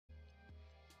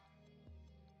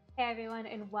Hey everyone,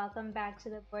 and welcome back to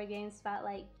the Board Game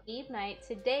Spotlight Game Night.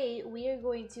 Today we are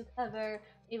going to cover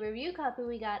a review copy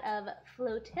we got of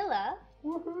Flotilla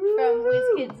from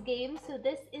WizKids Games. So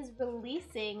this is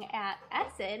releasing at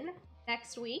Essen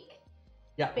next week.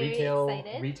 Yeah, Very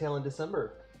excited. retail in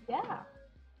December. Yeah.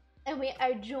 And we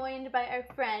are joined by our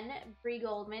friend Bree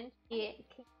Goldman. She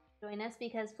can join us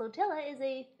because Flotilla is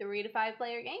a 3 to 5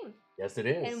 player game. Yes, it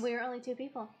is. And we're only 2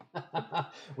 people.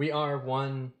 We are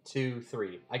 1, 2,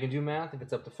 3. I can do math if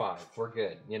it's up to 5. We're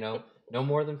good. You know, no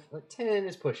more than 10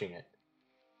 is pushing it.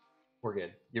 We're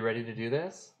good. You ready to do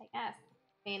this? I guess.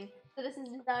 So this is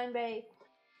designed by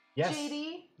Yes.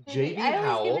 JD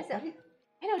Howell.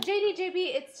 I know JB.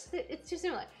 It's too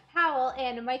similar. Howell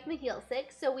and Mike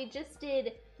Michielsick. So we just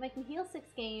did Mike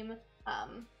Michielsick's game,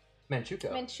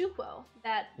 Manchukuo,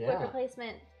 that word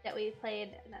replacement that we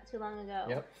played not too long ago.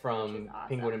 Yep, from awesome.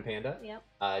 Penguin and Panda. Yep.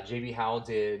 JB Howell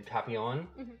did Papillon,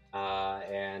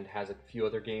 and has a few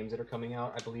other games that are coming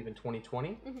out, I believe, in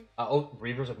 2020.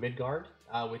 Reavers of Midgard,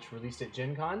 which released at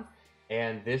Gen Con.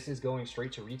 And this is going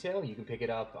straight to retail. You can pick it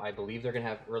up. I believe they're going to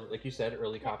have, like you said,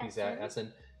 early copies at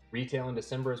Essen. Retail in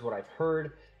December is what I've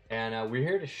heard. And we're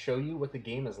here to show you what the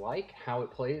game is like, how it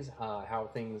plays, how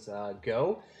things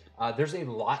go. There's a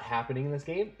lot happening in this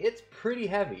game. It's pretty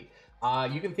heavy.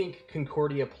 You can think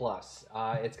Concordia Plus.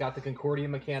 It's got the Concordia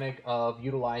mechanic of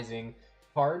utilizing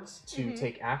cards to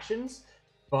take actions,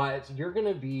 but you're going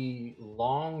to be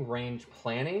long-range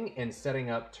planning and setting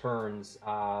up turns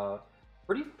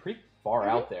pretty far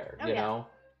out there, you know?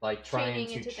 Like trying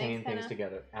to chain things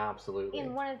together. Absolutely.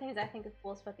 And one of the things I think is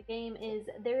coolest about the game is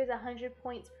there is 100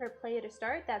 points per player to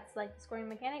start. That's like the scoring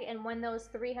mechanic. And when those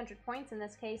 300 points in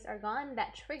this case are gone,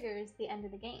 that triggers the end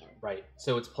of the game. Right.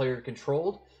 So it's player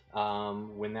controlled.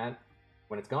 When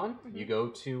it's gone, you go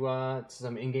to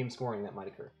some in-game scoring that might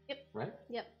occur. Yep. Right?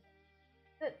 Yep.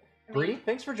 Good. Bree,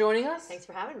 thanks for joining us. Thanks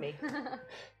for having me.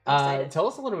 Tell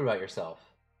us a little bit about yourself.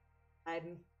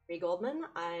 I'm Bree Goldman.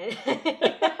 I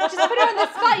just put her on the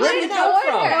spot. You didn't know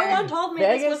her. No one told me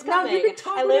Vegas? this was coming. No, you can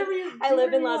talk I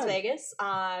live in Las Vegas.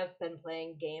 I've been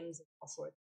playing games of all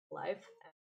sorts of life.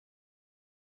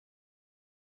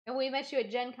 And we met you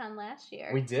at Gen Con last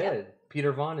year. We did. Yep.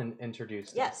 Peter Vaughn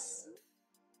introduced us. Yes.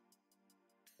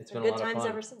 It's been a lot of fun. Good times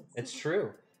ever since. It's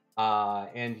true.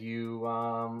 And you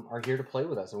are here to play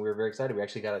with us, and we were very excited. We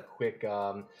actually got a quick,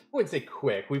 I wouldn't say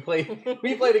quick. We played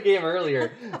a game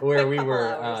earlier where we were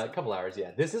a couple hours.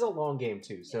 Yeah, this is a long game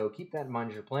too, so keep that in mind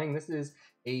as you're playing. This is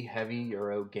a heavy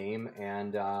Euro game,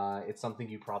 and it's something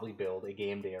you probably build a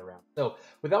game day around. So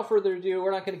without further ado,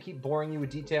 we're not going to keep boring you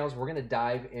with details. We're going to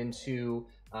dive into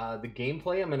the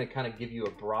gameplay. I'm going to kind of give you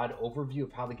a broad overview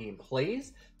of how the game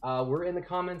plays. We're in the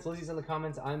comments. Lizzie's in the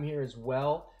comments. I'm here as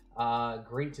well.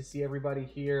 Great to see everybody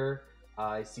here.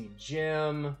 I see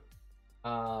Jim.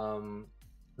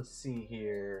 Let's see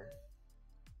here.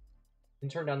 Can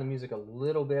turn down the music a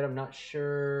little bit. I'm not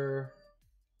sure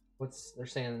they're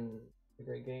saying. A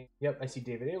great game. Yep, I see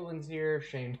David Abelman's here.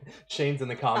 Shane's in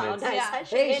the comments. Oh, nice. Yeah.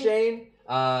 Hey,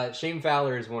 Shane. Shane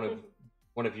Fowler is one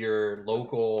of your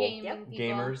local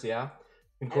gamers. Yeah.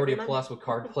 Concordia Plus with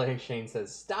card play. Shane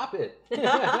says, "Stop it."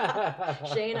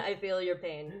 Shane, I feel your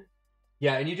pain.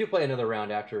 Yeah, and you do play another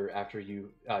round after you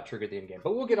trigger the end game.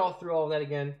 But we'll get through all of that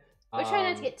again. We're trying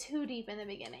not to get too deep in the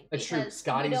beginning. That's true.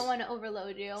 We don't want to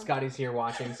overload you. Scotty's here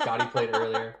watching. Scotty played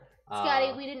earlier.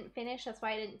 Scotty, we didn't finish. That's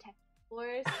why I didn't text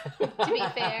yours, to be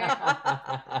fair.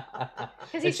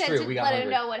 Because he said to let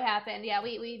him know what happened. Yeah,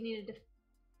 we needed to.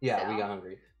 Yeah, we got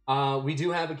hungry. We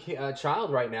do have a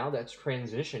child right now that's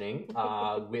transitioning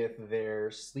with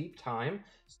their sleep time.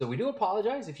 So we do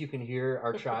apologize if you can hear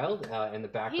our child in the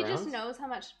background. He just knows how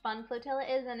much fun Flotilla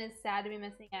is and is sad to be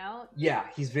missing out. Yeah,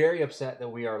 he's very upset that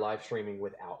we are live streaming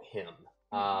without him.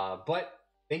 But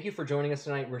thank you for joining us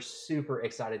tonight. We're super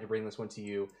excited to bring this one to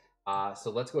you.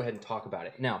 So let's go ahead and talk about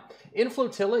it. Now, in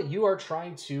Flotilla, you are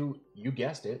trying to, you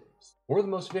guessed it, score the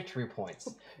most victory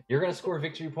points. You're going to score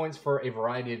victory points for a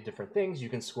variety of different things. You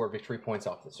can score victory points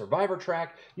off the survivor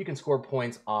track. You can score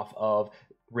points off of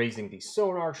raising the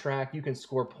sonar track. You can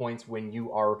score points when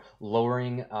you are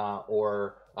lowering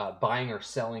or buying or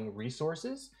selling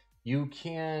resources. You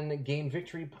can gain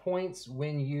victory points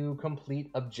when you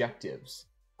complete objectives.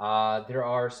 There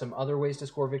are some other ways to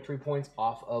score victory points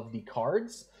off of the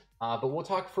cards. But we'll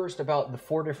talk first about the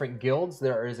 4 different guilds.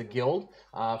 There is a guild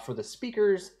for the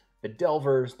speakers, the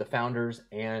delvers, the founders,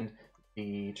 and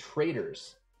the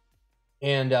traders.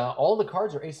 And all the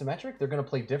cards are asymmetric. They're going to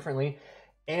play differently.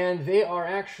 And they are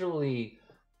actually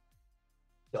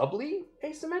doubly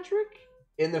asymmetric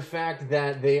in the fact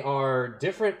that they are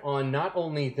different on not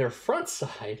only their front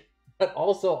side, but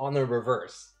also on the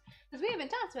reverse. Because we haven't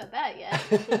talked about that yet.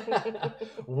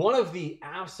 One of the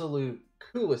absolute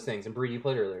coolest things, and Bree, you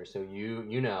played earlier, so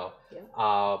you know,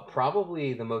 Yeah.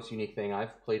 probably the most unique thing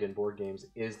I've played in board games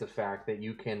is the fact that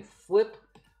you can flip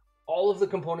all of the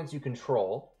components you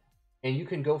control, and you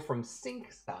can go from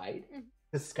sink side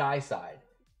to sky side,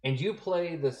 and you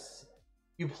play this.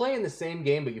 You play in the same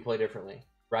game, but you play differently,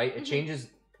 right? It changes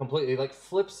completely, like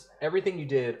flips everything you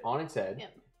did on its head.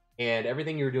 Yep. And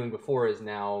everything you were doing before is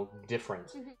now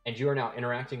different. And you are now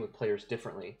interacting with players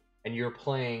differently. And you're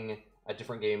playing a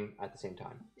different game at the same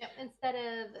time. Yep. Instead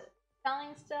of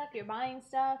selling stuff, you're buying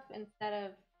stuff. Instead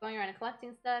of going around and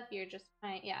collecting stuff, you're just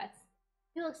buying. Yeah,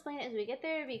 we'll explain it as we get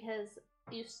there because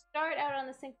you start out on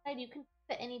the sink side, you can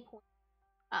flip at any point.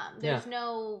 There's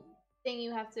no thing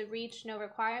you have to reach, no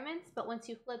requirements. But once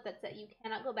you flip, that's it. You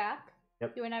cannot go back.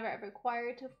 Yep. You were never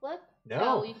required to flip. No.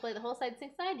 So you could play the whole side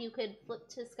sink side. You could flip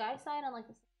to sky side on like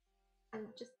the and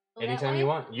just go anytime you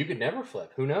want. You could never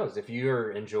flip. Who knows? If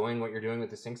you're enjoying what you're doing with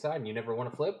the sink side and you never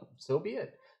want to flip, so be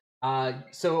it.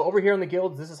 So over here on the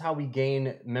guilds, this is how we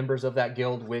gain members of that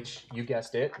guild, which you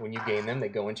guessed it. When you gain them, they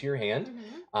go into your hand.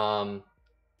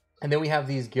 And then we have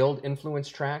these guild influence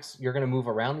tracks. You're going to move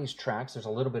around these tracks. There's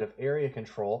a little bit of area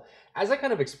control. As I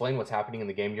kind of explain what's happening in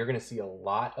the game, you're going to see a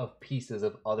lot of pieces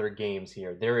of other games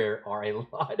here. There are a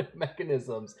lot of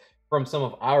mechanisms from some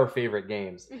of our favorite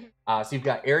games. So you've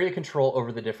got area control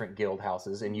over the different guild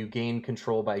houses, and you gain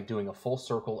control by doing a full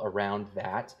circle around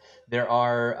that. There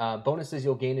are bonuses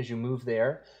you'll gain as you move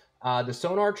there. The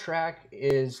sonar track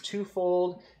is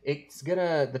twofold.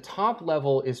 The top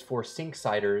level is for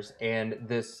sink-siders, and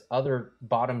this other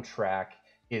bottom track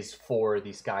is for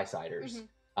the sky-siders.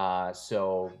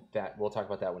 So that we'll talk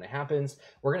about that when it happens.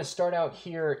 We're going to start out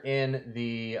here in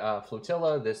the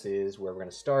Flotilla. This is where we're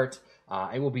going to start.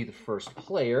 I will be the first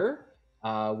player,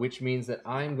 which means that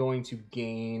I'm going to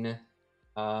gain,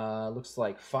 looks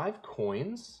like 5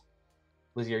 coins.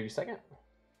 Lizzie, are you second?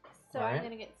 So I'm going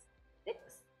to get 6.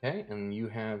 Okay, and you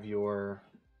have your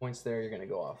points there. You're going to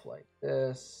go off like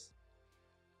this.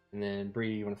 And then,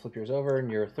 Bree, you want to flip yours over,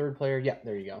 and you're a third player. Yeah,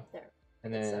 there you go. There.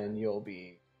 And then you'll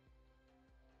be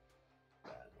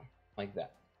like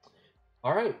that.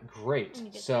 All right,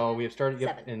 great. So we have started,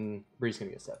 yep, and Bree's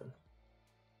going to get 7.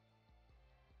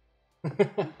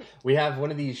 We have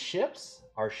one of these ships.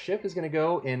 Our ship is going to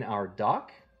go in our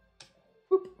dock.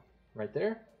 Whoop, right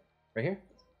there. Right here.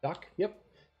 Dock, yep.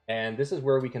 And this is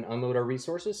where we can unload our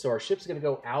resources. So our ship's going to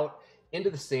go out into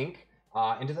the sink,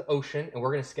 into the ocean, and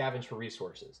we're going to scavenge for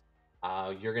resources.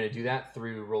 You're going to do that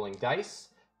through rolling dice,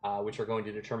 which are going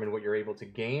to determine what you're able to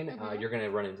gain. You're going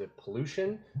to run into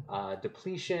pollution,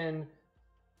 depletion,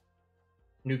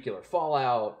 nuclear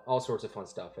fallout, all sorts of fun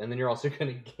stuff. And then you're also going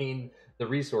to gain the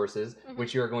resources,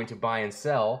 which you're going to buy and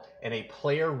sell in a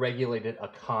player-regulated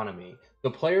economy.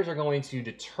 The players are going to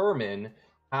determine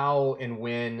how and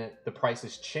when the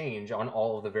prices change on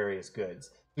all of the various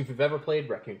goods. If you've ever played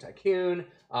Raccoon Tycoon,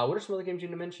 what are some other games you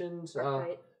mentioned?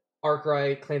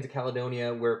 Arkwright, Clans of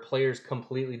Caledonia, where players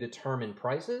completely determine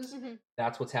prices.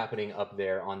 That's what's happening up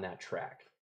there on that track.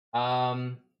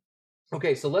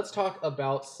 Okay, so let's talk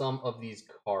about some of these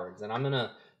cards. And I'm going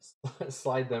to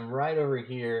slide them right over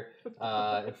here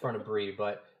in front of Bree.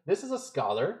 But this is a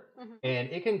Scholar, and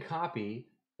it can copy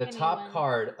the top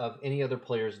card of any other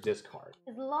player's discard.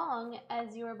 As long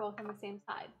as you are both on the same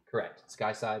side. Correct.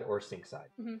 Sky side or sink side.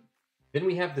 Then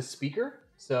we have the Speaker.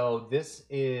 So this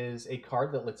is a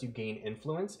card that lets you gain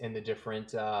influence in the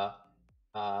different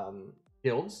guilds.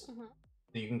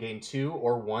 So you can gain 2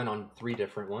 or 1 on 3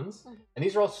 different ones. And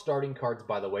these are all starting cards,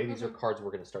 by the way. These are cards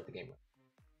we're going to start the game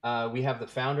with. We have the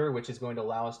Founder, which is going to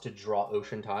allow us to draw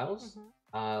ocean tiles.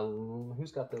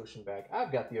 Who's got the ocean bag?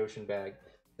 I've got the ocean bag.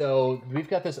 So we've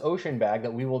got this ocean bag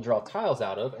that we will draw tiles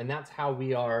out of, and that's how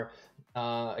we are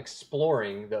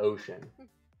exploring the ocean.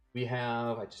 We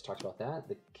have, I just talked about that.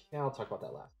 I'll talk about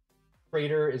that last.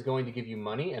 Trader is going to give you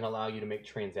money and allow you to make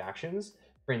transactions.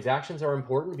 Transactions are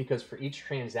important because for each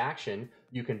transaction,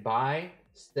 you can buy,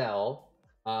 sell,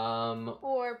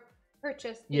 or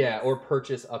purchase. Yeah, or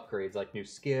purchase upgrades like new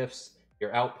skiffs,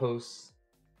 your outposts,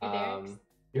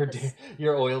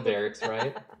 your oil derricks,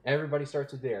 right? Everybody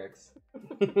starts with derricks.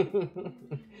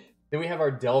 Then we have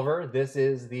our Delver. This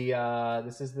is the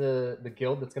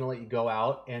guild that's going to let you go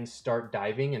out and start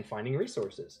diving and finding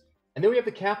resources. And then we have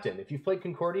the Captain. If you've played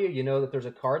Concordia, you know that there's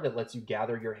a card that lets you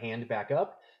gather your hand back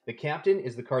up. The Captain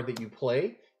is the card that you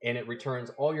play, and it returns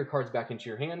all your cards back into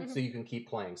your hand so you can keep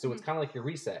playing. So it's kind of like your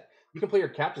reset. You can play your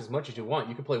Captain as much as you want.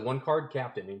 You can play 1 card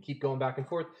Captain and keep going back and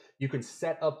forth. You can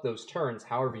set up those turns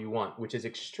however you want, which is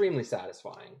extremely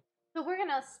satisfying. So we're going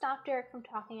to stop Derek from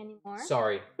talking anymore.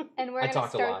 Sorry. And we're going to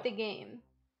start the game.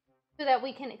 so that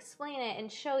we can explain it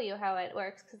and show you how it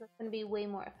works, because it's going to be way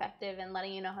more effective in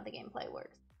letting you know how the gameplay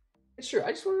works. It's true.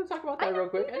 I just wanted to talk about that real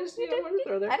quick. I just wanted to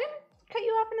throw there. I didn't cut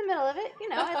you off in the middle of it. You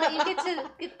know, I let you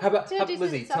get How about do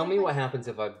Lizzie? some Tell me what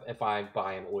self-reflection. happens if I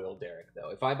buy an oil derrick though.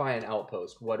 If I buy an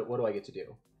outpost, what do I get to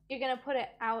do? You're going to put it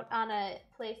out on a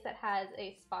place that has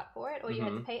a spot for it, or you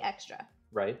have to pay extra.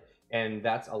 Right, and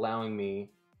that's allowing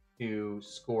me to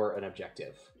score an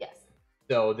objective. Yes.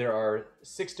 So there are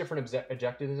 6 different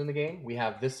objectives in the game. We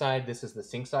have this side. This is the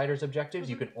sink sider's objectives.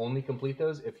 You can only complete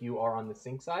those if you are on the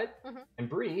sink side. And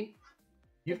Bree,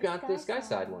 you've got the sky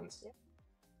side ones. Yep.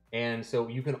 And so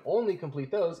you can only complete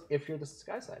those if you're the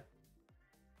sky side.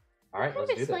 All right, let's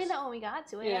do this. Explain that when we got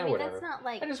to it. Yeah, I mean, whatever. that's not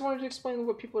like... I just wanted to explain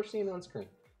what people are seeing on screen.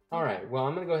 All right, well,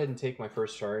 I'm going to go ahead and take my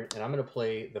first chart, and I'm going to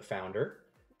play the founder.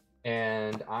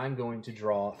 And I'm going to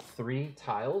draw 3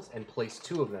 tiles and place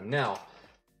 2 of them. Now,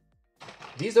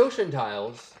 these ocean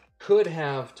tiles could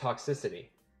have toxicity,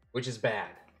 which is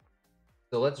bad.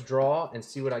 So let's draw and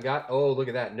see what I got. Oh, look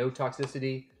at that. No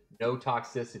toxicity, no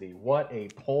toxicity. What a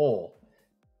pull.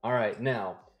 All right,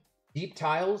 now, deep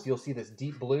tiles, you'll see this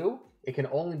deep blue. It can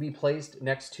only be placed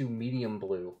next to medium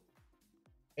blue.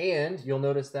 And you'll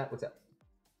notice that, what's that?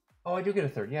 Oh, I do get a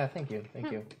 3rd. Yeah, thank you.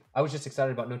 Thank you. I was just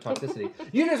excited about no toxicity.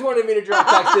 You just wanted me to draw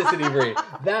toxicity, Bree.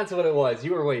 That's what it was.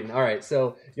 You were waiting. All right,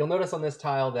 so you'll notice on this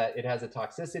tile that it has a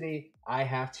toxicity. I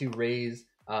have to raise,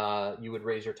 you would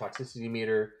raise your toxicity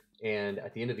meter. And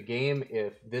at the end of the game,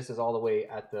 if this is all the way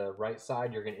at the right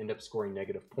side, you're going to end up scoring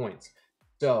negative points.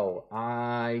 So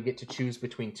I get to choose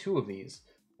between 2 of these.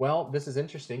 Well, this is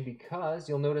interesting because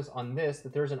you'll notice on this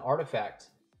that there's an artifact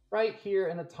right here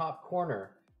in the top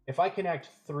corner. If I connect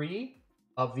 3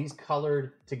 of these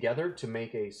colored together to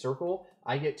make a circle,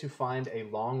 I get to find a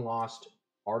long lost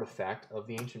artifact of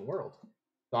the ancient world.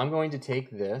 So I'm going to take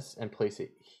this and place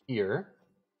it here.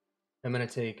 I'm going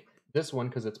to take this one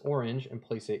because it's orange and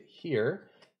place it here.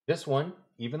 This one,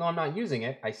 even though I'm not using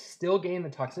it, I still gain the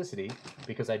toxicity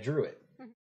because I drew it.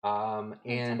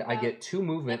 And I get 2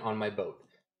 movement on my boat.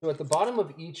 So at the bottom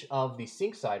of each of the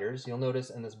sink siders, you'll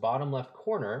notice in this bottom left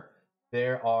corner,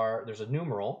 there's a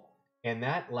numeral, and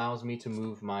that allows me to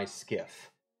move my skiff.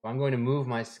 So I'm going to move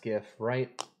my skiff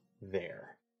right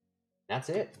there. That's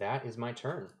it. That is my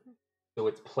turn. So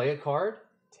it's play a card,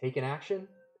 take an action,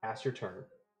 pass your turn.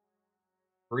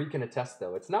 Bree can attest,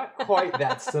 though. It's not quite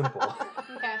that simple.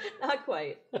 Okay. Not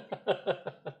quite.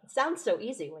 Sounds so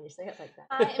easy when you say it like that.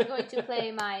 I am going to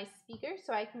play my speaker,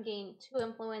 so I can gain 2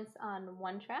 influence on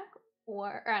one track,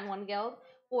 or on one guild,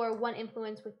 or 1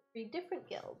 influence with 3 different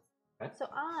guilds. Okay. So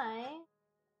I'm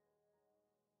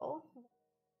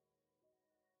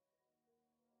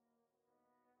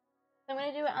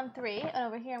going to do it on 3, and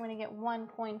over here I'm going to get 1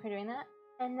 coin for doing that.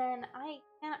 And then I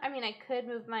could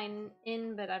move mine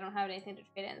in, but I don't have anything to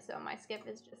trade in, so my skip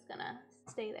is just going to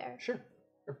stay there. Sure.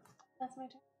 That's my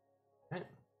turn. All right.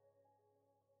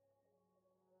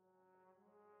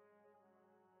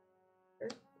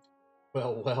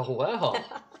 Well.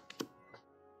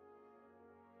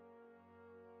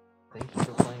 Thank you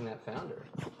for playing that founder.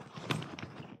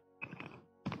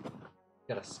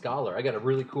 Got a scholar. I got a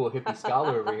really cool hippie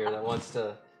scholar over here that wants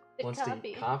to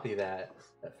copy that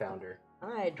founder.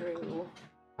 I drew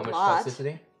How much lot.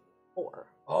 toxicity? 4.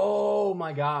 Oh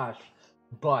my gosh.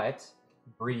 But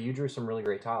Bree, you drew some really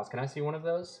great tiles. Can I see one of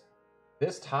those?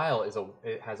 This tile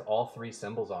it has all 3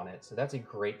 symbols on it, so that's a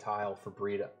great tile for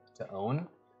Bree to own.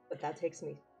 But that takes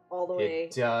me all the way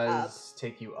It does up.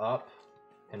 take you up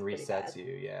and Pretty resets bad.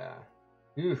 you, yeah.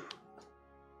 Oof.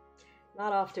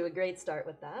 Not off to a great start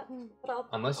with that. But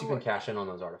Unless you can cash in on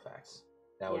those artifacts.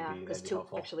 That would be because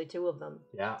helpful. actually 2 of them.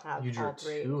 Yeah, have you drew all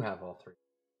 3. 2 have all 3.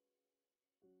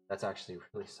 That's actually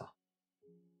really solid.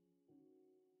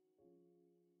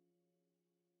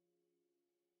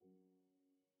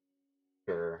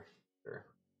 Sure.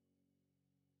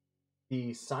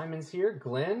 The Simon's here.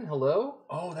 Glenn, hello.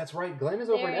 Oh, that's right. Glenn is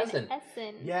over in Essen.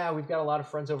 Yeah, we've got a lot of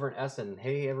friends over in Essen.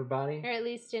 Hey, everybody. Or at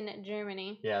least in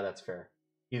Germany. Yeah, that's fair.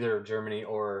 Either Germany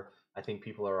or I think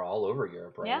people are all over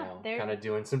Europe right now. They're kind of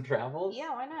doing some travels.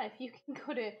 Yeah, why not? If you can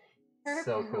go to Europe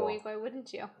So for cool. a week, why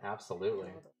wouldn't you? Absolutely.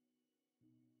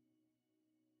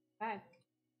 God.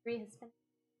 Bree has been...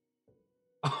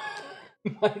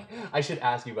 Mike, I should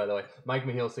ask you, by the way. Mike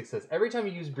Mahil6 says, every time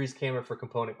you use Bree's camera for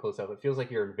component close-up, it feels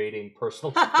like you're invading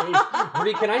personal space.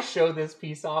 Bree, can I show this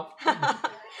piece off?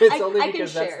 It's only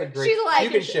because that's the great... You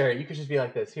can share it. You can just be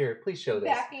like this. Here, please show this.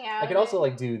 Backing out. I could also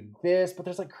like do this, but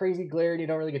there's like crazy glare and you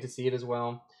don't really get to see it as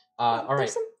well. All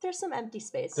right. There's some empty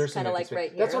space. There's some kind of empty like space. right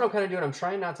here. That's what I'm kind of doing. I'm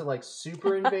trying not to like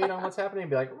super invade on what's happening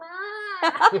and be like, rah!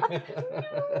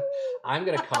 I'm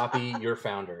going to copy your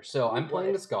founder. So I'm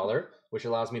playing the Scholar, which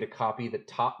allows me to copy the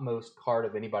topmost card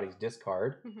of anybody's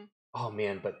discard. Oh,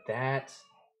 man, but that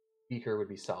speaker would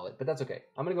be solid. But that's okay.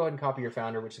 I'm going to go ahead and copy your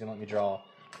founder, which is going to let me draw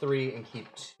 3 and keep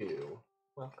 2.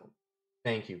 Welcome.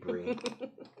 Thank you, Bree.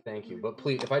 Thank you. But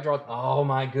please, if I draw... Oh,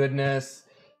 my goodness.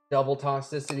 Double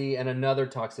toxicity and another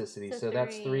toxicity. So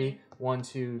that's 3. 1,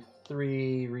 2,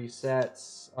 3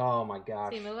 resets. Oh, my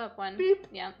gosh. So you move up 1. Beep.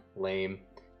 Yeah. Lame.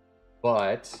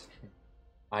 But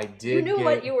I did. You knew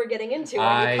what you were getting into. When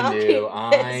I you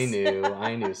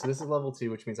I knew. So this is level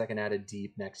 2, which means I can add a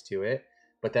deep next to it.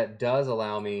 But that does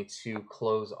allow me to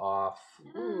close off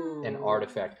an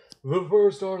artifact. The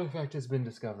first artifact has been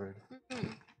discovered.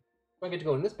 I get to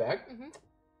go in this bag.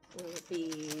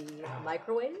 The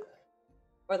microwave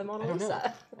or the Mona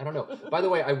Lisa. I don't know. By the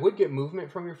way, I would get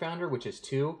movement from your founder, which is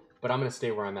 2, but I'm going to stay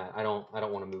where I'm at. I don't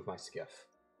want to move my skiff.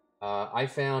 I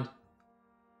found.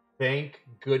 Thank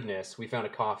goodness we found a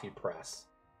coffee press.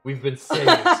 We've been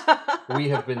saved. We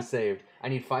have been saved. I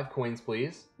need 5 coins,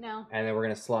 please. No. And then we're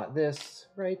going to slot this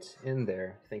right in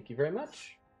there. Thank you very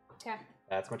much. Okay.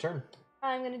 That's my turn.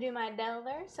 I'm going to do my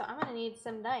Delver, so I'm going to need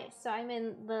some dice. So I'm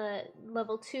in the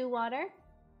level 2 water.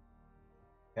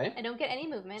 Okay. I don't get any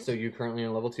movement. So you're currently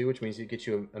in level 2, which means it gets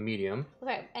you a medium.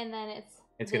 Okay, and then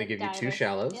it's going to give you 2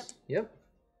 shallows. Yep.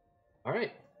 All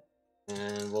right.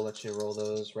 And we'll let you roll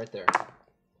those right there.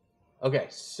 Okay,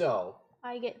 so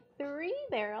I get 3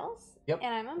 barrels. Yep.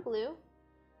 And I'm on blue.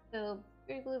 So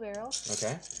 3 blue barrels.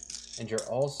 Okay. And you're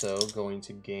also going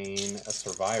to gain a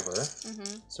survivor.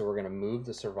 So we're going to move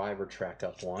the survivor track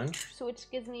up 1. So which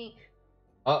gives me...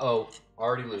 Uh-oh.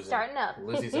 Already losing. Starting up.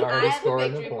 Lizzie's already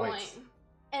scoring the points. Point.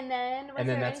 And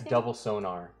then that's double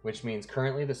sonar, which means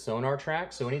currently the sonar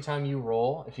track. So anytime you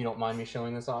roll, if you don't mind me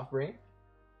showing this off, Bree,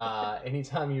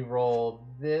 anytime you roll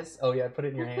this... Oh, yeah, put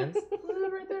it in your hands.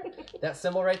 Right there. That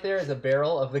symbol right there is a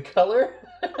barrel of the color.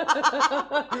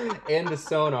 And the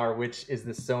sonar, which is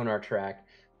the sonar track.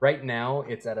 Right now,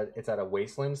 it's at a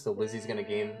wasteland, so Lizzie's going to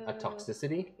gain a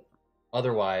toxicity.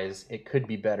 Otherwise, it could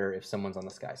be better if someone's on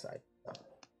the sky side. Is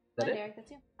that it? Derek,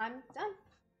 that's you. I'm done.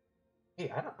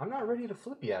 Hey, I'm not ready to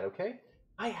flip yet, okay?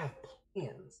 I have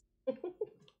plans.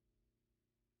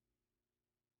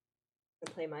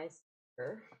 Play my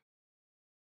speaker.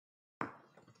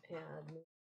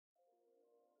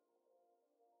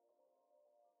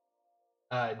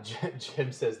 And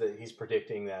Jim says that he's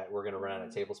predicting that we're going to run out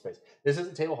of table space. This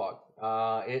isn't Table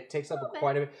Hog. It takes up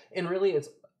quite a bit. And really, it's...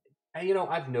 You know,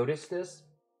 I've noticed this.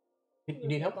 You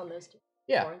need help? On those 2?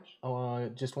 Yeah.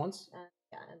 Orange? Just once?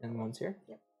 Yeah. And one's here?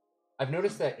 Yep. I've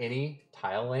noticed that any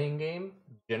tile laying game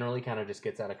generally kind of just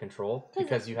gets out of control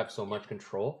because you have so much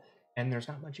control, and there's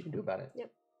not much you can do about it.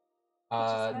 Yep.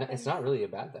 It's not really a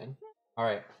bad thing. All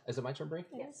right. Is it my turn, Brie?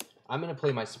 Yes. I'm going to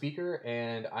play my speaker,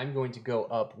 and I'm going to go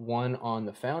up 1 on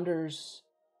the Founders,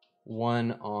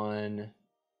 1 on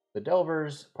the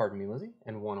Delvers, pardon me, Lizzie,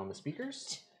 and 1 on the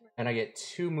speakers. And I get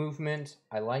 2 movement.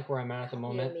 I like where I'm at the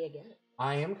moment. Me again.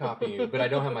 I am copying you, but I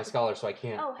don't have my Scholar, so I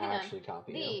can't actually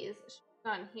copy you. These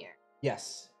on here.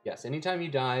 Yes. Anytime you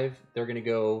dive, they're going to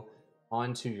go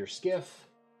onto your skiff.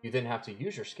 You then have to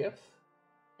use your skiff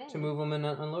to move them and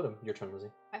unload them. Your turn,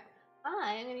 Lizzie.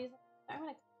 I'm going to use... I'm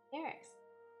going to Derek's.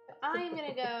 So I'm going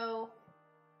to go...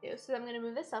 So I'm going to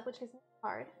move this up, which gives me a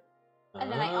card.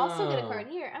 And then I also get a card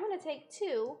here. I'm going to take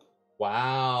 2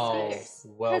 Wow. speakers.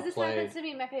 Well because this played. happens to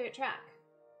be my favorite track.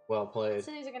 Well played.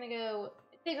 So these are going to go...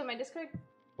 They go in my discard?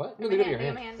 What? No, they go to your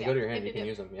hand. They go to your hand. You can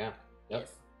use them. Yeah. Yep.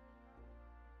 Yes.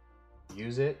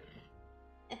 Use it.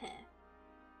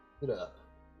 Put it up.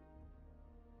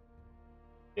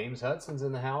 James Hudson's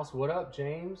in the house. What up,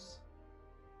 James?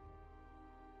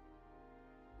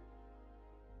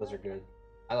 Those are good.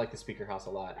 I like the speaker house a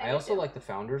lot. I also like the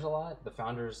Founders a lot. The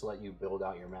Founders let you build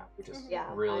out your map, which is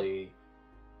really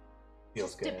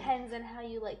feels good. Depends on how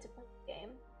you like to play the game.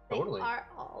 Totally. They are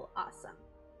all awesome.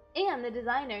 And the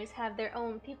designers have their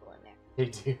own people in there. They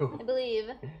do. I believe.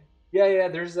 Yeah,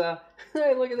 there's a...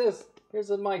 Hey, look at this. There's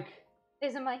a mic.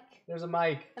 There's a mic. There's a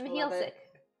mic. I'm heel sick.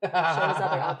 Show his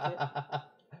other outfit.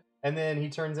 And then he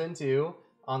turns into,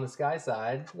 on the sky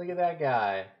side, look at that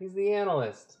guy. He's the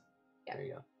analyst. Yeah. There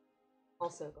you go.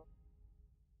 Also go.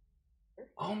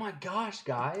 Oh my gosh,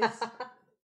 guys. I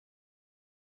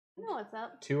know what's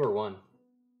up. 2 or 1?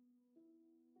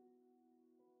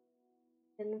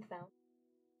 In the fountain.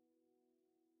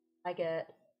 I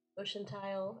get ocean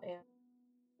tile and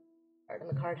card, and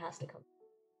the card has to come.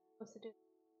 What's to do?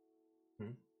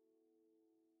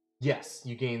 Yes,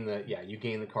 you gain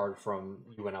the card from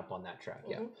you went up on that track.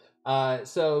 Yeah.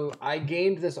 So I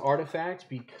gained this artifact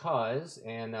because,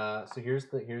 and so here's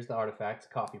the artifact,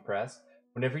 coffee press.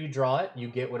 Whenever you draw it, you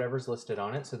get whatever's listed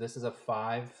on it. So this is a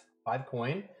five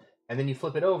coin, and then you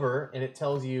flip it over, and it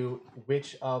tells you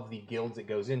which of the guilds it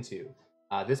goes into.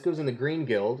 This goes in the green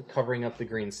guild, covering up the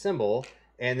green symbol,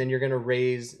 and then you're going to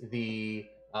raise the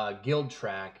guild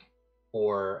track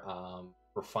for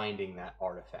finding that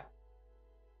artifact.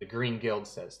 The green guild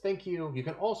says thank you. You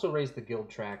can also raise the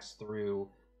guild tracks through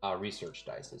research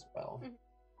dice as well.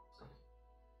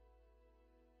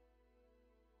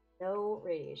 No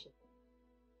radiation.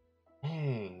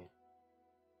 Dang.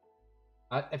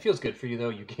 It feels good for you, though.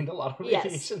 You gained a lot of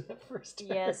radiation that first time.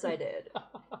 Yes, I did.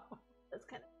 That's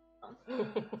kind of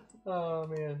fun. Oh,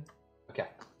 man. Okay.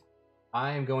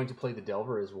 I am going to play the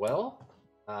Delver as well.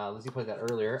 Lizzie played that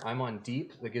earlier. I'm on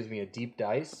deep. That gives me a deep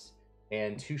dice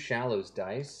and 2 shallows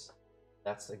dice.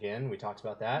 That's, again, we talked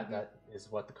about that. Mm-hmm. That is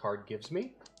what the card gives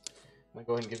me. I'm going to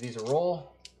go ahead and give these a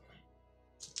roll.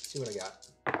 Let's see what I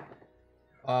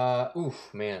got.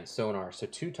 Oof, man, sonar. So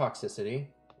 2 toxicity.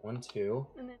 1, 2.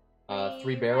 And then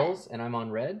 3 barrels, and I'm on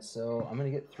red, so I'm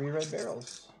going to get 3 red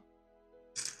barrels.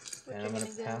 Which and I'm going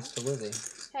to pass to Lizzie.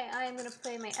 Okay, I am going to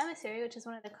play my emissary, which is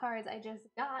one of the cards I just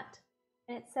got.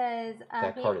 And it says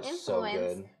that card is so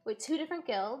good. With 2 different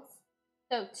guilds.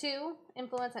 So 2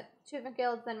 influence at 2 different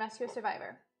guilds, then rescue a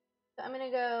survivor. So I'm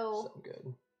going to go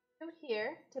over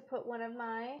here to put one of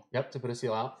my... Yep, to put a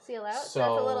seal out. So that's a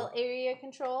little area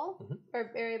control,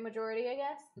 or area majority, I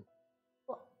guess.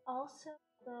 Well, also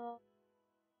go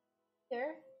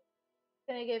here. It's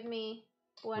going to give me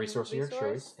one resource of your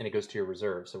choice, and it goes to your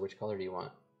reserve. So which color do you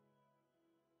want?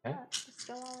 Okay. Just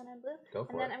go all in on blue. Go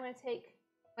for it. And then I'm going to take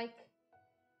Mike.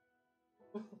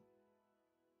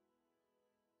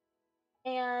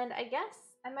 And I guess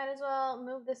I might as well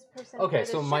move this person. Okay,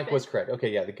 so Mike was correct. Okay,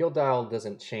 yeah, the guild dial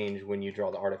doesn't change when you draw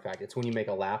the artifact. It's when you make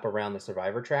a lap around the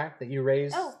survivor track that you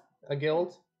raise a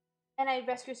guild. And I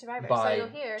rescue survivors. By so I go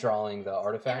here, drawing the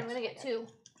artifact. And I'm going to get 2.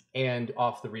 And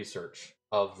off the research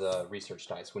of the research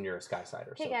dice when you're a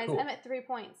Skysider. Okay, guys, I'm at 3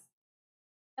 points.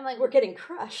 I'm like, we're getting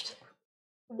crushed.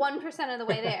 1% of the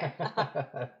way there.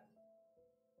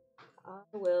 I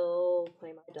will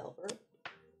play my Delver.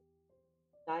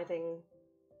 Diving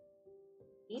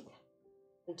deep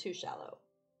and 2 shallow.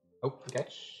 Oh, okay.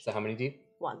 So how many deep?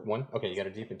 1. 1? Okay, you got a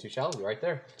deep and 2 shallow. You're right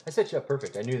there. I set you up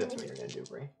perfect. I knew that's what you were going to do,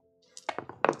 Brie.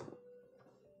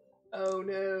 Oh,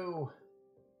 no.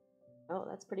 Oh,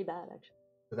 that's pretty bad, actually.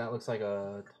 So that looks like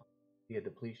a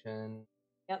depletion.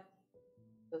 Yep.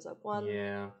 Goes up 1.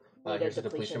 Yeah. Here's a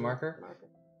depletion marker.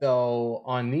 So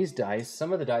on these dice,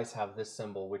 some of the dice have this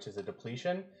symbol, which is a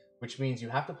depletion, which means you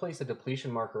have to place a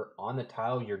depletion marker on the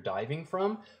tile you're diving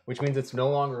from, which means it's no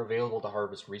longer available to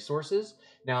harvest resources.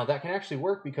 Now, that can actually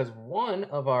work because one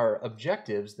of our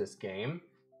objectives this game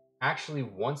actually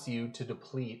wants you to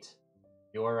deplete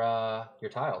your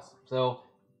tiles. So,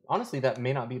 honestly, that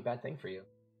may not be a bad thing for you.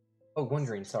 Oh,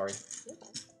 wondering, sorry.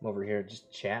 I'm over here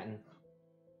just chatting.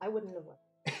 I wouldn't have won.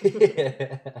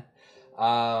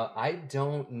 I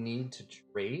don't need to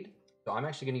trade, so I'm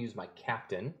actually going to use my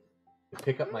captain to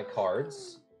pick up my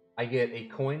cards. I get a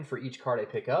coin for each card I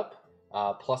pick up,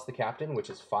 plus the captain, which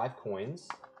is 5 coins.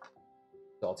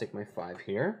 So I'll take my 5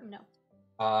 here. No.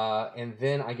 And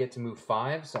then I get to move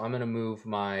 5, so I'm going to move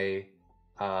my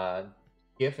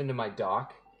GIF into my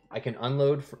dock. I can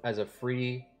unload as a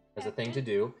thing to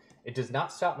do. It does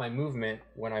not stop my movement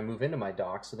when I move into my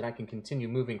dock, so then I can continue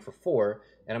moving for 4,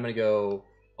 and I'm going to go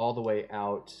all the way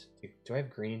out. Do I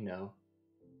have green? No.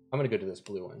 I'm going to go to this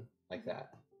blue one, like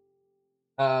that.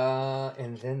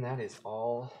 And then that is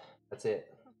all. That's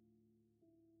it.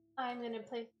 I'm going to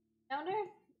place counter.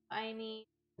 I need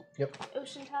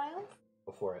ocean tiles.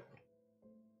 Go for it.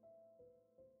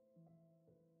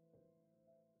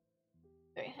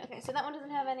 3. Okay, so that one doesn't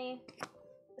have any.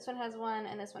 This one has 1,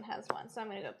 and this one has 1. So I'm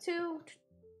going to go 2.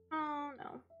 Oh,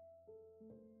 no.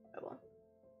 Trouble.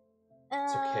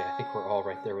 It's okay. I think we're all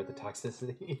right there with the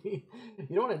toxicity.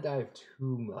 You don't want to dive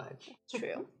too much.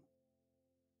 True.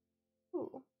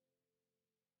 Ooh.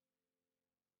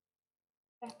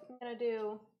 Okay, I'm going to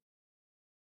do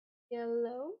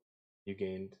yellow. You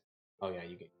gained. Oh, yeah,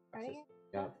 you gained. Right?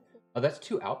 Yeah. Oh, that's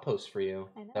 2 outposts for you.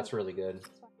 I know. That's really good.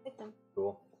 That's why I picked them.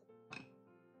 Cool.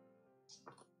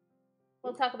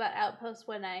 We'll talk about outposts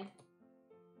when I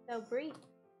go brief.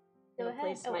 Go ahead.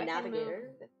 Place my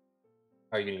navigator.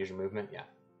 Are you going to use your movement? Yeah.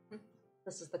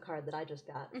 This is the card that I just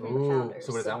got from Ooh, the founders.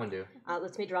 so what does that one do?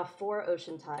 Lets me draw 4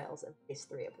 ocean tiles and place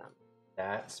 3 of them.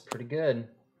 That's pretty good.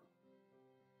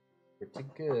 Pretty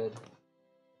good.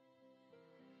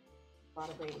 A lot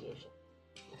of radiation.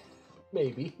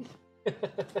 Maybe.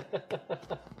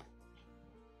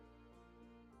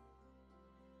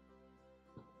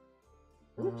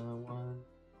 One,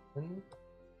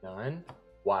 none.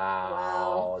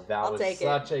 Wow, that I'll was take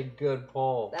such a good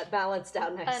pull. That balanced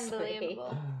out nicely.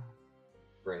 Unbelievable.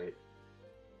 Great.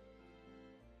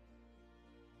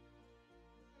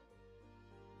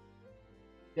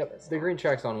 Yep, the green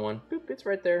track's on one. Boop, it's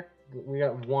right there. We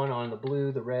got one on the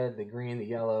blue, the red, the green, the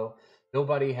yellow.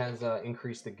 Nobody has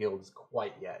increased the guilds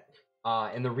quite yet.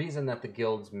 And the reason that the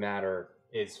guilds matter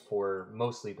is for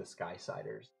mostly the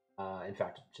Skysiders. In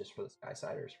fact, just for the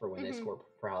Skysiders, for when they score,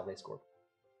 for how they score.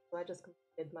 So I just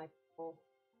completed my full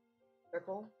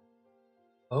circle.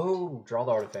 Oh, draw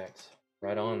the artifact.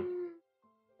 Right on.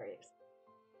 Very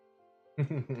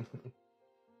excited.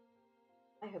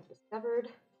 I have discovered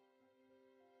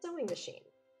sewing machine.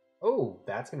 Oh,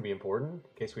 that's going to be important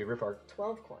in case we rip our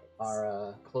 12 coins.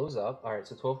 Our close up. All right,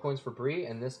 so 12 coins for Bree,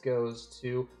 and this goes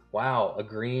to another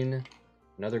green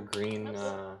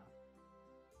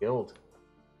guild.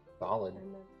 Solid.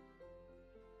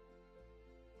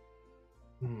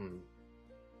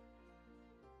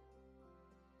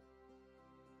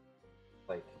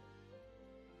 Like,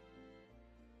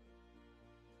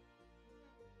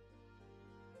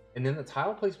 and then the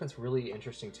tile placement's really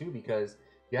interesting too, because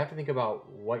you have to think about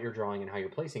what you're drawing and how you're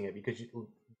placing it, because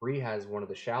Bree has one of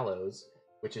the shallows,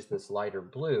 which is this lighter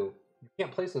blue. You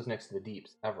can't place those next to the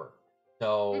deeps ever.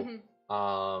 So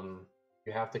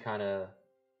you have to kind of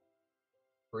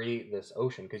create this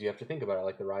ocean, because you have to think about it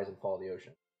like the rise and fall of the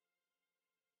ocean.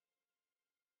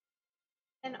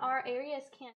 And our areas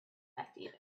can't affect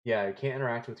either. Yeah, you can't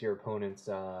interact with your opponent's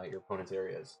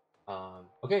areas.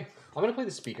 Okay, I'm gonna play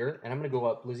the speaker, and I'm gonna go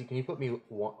up. Lizzie, can you put me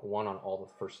one on all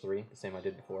the first three, the same I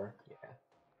did before? Yeah.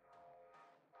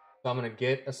 So I'm gonna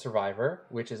get a survivor,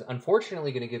 which is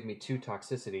unfortunately gonna give me 2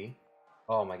 toxicity.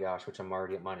 Oh my gosh, which I'm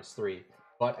already at -3.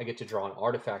 But I get to draw an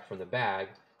artifact from the bag,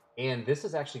 and this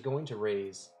is actually going to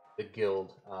raise the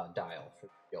guild dial for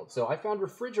the guild. So I found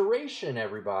refrigeration,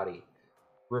 everybody.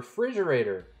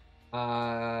 Refrigerator.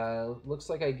 Looks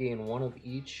like I gain 1 of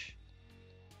each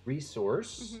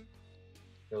resource.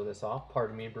 Show this off.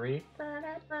 Pardon me, Bree. And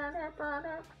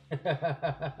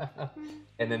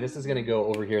then this is going to go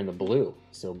over here in the blue.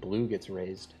 So blue gets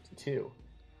raised to 2.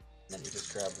 And then you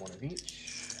just grab 1 of each.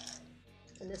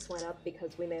 And this went up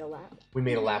because we made a lap. We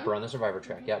made a lapper on the survivor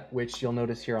track, yep. Which you'll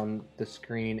notice here on the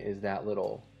screen is that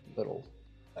little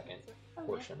second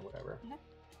portion, whatever.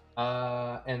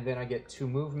 And then I get 2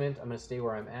 movement. I'm going to stay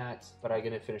where I'm at, but I'm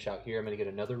going to finish out here. I'm going to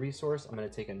get another resource. I'm going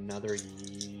to take I'm going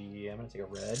to take a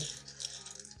red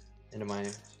into my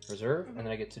reserve, and then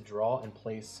I get to draw and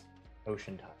place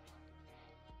ocean tile.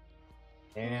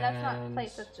 And that's not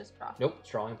place, that's just draw. Nope, it's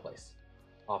draw in place.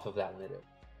 Off of that one it is.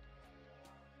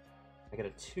 I got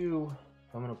a 2.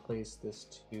 I'm going to place this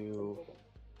 2.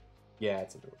 Yeah,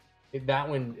 it's a that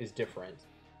one is different.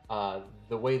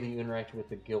 The way that you interact with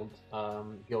the guilds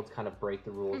kind of break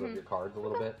the rules of your cards a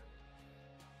little bit.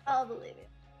 I'll believe you.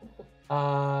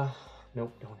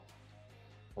 Nope, don't.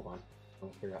 Hold on.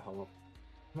 I'll figure out how long.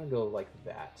 I'm gonna go like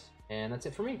that, and that's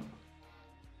it for me.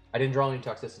 I didn't draw any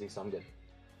toxicity, so I'm good.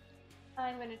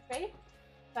 I'm gonna trade,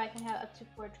 so I can have up to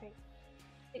 4 trades.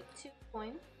 Take 2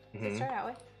 coins to start out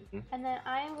with, and then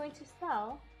I am going to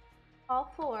sell all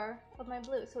 4 of my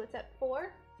blue. So it's at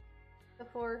 4. The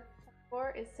 4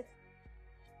 is 6.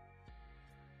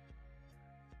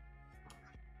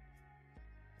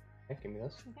 Okay, give me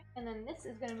this. Okay, and then this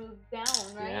is gonna move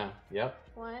down, right? Yeah. Yep.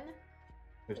 1.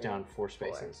 Moves down 4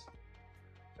 spaces.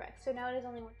 Correct. So now it is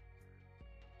only 1.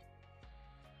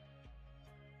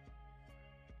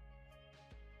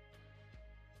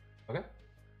 Okay.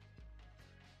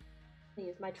 I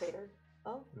use my trader.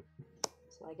 Oh,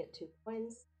 so I get 2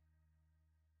 coins.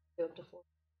 Go up to 4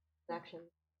 actions.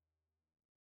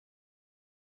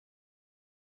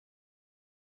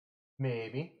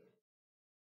 Maybe.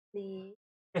 And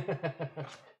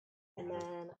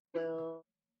then we'll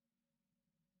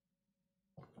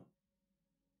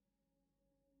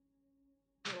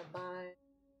buy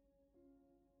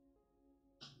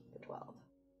the 12.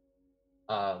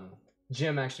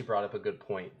 Jim actually brought up a good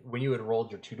point. When you had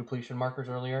rolled your 2 depletion markers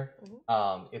earlier,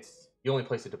 it's you only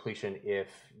place a depletion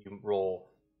if you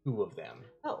roll 2 of them.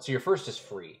 Oh. So your first is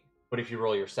free, but if you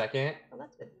roll your second, Oh,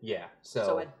 that's good. yeah.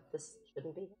 So this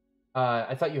shouldn't be.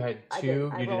 I thought you had 2.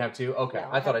 You didn't have 2. Okay, No,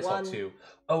 I thought I saw 1. 2.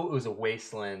 Oh, it was a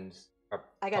wasteland.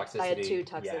 I had 2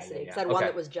 toxicity. Yeah. I had 1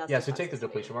 that was just. Yeah, so take the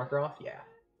depletion marker off. Yeah.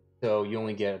 So you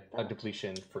only get a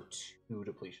depletion for 2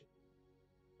 depletion.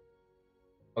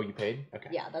 Oh, you paid? Okay.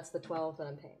 Yeah, that's the 12 that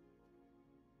I'm paying.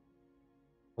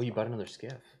 Well, you bought another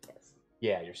skiff. Yes.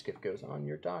 Yeah, your skiff goes on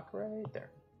your dock right there.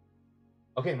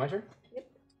 Okay, my turn? Yep.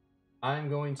 I'm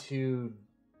going to...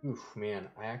 Oof, man,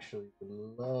 I actually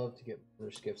would love to get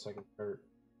another skiff so I can start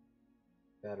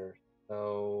better.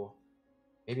 So,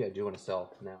 maybe I do want to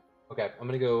sell now. Okay, I'm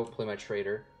going to go play my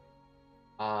trader.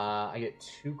 I get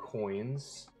 2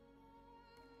 coins.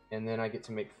 And then I get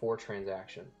to make 4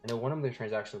 transactions. I know one of the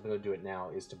transactions I'm going to do it now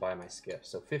is to buy my skiff.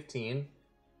 So 15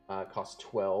 costs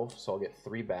 12, so I'll get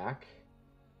 3 back.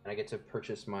 And I get to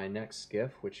purchase my next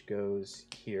skiff, which goes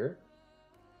here.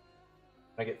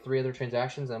 I get 3 other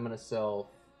transactions. I'm going to sell...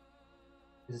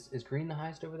 Is green the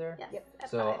highest over there? Yes. Yep. At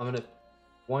So 5. I'm going to...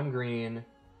 1 green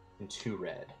and 2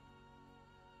 red.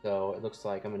 So it looks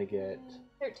like I'm going to get...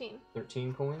 13.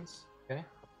 13 coins. Okay.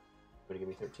 Going to give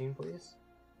me 13, please.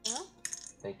 Yeah.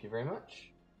 Thank you very much.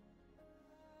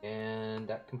 And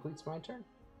that completes my turn.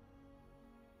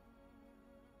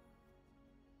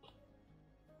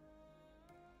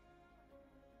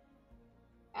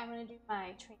 I'm gonna do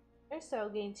my trainer, so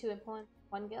gain 2 influence,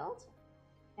 1 guild,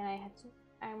 and I have to.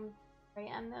 I'm right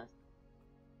on those.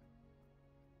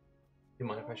 Do you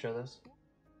mind if I show this?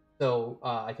 So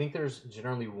I think there's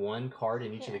generally 1 card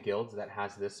in each of the guilds that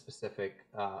has this specific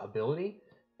ability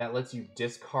that lets you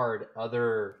discard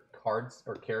other cards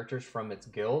or characters from its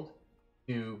guild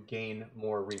to gain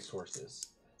more resources.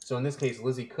 So in this case,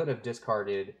 Lizzie could have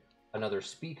discarded another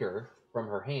speaker from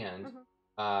her hand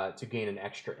to gain an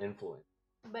extra influence.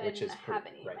 But which I didn't is have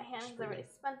pretty- any right, in my hand which is because I already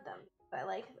pretty spent them. But I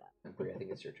like that. Bree, I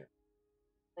think it's your turn.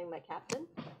 Playing my captain.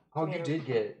 Oh, I'm you gonna did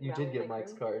get rally my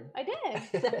Mike's crew. card. I did.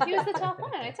 He was the top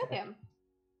one, and I took him.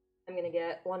 I'm gonna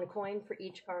get 1 coin for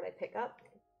each card I pick up.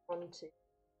 1, 2,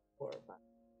 4, 5,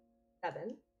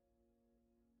 7.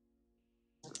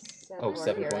 That's 7 Oh, right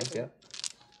 7 here. I coins, can- yep.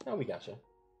 Oh, we gotcha.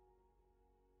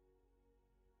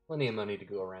 Plenty of money to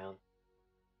go around.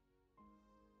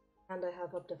 And I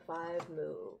have up to 5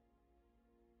 move.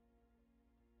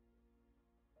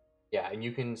 Yeah, and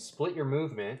you can split your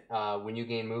movement when you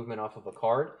gain movement off of a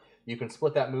card. You can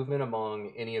split that movement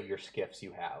among any of your skiffs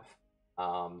you have.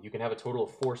 You can have a total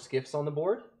of 4 skiffs on the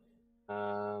board.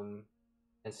 And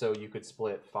so you could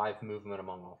split 5 movement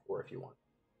among all 4 if you want.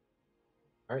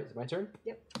 All right, is it my turn?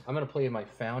 Yep. I'm going to play my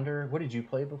founder. What did you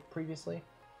play previously?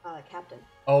 Captain.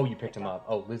 Oh, you picked him up.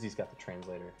 Oh, Lizzie's got the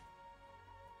translator.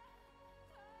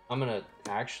 I'm going to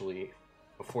actually,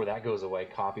 before that goes away,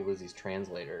 copy Lizzie's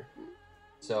translator.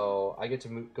 So I get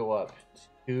to go up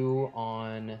 2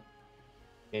 on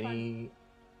any...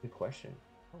 Good question.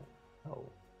 Oh.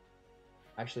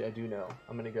 Actually, I do know.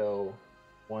 I'm going to go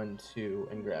 1, 2,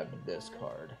 and grab this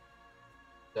card.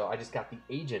 So I just got the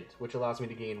agent, which allows me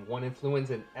to gain 1 influence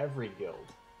in every guild.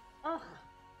 Oh,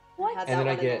 I what? had And that then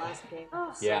I one in get- the last game.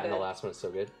 Oh, So Yeah, and the good. last one is so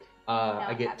good. Now I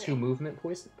I'm get happy. 2 movement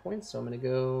points, so I'm going to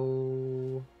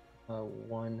go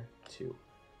 1, 2.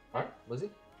 All right,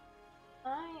 Lizzie?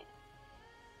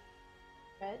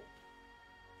 Red.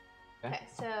 Okay. Okay,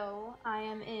 so I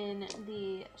am in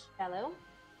the shallow,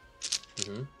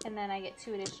 Mm-hmm. and then I get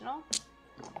 2 additional.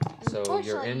 So you're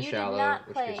Unfortunately, in you did shallow, not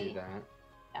which play... gives you that.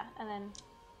 Yeah, and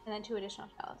then 2 additional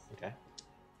shallows. Okay.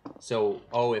 So,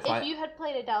 if you had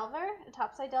played a delver, a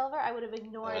topside delver, I would have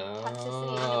ignored toxicity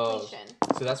and Oh. depletion.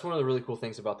 So that's one of the really cool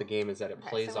things about the game is that it Okay,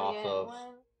 plays so we off get of 1,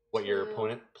 what your 2,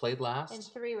 opponent played last. and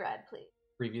 3 red, please.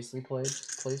 Previously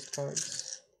placed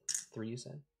cards. 3 you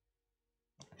said.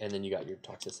 And then you got your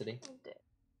toxicity.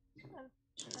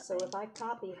 So if I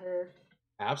copy her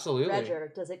Absolutely.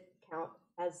 treasure, does it count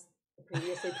as the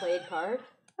previously played card?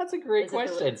 That's a great Is it the-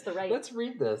 question. it's the right- Let's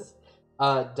read this.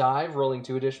 Dive, rolling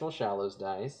 2 additional shallows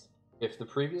dice. If the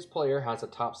previous player has a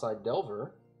topside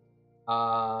delver,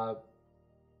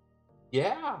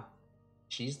 yeah,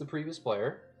 she's the previous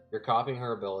player. You're copying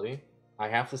her ability. I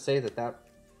have to say that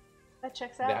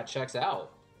checks out. that checks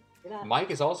out. Look at that. Mike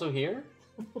is also here,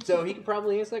 so he can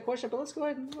probably answer that question. But let's go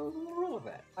ahead and roll with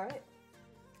that. All right.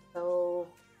 So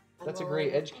I'm That's a great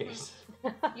rolling edge case.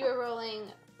 You are rolling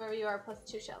wherever you are plus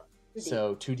 2 shallows. 2D.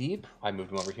 So 2 deep. I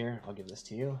moved him over here. I'll give this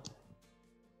to you.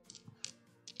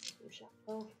 2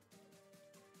 shallow.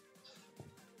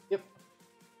 Yep.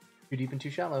 2 deep and 2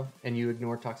 shallow, and you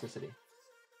ignore toxicity.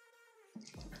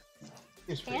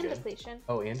 It's pretty And good. depletion.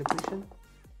 Oh, and depletion?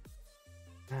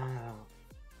 Oh.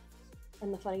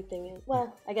 And the funny thing is,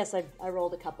 well, I guess I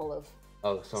rolled a couple of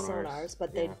Oh, sonars. sonars,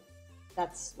 but Yeah.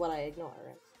 that's what I ignore,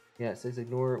 right? Yeah, it says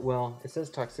ignore. Well, it says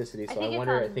toxicity, I so think I it's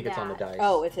wonder. on I think it's on the that. dice.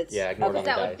 Oh, if it's... Yeah, ignore it okay. on the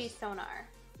That dice. would be sonar.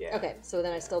 Yeah. Okay, so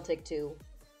then I still take 2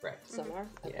 Right. sonar.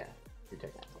 Okay. Yeah. You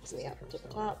take That takes toxicity me up from to the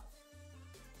sonar. top.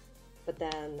 But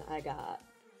then I got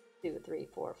 2, 3,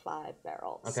 4, 5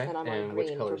 barrels. Okay. And I'm and on which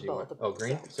green colors for do you both want? of Oh, them.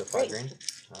 green. So 5 green.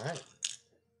 All right.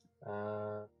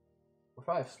 4,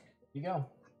 5. You go.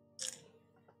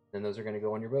 Then those are going to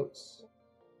go on your boats.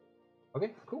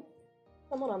 Okay, cool.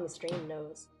 Someone on the stream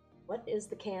knows. What is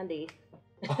the candy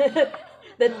Oh.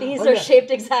 that these Oh, are yeah.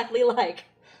 shaped exactly like?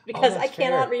 Because I that's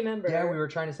cannot fair. remember. Yeah, we were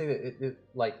trying to say that it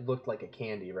like looked like a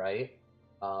candy, right?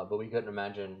 But we couldn't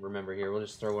remember here. We'll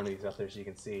just throw one of these up there so you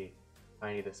can see how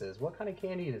tiny this is. What kind of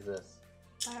candy is this?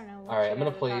 I don't know. All right, I'm gonna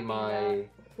guys are play talking my.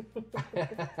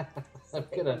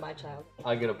 Something with my child.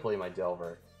 I'm gonna play my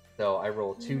Delver. So I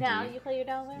roll 2 Now deep. you play your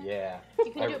Delver? Yeah.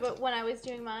 You can do it, but when I was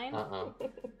doing mine.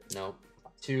 No.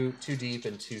 Two deep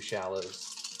and 2 shallows.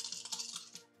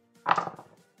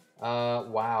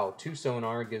 Wow. 2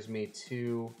 sonar gives me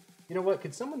 2. You know what?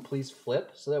 Could someone please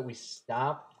flip so that we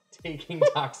stop taking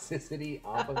toxicity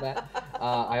off of that?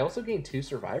 I also gained 2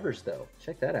 survivors though.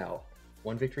 Check that out.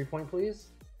 1 victory point, please.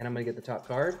 And I'm gonna get the top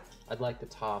card. I'd like the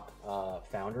top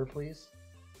founder, please.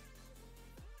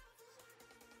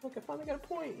 Look, I finally got a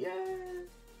point. Yay!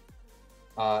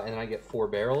 And then I get 4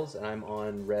 barrels, and I'm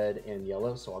on red and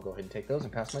yellow, so I'll go ahead and take those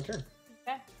and pass my turn.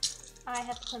 Okay. I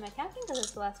have to play my captain because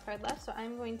it's the last card left, so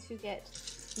I'm going to get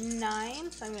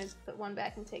 9. So I'm going to put 1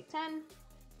 back and take 10.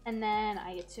 And then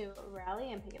I get to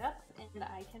rally and pick it up, and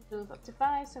I can move up to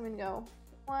 5. So I'm going to go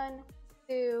 1,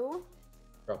 2,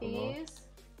 Drop them off. these,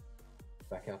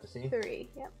 Back out to sea. 3.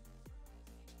 Yep.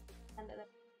 And then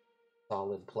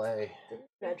Solid play. Did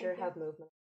Dredger have movement?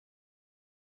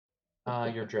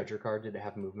 Your dredger card, did it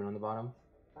have movement on the bottom?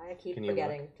 I keep Can you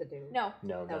forgetting to do. no.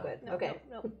 No, Oh, no. good. No, Okay.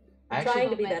 no, no. I'm Actually, trying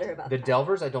to be movement. better about the that.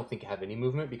 Delvers I don't think have any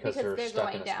movement because Because they're they're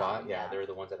stuck in going a spot. down, Yeah, yeah. they're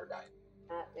the ones that are dying.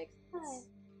 That makes sense. Hi.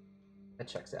 That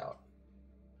checks out.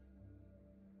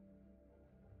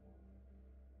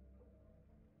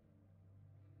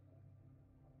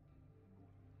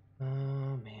 Oh,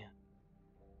 man.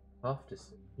 Tough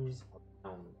decisions.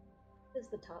 What is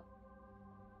the top?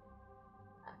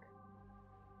 Back.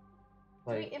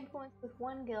 3 Like, influence with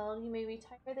 1 guild. You may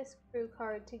retire this crew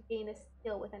card to gain a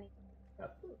skill with any.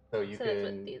 so you So that's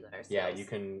can, what these are. yeah, skills. you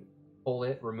can pull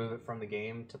it, remove it from the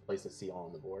game to place a seal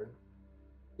on the board.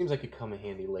 Seems like it come in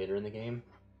handy later in the game,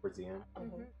 towards the end.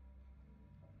 Mhm.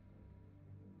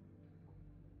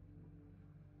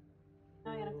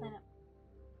 Now I gotta plan it.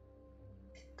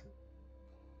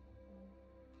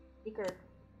 Speaker.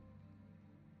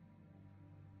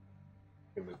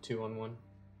 You can move 2 on 1.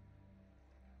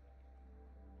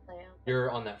 Play out. You're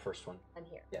on that first one. I'm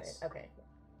here. Yes. Right? Okay.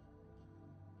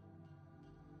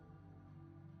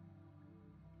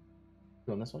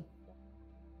 You on this one?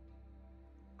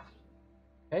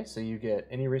 Okay, so you get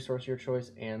any resource of your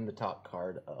choice and the top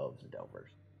card of the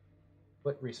Delvers.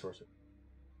 What resource?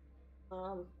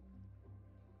 For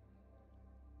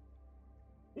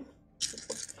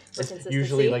It's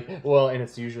usually consistency. like, well, and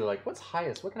it's usually like, what's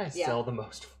highest? What can I Yeah. sell the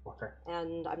most for?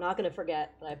 And I'm not going to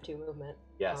forget that I have 2 movement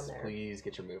Yes, on there. please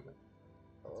get your movement.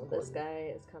 Oh, this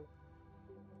guy is coming.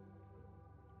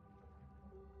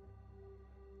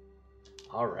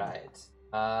 All right.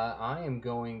 I am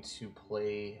going to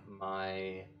play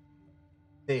my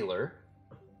Sailor,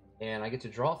 and I get to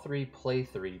draw 3, play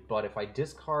 3, but if I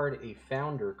discard a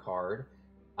Founder card,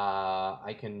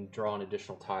 I can draw an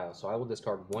additional tile. So I will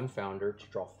discard 1 Founder to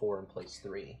draw 4 and place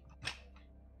 3.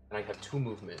 And I have 2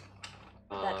 movement.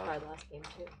 That card last game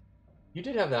too. You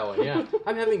did have that one, yeah.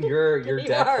 I'm having your You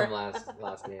deck are. from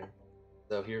last game.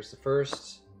 So here's the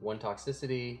first. 1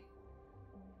 toxicity.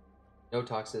 No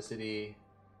toxicity.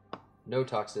 No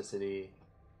toxicity.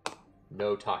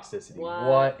 No toxicity. Wow.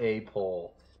 What a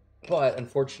pull. But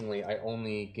unfortunately, I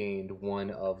only gained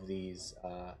 1 of these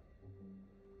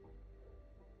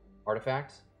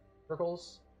artifact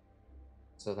circles.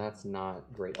 So that's not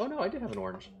great. Oh no, I did have an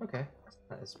orange. Okay.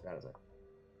 Not as bad as I. I'm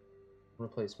gonna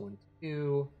place 1,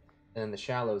 2. And then the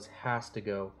shallows has to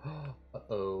go.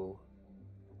 Uh-oh.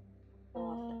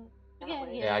 Yeah,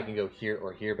 Yeah, I can go here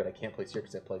or here, but I can't place here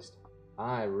because I placed.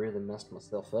 I really messed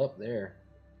myself up there.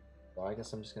 So I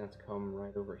guess I'm just gonna have to come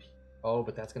right over here. Oh,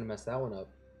 but that's gonna mess that one up.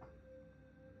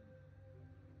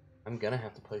 I'm gonna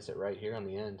have to place it right here on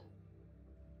the end.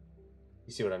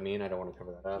 You see what I mean? I don't want to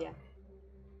cover that up. Yeah.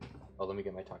 Oh, let me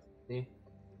get my toxicity.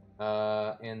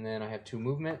 And then I have 2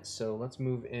 movement, so let's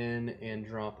move in and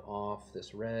drop off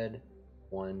this red.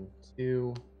 1,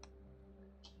 2.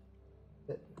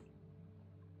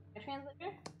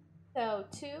 Translator. So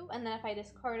 2, and then if I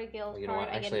discard a guild Oh, you know card,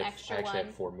 what? I get an extra I actually 1.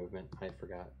 have 4 movement. I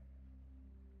forgot.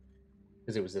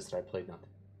 Because it was this that I played, not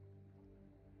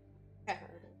Okay.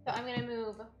 So I'm gonna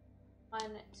move 1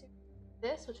 to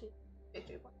this, which is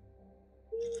victory point.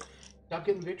 Stop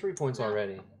getting victory points No.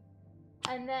 already.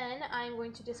 And then I'm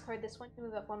going to discard this one to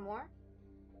move up 1 more.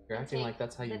 You're and acting take like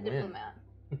that's how you the win. diplomat.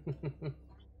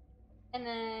 And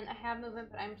then I have movement,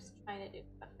 but I'm just trying to do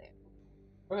stuff there.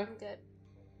 Okay. I'm good.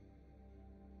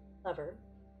 Clever.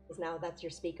 Because now that's your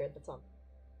speaker that's on.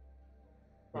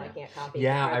 So I Yeah. can't copy.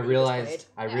 Yeah, the I card that you just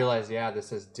realized. played. I realized. Yeah, this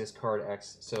says discard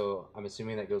X. So I'm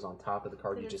assuming that goes on top of the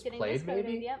card you It's just getting played, discarded,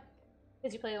 maybe. Yep.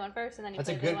 Because you play the one first, and then you That's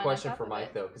play a the good one question on top for of Mike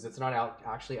it. though, because it's not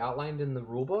actually outlined in the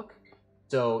rule book.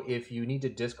 So if you need to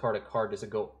discard a card, does it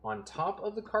go on top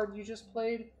of the card you just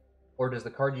played, or does the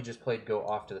card you just played go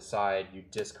off to the side? You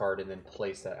discard and then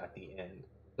place that at the end.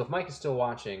 So if Mike is still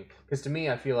watching, because to me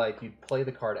I feel like you'd play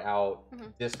the card out,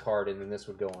 discard, and then this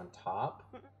would go on top.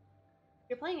 If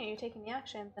you're playing it, you're taking the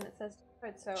action, then it says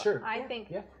discard. So Sure. I think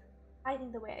the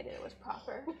way I did it was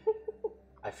proper.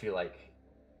 I feel like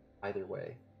either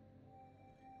way.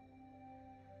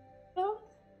 So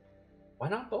Why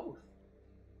not both?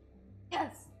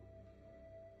 yes.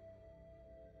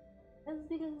 Because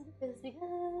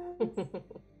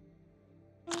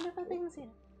wonderful things, you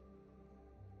know.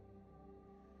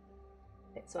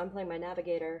 Okay, so I'm playing my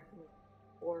navigator.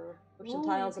 4 ocean Ooh,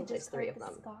 tiles you and could place 3 of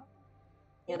discard them. the skull.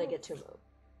 And I get 2 move.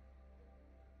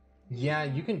 Yeah,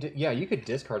 you can. You could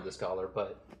discard the scholar,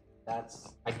 but that's,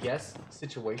 I guess,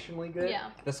 situationally good.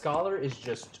 Yeah. The scholar is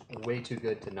just way too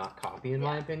good to not copy, in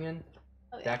my opinion.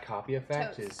 Oh, yeah. That copy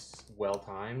effect Totes. is well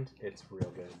timed. It's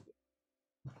real good.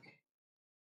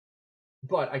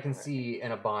 But I can see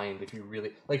in a bind if you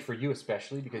really like, for you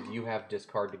especially, because you have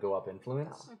discard to go up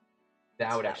influence.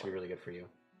 That would actually be really good for you.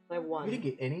 I won. You didn't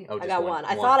get any? Oh, I just got one.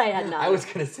 I thought I had none. I was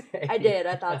gonna say. I did.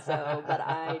 I thought so, but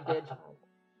I did.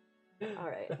 All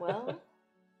right. Well,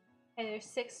 Okay, there's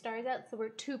 6 stars out, so we're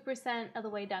 2% of the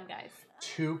way done, guys.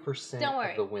 2% Don't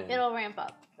worry, of the win. it'll ramp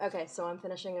up. okay. So I'm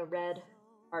finishing a red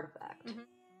artifact.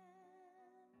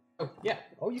 Oh yeah.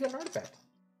 Oh, you got an artifact.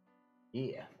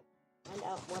 Yeah. Find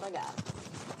out what I got.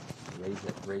 Raise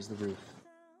it. Raise the roof.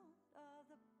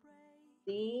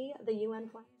 The UN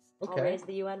flag. Okay. I'll raise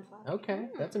the UN flag. Okay,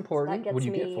 that's So important. that What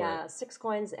gets do you me get for it? 6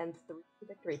 coins and 3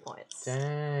 victory points.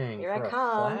 Dang. Here I for a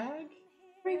come. Flag?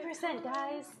 3%,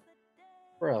 guys.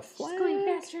 For a Just flag? going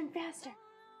faster and faster.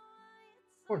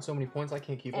 Scoring so many points, I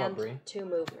can't keep up, And Bree. 2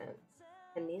 movement.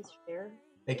 Can these share?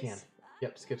 They can.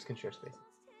 Yep, skips can share space.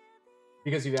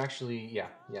 Because you actually, yeah,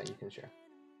 you can share.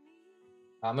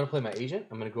 I'm gonna play my agent.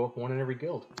 I'm gonna go up 1 in every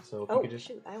guild. So if you Oh could just.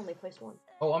 shoot! I only placed 1.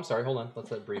 Oh, I'm sorry. Hold on. Let's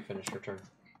let Bree finish her turn.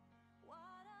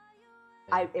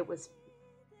 It was.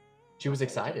 She was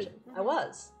excited. I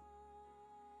was.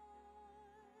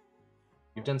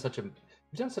 You've done such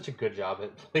a good job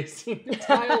at placing the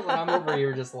tiles, and I'm over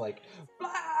here just like. Blah!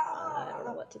 I don't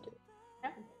know what to do.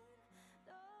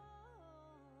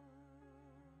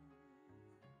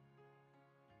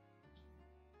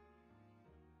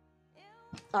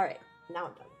 All right, now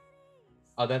I'm done.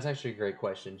 Oh, that's actually a great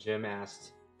question. Jim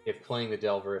asked if playing the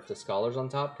Delver, if the Scholar's on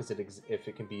top, because if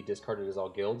it can be discarded as all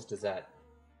guilds, does that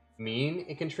mean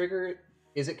it can trigger?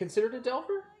 Is it considered a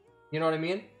Delver? You know what I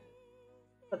mean?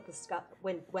 But the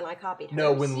when I copied hers.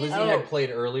 No, when Lizzie Oh. had played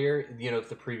earlier, if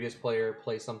the previous player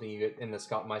plays something, you get, and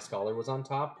my Scholar was on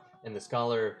top, and the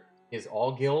Scholar is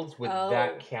all guilds, would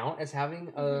that count as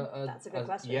having a That's a good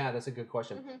question. Yeah, that's a good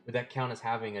question. Would that count as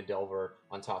having a Delver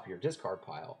on top of your discard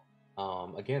pile?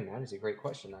 Again, that is a great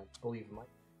question. I believe Mike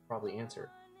probably answer.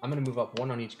 I'm going to move up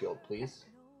 1 on each guild, please.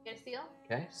 Get a seal?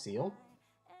 Okay, seal.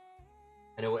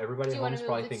 I know everybody Do at you home want is to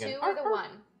probably move the thinking, 2 or the 1?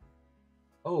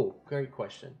 oh, great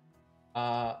question.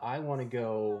 I want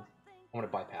to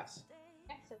bypass.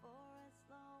 Okay, so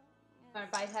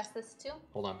want to bypass this 2?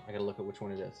 Hold on, I gotta look at which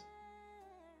one it is.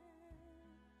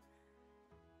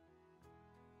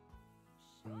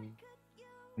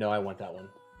 No, I want that one.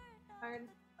 Card.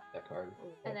 That card.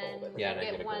 And then Yeah, you and I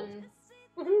get get a 1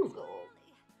 Woohoo! gold.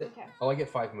 Okay. Oh, I get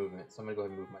 5 movement, so I'm gonna go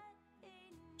ahead and move my.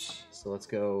 So let's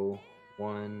go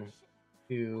 1,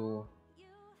 2.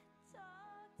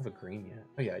 I have a green yet?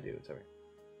 Oh yeah, I do. It's over here.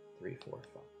 3, 4,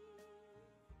 5.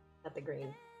 At the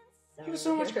green. You have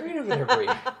so much green over there, Bree.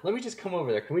 Let me just come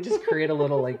over there. Can we just create a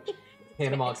little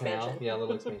Panama Canal? Expansion. Yeah, a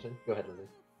little expansion. Go ahead, Lizzie.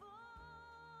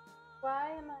 Why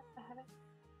am I ahead of...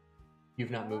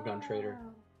 You've not moved on Trader.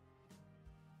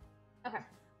 Okay.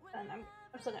 Then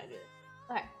I'm still gonna do this.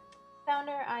 Okay.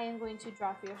 Founder, I am going to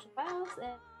draw 3 ocean tiles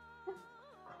and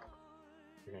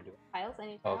You're gonna do it. tiles. I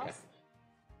need Oh, tiles. okay.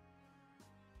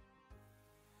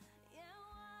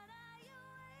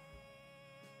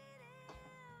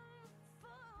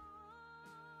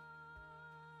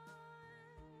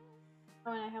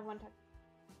 Oh, and I have 1 touch.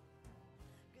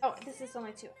 Oh, this is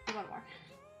only 2. I need 1 more.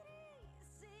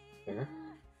 There.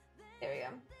 There we go.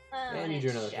 And you do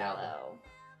another shallow.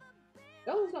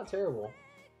 Shallow's not terrible.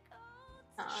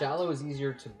 Shallow is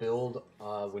easier to build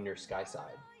when you're sky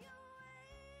side.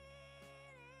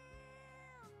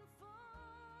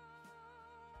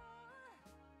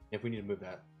 If we need to move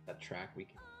that track, we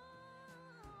can.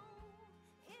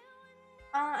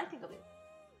 I think I'll be.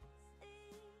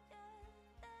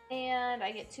 And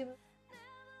I get 2.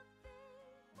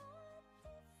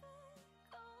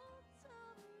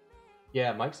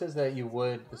 Yeah, Mike says that you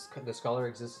would. The scholar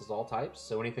exists as all types,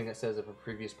 so anything that says if a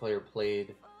previous player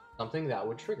played something, that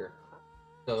would trigger.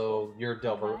 So your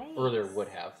Delver earlier would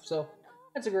have. So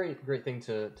that's a great thing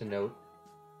to note.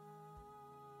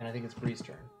 And I think it's Bree's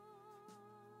turn.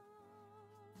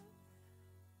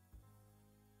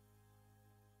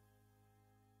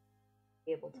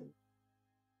 Be able to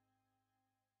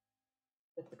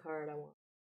with the card I want.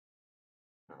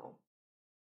 Oh,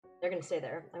 they're gonna stay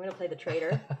there. I'm gonna play the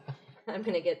trader. I'm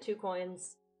gonna get 2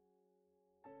 coins,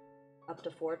 up to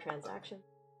 4 transactions.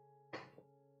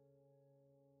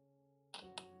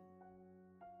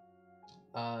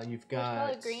 You've got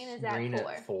color green is at green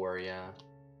 4. at 4, yeah.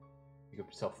 You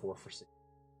could sell 4 for 6.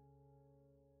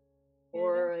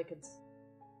 Or I could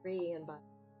 3 and buy.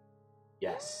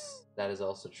 Yes, that is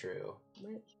also true.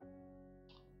 Which?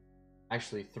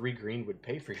 Actually, 3 green would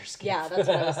pay for your skip. Yeah,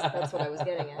 that's what I was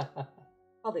getting at.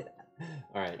 I'll do that.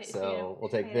 All right, Okay, so we'll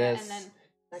take pay this, that, and then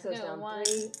That goes no, down 1,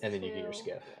 3. and then you get your 2.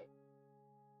 skip.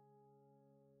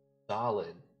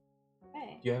 Solid.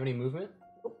 Okay. Do you have any movement?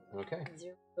 Okay.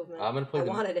 0 movement. I'm gonna play. I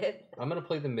wanted it. I'm gonna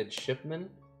play the midshipman.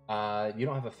 You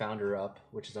don't have a founder up,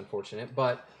 which is unfortunate,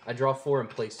 but I draw 4 and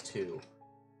place 2.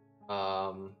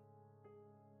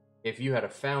 If you had a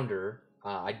founder,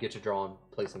 I'd get to draw and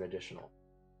place an additional.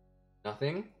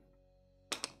 Nothing.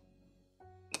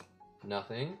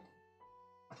 Nothing.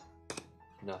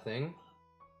 Nothing.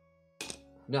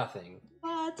 Nothing.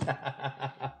 What?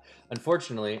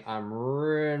 Unfortunately, I'm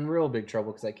in real big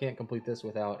trouble because I can't complete this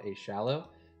without a shallow.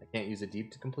 I can't use a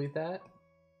deep to complete that.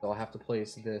 So I'll have to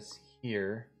place this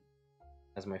here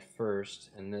as my first,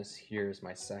 and this here is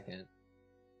my second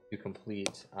to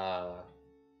complete another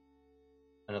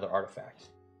artifact.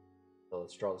 So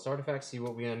let's draw this artifact, see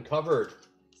what we uncovered,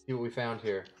 see what we found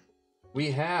here.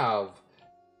 We have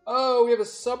a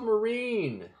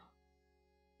submarine.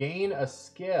 Gain a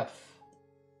skiff,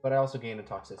 but I also gain a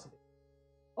toxicity.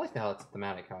 I like how it's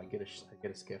thematic. How I get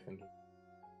a skiff and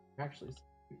actually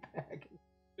back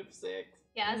in 6.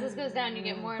 Yeah, as this goes down, you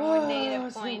get more and more negative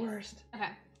it's points. The worst. Okay,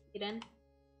 get in.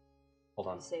 Hold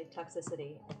on. You say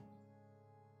toxicity.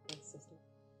 System.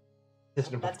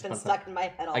 System That's been of- stuck in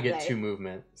my head all I get day. 2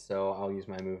 movement, so I'll use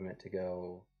my movement to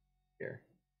go here.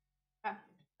 Okay.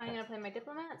 I'm gonna play my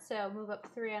diplomat, so move up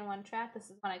 3 on 1 track. This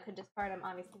is one I could discard. I'm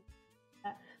obviously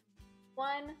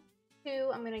 1, 2.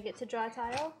 I'm gonna get to draw a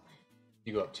tile.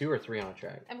 You go up 2 or 3 on a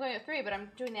track. I'm going at 3, but I'm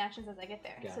doing the actions as I get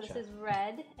there. So Gotcha. this is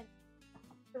red and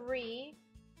 3.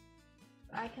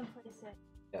 I can place it,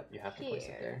 Yep, you have to place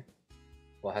it Here. there.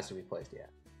 Well, it has to be placed, yeah.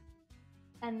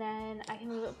 and then I can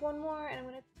move up 1 more, and I'm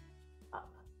gonna up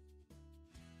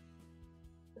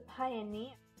the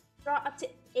pioneer. Draw up to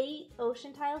 8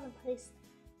 ocean tiles and place.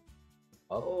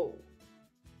 Oh.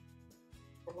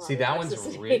 A lot See, of that one's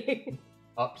toxicity.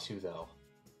 up 2 though.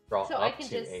 Draw So I up can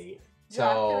to just 8.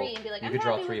 Draw So 3 and be like, you I'm could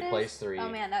draw happy 3, with place this. 3. Oh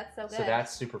man, that's so good. So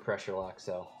that's super pressure lock.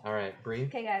 So all right, Bree.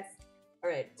 okay, guys. All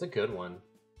right. It's a good one.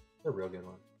 It's a real good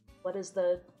one. What is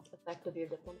the effect of your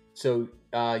diplomat? So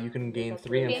you can gain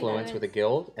 3 Gain influence with a influence.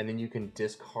 guild, and then you can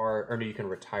discard, or no, you can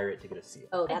retire it to get a seal.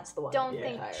 Oh, that's the one. Don't Yeah.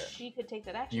 think Retire. she could take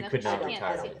that action. You That's could what not she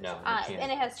can't retire do. it. No, you And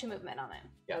can't. it has 2 movement on it.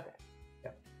 Yeah. Okay.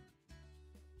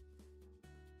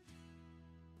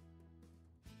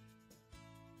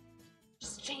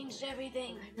 Just changed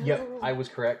everything. Yep, I was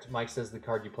correct. Mike says the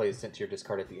card you play is sent to your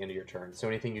discard at the end of your turn. So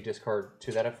anything you discard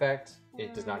to that effect,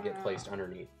 it does not get placed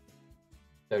underneath.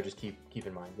 So just keep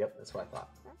in mind. Yep, that's what I thought.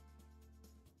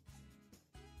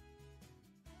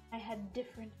 I had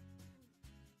different.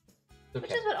 Okay.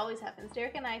 Which is what always happens.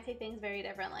 Derek and I take things very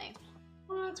differently.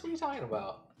 What are you talking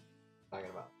about? I'm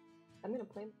gonna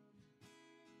play.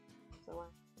 So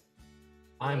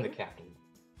I'm the Three? captain.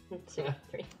 2,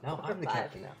 3. No, 4, I'm the 5.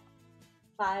 captain now.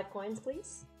 5 coins,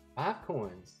 please. 5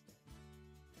 coins.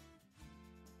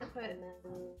 I put And then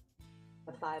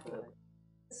a 5 movement.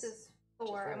 this is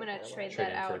 4. I'm Just gonna like trade Trade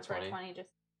that in for a out for 20. a 20 just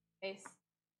in case.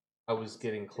 I was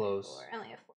getting close, 4. I only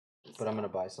have 4. but I'm gonna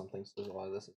buy something. So a lot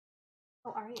of this.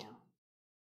 Oh, are you?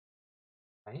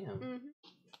 I am. Mm-hmm.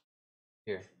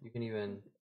 Here, you can even.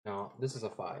 No, this is a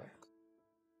 5.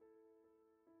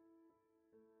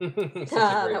 Such a great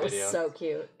That was video. so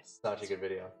cute. Such a good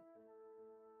video.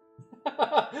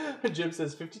 Jim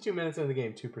says 52 minutes into the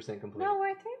game, 2% complete. No, we're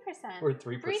at 3%. We're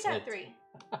 3%. Bree's at 3.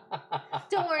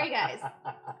 Don't worry, guys.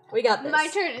 We got this. My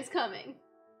turn is coming.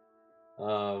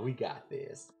 We got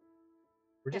this.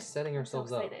 We're just setting I'm so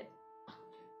ourselves up. excited.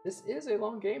 This is a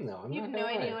long game, though. I'm You have not no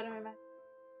gonna idea lie. what I'm about.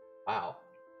 Wow.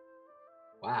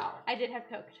 Wow. I did have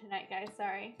Coke tonight, guys.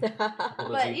 Sorry. Well, But,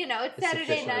 Lizzie you know, it's is Saturday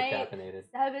sufficiently night. caffeinated.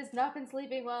 Seb has not been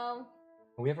sleeping well.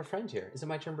 We have a friend here. Is it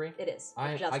my turn, Bree? It is.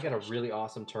 I just got a finished. really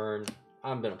awesome turn.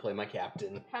 I'm gonna play my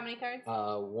captain. How many cards?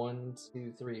 1,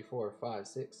 2, 3, 4, 5,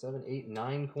 6, 7, 8,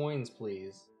 9 coins,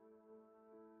 please.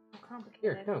 Oh, complicated.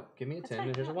 Here, no, give me a That's 10 fine.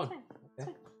 and here's a No, 1. it's fine. It's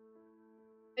Okay. fine.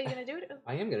 Are you gonna do it?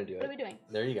 I am gonna do What are we it. doing?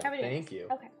 There you go. How are we doing Thank this? you.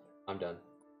 Okay. I'm done.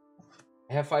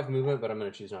 I have 5 movement, but I'm gonna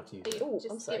choose not to use Are it. you Ooh, I'm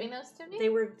just sorry. giving those to me? They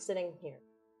were sitting here.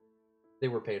 They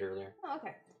were paid earlier. Oh,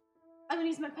 okay. I'm gonna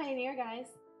use my Pioneer, guys.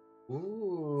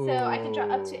 Ooh. So I can draw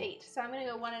up to 8. So I'm gonna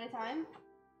go 1 at a time.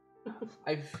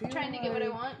 I feel Trying to get what I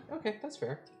want. Okay, that's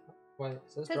fair. Why? It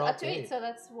says It says draw up to 8, so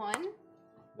that's 1.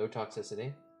 No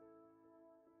toxicity.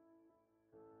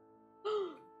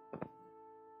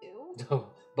 2. No,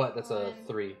 but that's a One,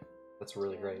 3. That's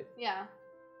really 2. great. Yeah.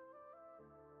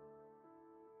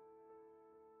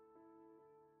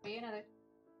 3, another.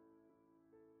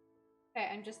 Okay,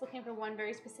 I'm just looking for one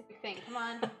very specific thing. Come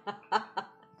on.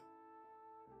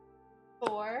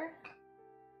 4.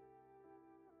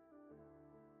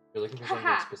 You're looking for something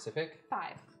Haha. specific?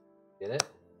 5. Get it?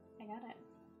 I got it.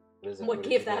 What is it? What did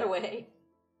gave you that get? away?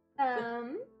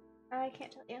 I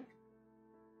can't tell you.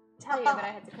 Tell you, but I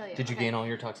had to tell you. Did you Okay. gain all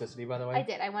your toxicity, by the way? I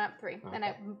did. I went up 3, and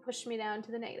I Okay. pushed me down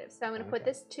to the negative. So I'm going to put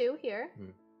Okay. this 2 here.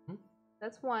 Mhm.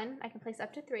 That's 1. I can place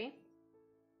up to 3.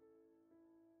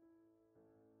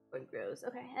 What grows?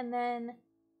 Okay, and then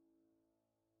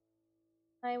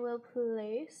I will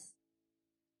place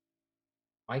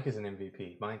Mike is an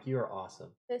MVP. Mike, you are awesome.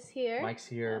 this here. Mike's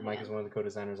here. Oh, Mike yeah. is one of the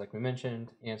co-designers, like we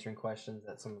mentioned, answering questions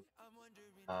that some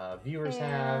viewers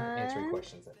have, answering And-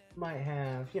 questions that you might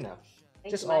have. You know,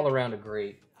 Thank just you, all Mike. around a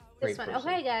great This one. person.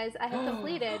 Okay, guys, I have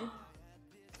completed.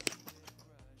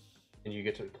 And you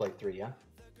get to play 3, yeah?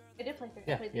 I did play 3.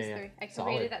 Yeah, I played yeah, these yeah. 3. I Solid.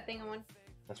 completed that thing in one.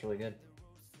 That's really good.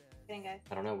 Kidding, guys.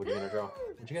 I don't know. What are you gonna draw?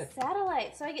 What'd you get?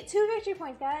 Satellite. So I get 2 victory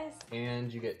points, guys.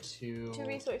 And you get 2. 2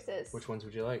 resources. Which ones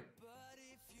would you like?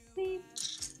 Maybe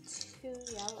 2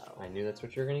 yellow. I knew that's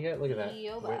what you're gonna get. Look at that.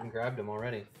 Yoba. Went and grabbed them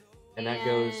already. And that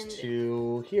goes And-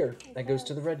 to here. That goes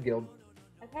to the Red Guild.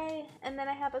 Okay, and then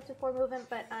I have up to 4 movement,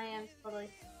 but I am totally.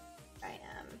 I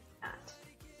am at.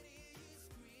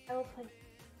 I will play.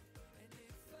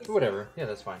 Whatever. Yeah,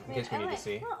 that's fine. In I case we mean, need to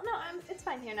see. No, it's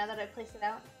fine here now that I've placed it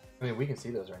out. I mean, we can see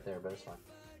those right there, but it's fine.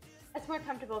 It's more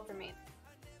comfortable for me.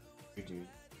 You do.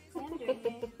 I am doing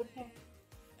it. Here.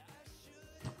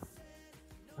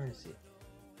 Hard to see.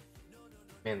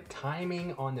 Man,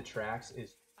 timing on the tracks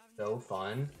is so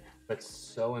fun, but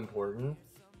so important.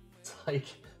 It's like,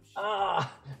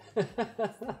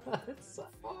 it's so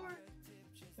hard.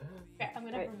 Okay, I'm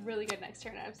gonna Right. have a really good next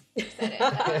turn. I've set it.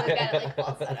 I've got it like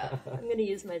all set up. I'm going to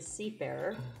use my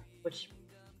Seafarer, which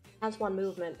has 1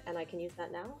 movement, and I can use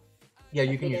that now Yeah,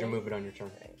 you can use your Beginning. movement on your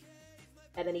turn. Right.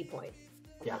 At any point.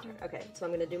 on my Yeah. turn. Okay, so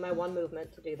I'm going to do my 1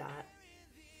 movement to do that.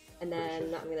 And Pretty then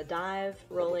sure. I'm going to dive,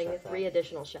 rolling check that. 3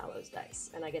 additional Shallows dice.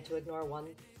 And I get to ignore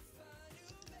 1.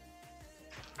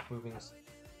 Moving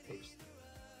page.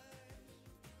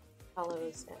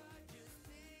 Shallows. And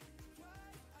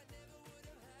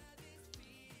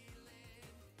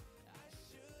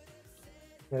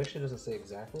It actually doesn't say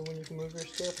exactly when you can move your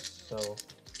stuff, so it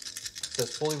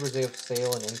says fully resolve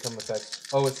sale and income effects.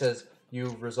 Oh, it says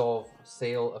you resolve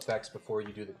sale effects before you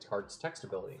do the card's text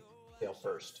ability. Sale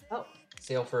first. oh,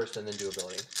 Sale first and then do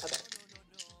ability. okay.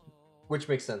 Which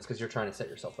makes sense because you're trying to set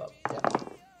yourself up. Yeah.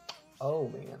 Oh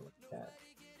man, look at that.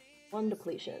 1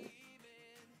 depletion.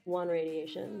 1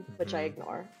 radiation, which I Mhm.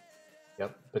 ignore.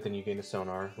 Yep. But then you gain a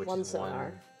sonar, which 1 is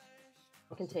sonar.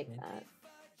 I can take that.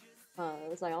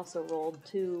 As I also rolled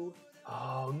 2.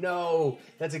 Oh no,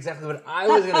 that's exactly what I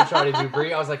was gonna try to do,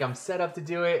 Bree. I was like, I'm set up to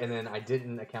do it, and then I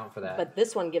didn't account for that. But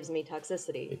this one gives me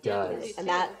toxicity. It does. And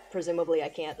that, presumably, I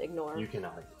can't ignore. You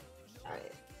cannot.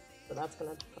 Alright. So that's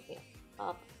going to put me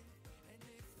up.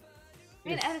 I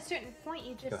mean, at a certain point,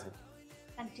 you Go just ahead.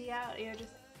 empty out. You're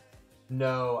just.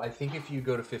 No, I think if you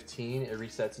go to 15, it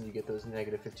resets and you get those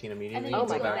negative 15 immediately. then you and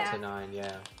go go back back. to 9.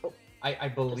 Yeah. Oh. I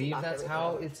believe knock that's everything how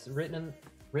out. it's written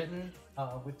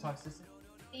with toxicity.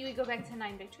 You would go back to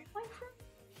 9 victory points. Then?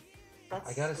 That's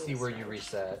I gotta see really where you strange.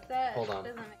 reset. That Hold on.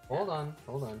 doesn't make Hold sense. on.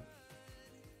 Hold on.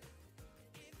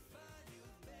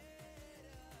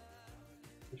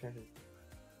 I'm trying to-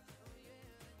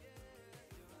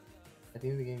 At the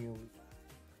end of the game, you'll.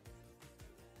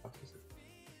 Toxicity.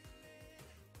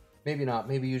 Maybe not.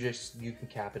 Maybe you can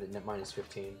cap it at minus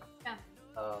 15. Yeah.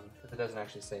 If it doesn't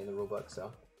actually say in the rulebook,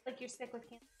 so Like you're sick with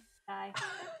cancer. Die.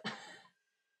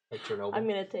 like Chernobyl. I'm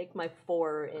going to take my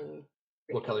 4 in green.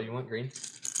 What color you want? Green.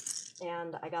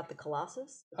 and I got the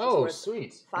Colossus. Which is Oh, worth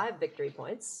sweet. 5 victory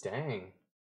points. Dang.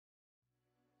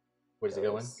 What does it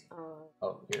go in?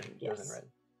 Oh, here. It yes. goes in red.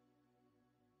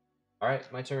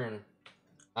 Alright, my turn.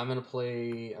 I'm gonna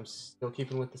play. I'm still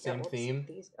keeping with the same theme.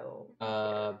 These go.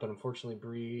 But unfortunately,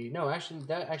 Bree. No, actually,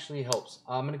 that actually helps.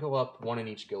 I'm gonna go up 1 in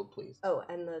each guild, please. Oh,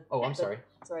 and the. Oh, I'm sorry.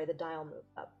 Sorry, the dial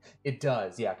moved up. It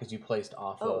does, yeah, because you placed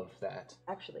off of that.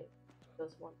 Actually, it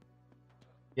goes 1.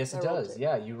 Yes, it does.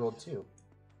 Yeah, you rolled 2.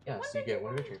 Yeah, so you get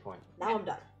 1 victory point. Now I'm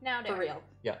done. Now For real.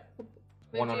 Yeah.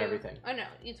 1 on everything. Oh no,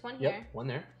 it's 1 here. Yep, 1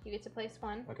 there. You get to place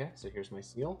 1. Okay, so here's my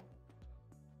seal.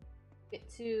 You get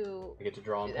to. I get to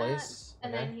draw in place.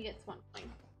 And okay. then he gets 1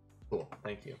 point. Cool,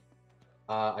 thank you.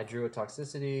 I drew a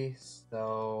toxicity,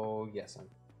 so yes, I'm.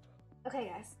 Okay,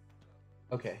 guys.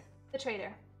 Okay. The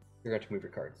trader. You're going to move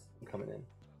your cards. I'm coming in.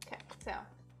 Okay, so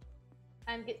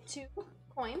I get 2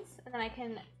 coins, and then I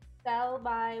can sell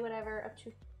by whatever up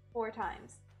to 4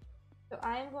 times. So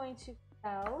I'm going to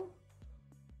sell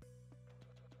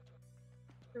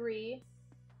 3.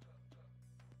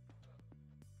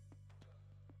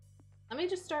 Let me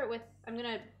just start with. I'm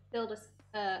gonna build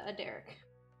a derrick.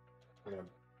 You're gonna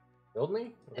build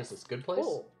me? This is a good place.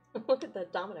 Cool. Look at the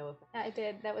domino effect. Yeah, I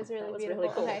did. That was really That was beautiful.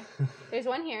 really cool. Okay, there's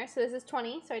 1 here. So this is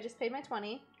 20. So I just paid my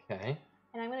 20. Okay.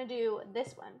 And I'm gonna do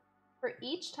this one. For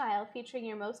each tile featuring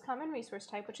your most common resource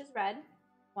type, which is red.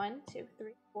 1, 2,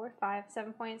 3, 4, 5,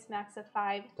 7 points, max of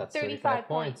 5. That's 35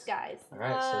 points, guys. All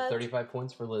right, so 35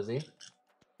 points for Lizzie.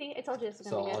 See, I told you this was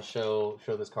So gonna be I'll good.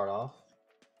 show this card off.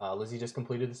 Lizzie just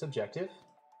completed this objective.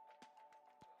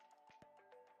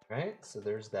 Right, so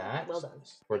there's that. Well done.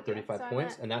 For 35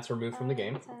 points, and that's removed from the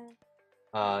game.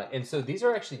 10. And so these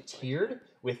are actually tiered,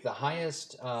 with the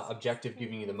highest objective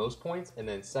giving you the most points, and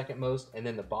then second most, and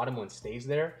then the bottom one stays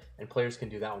there, and players can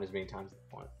do that one as many times as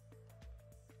they want.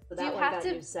 So Do that you one have got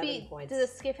to you 7 be? points. Does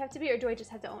the skiff have to be, or do I just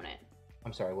have to own it?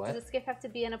 I'm sorry, what? Does the skiff have to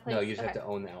be in a place? No, you just have okay. to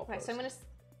own the outpost. Okay, so I'm gonna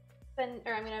spend,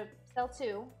 or I'm gonna sell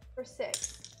 2 for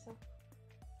 6. So,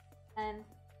 and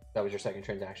That was your second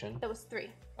transaction? that was 3.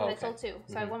 Oh, And okay. I sold 2,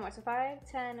 so I have 1 more. So 5,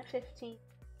 10, 15.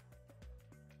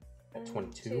 At 1,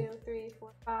 22? 2, 3,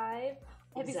 4, 5.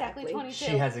 I have exactly Exactly. 22.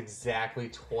 She has exactly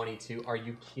 22. Are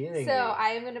you kidding So me? I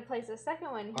am going to place a second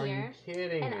one Are you here.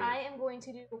 kidding And me? I am going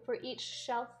to do for each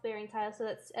shelf bearing tile, so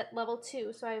that's at level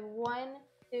 2. So I have 1,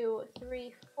 2,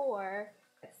 3, 4,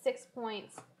 at 6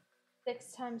 points.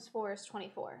 6 times 4 is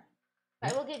 24.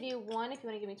 I will give you 1 if you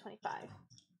want to give me 25.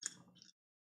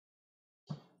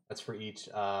 That's for each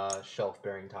shelf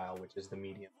bearing tile, which is the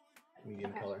medium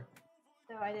Okay. color.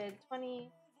 So I did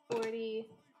 20, 40, 30.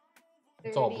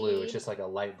 It's all blue. It's just like a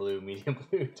light blue, medium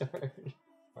blue,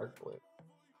 dark blue.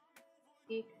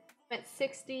 I'm at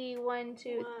 60, 1,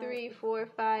 2, 3, 4,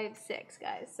 5, 6,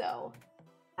 guys. So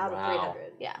Out Wow. of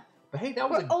 300. yeah. But hey, that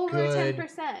was We're a over good.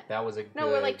 10%. That was a good. No,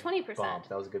 we're like 20%. bump.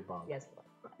 That was a good bump. Yes.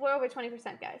 We're over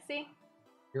 20%, guys. See?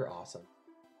 You're awesome.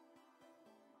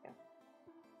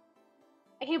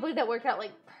 I can't believe that worked out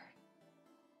like.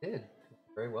 Did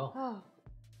very well. Oh.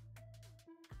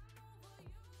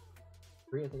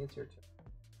 Bree, I think it's your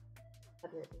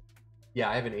turn. Yeah,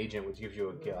 I have an agent which gives you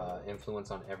a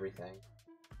influence on everything.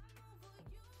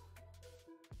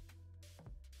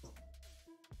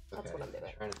 That's what I'm doing.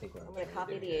 Trying to think what I'm I'm going to trying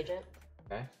copy do the here. agent.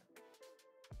 Okay.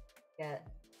 Get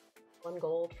 1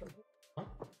 gold from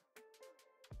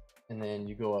And then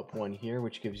you go up 1 here,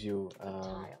 which gives you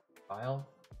tile. file.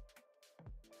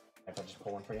 If I just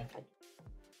pull 1 for you.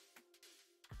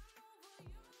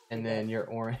 And then your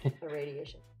orange.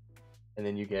 Irradiation. And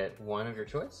then you get 1 of your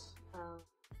choice.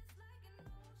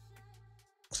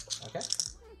 Okay.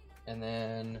 And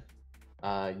then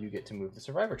you get to move the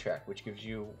survivor track, which gives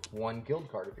you 1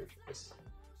 guild card of your choice.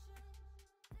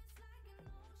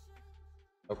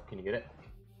 Oh, can you get it?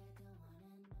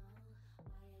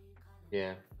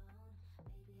 Yeah.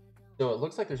 So it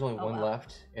looks like there's only 1 wow.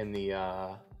 left in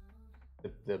the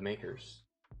makers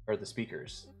or the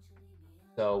speakers.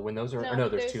 So when those are, no,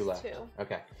 there's 2 left. 2.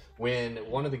 Okay. When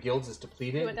one of the guilds is You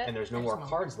depleted want that? and there's no more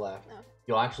cards left, No.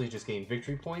 you'll actually just gain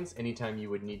victory points anytime you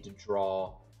would need to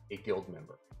draw a guild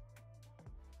member.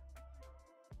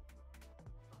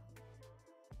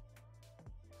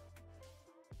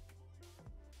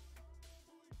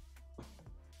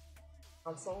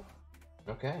 Console.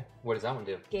 Okay. What does that one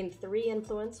do? Gain 3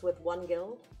 influence with 1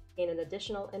 guild. Gain an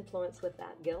additional influence with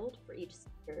that guild for each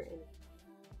speaker.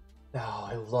 Oh,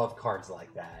 I love cards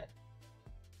like that.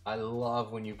 I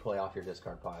love when you play off your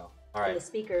discard pile. All And right. the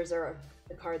speakers are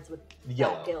the cards with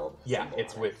Yellow. that guild. Yeah, symbol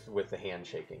it's on it. with the hand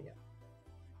shaking. Yeah.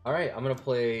 All right, I'm gonna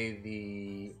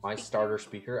play my starter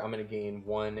speaker. I'm gonna gain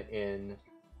 1 in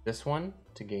this one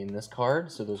to gain this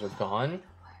card. So those are gone.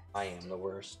 I am the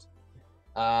worst.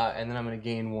 And then I'm going to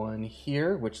gain 1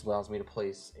 here, which allows me to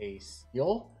place a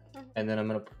seal. And then I'm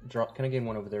going to draw. Can I gain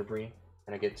 1 over there, Bree?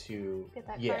 And I get to Get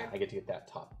that yeah, card? I get to get that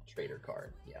top trader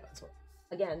card. Yeah, that's what.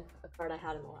 Again, a card I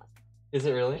had in the last. Is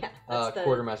it really? Yeah, that's the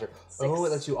Quartermaster. 6. Oh,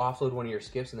 it lets you offload one of your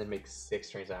skips and then make 6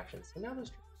 transactions. So now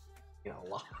there's a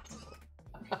lot.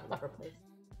 Never played.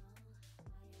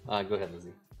 Go ahead,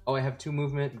 Lizzie. Oh, I have 2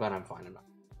 movement, but I'm fine. I'm not.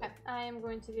 Okay, I am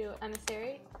going to do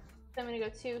emissary. So I'm going to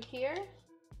go 2 here.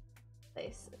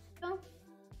 Place a seal.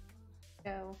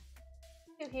 Go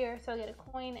 2 here, so I'll get a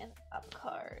coin and a top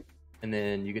card. And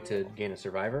then you get to gain a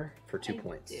survivor for 2 I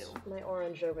points. do. My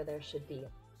orange over there should be.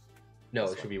 No,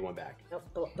 it should be 1 back. Nope,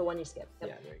 the one you skipped. Yep.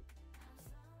 Yeah, there you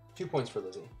go. 2 points for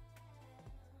Lizzie.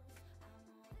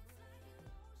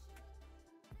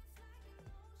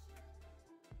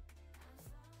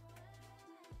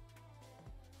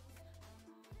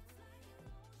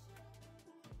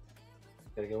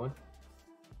 Got a good one?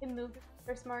 And move the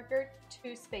first marker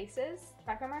 2 spaces,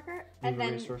 tracker marker, Move and a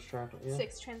then resource tracker. Yeah.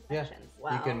 6 transactions.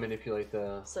 Wow. You can manipulate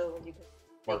the So you can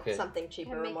market. make something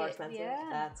cheaper or make more it- expensive. yeah.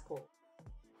 That's cool.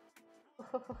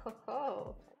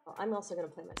 Oh. Well, I'm also going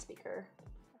to play my speaker.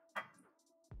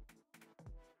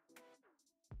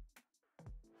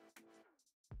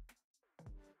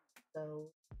 So,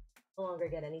 no longer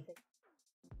get anything.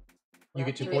 You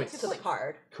get 2 You get points. 2 to the points.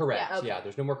 card. Correct. Yeah, Yeah, okay.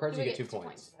 there's no more cards. You You would get 2 get 2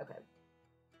 points. Okay.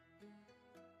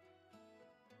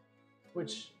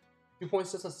 Which 2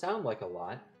 points doesn't sound like a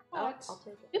lot. I'll But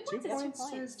take it. 2 2 points is 2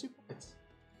 points points. is 2 points.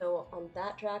 So on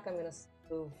that track, I'm going to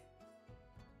move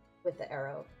with the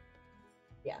arrow.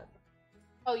 Yeah.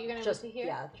 Oh, you're going to Just move to here?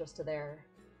 Yeah, just to there.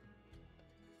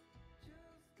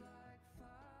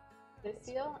 The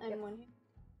seal and Yep. 1 here.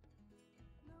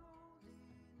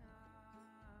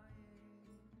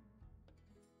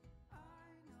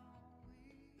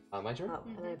 My turn? Oh,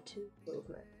 and I have 2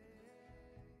 movement.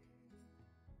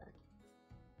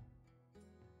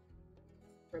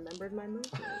 Remembered my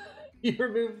movement. You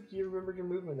remembered your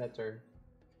movement that turn.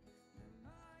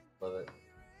 Love it.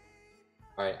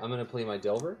 Alright, I'm gonna play my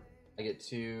Delver. I get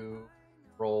to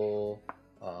roll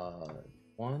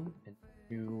 1 and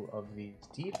 2 of these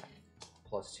deep,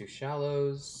 plus 2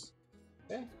 shallows.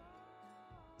 Okay.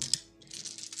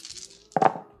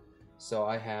 So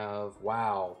I have,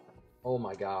 wow, oh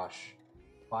my gosh,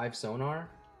 5 sonar.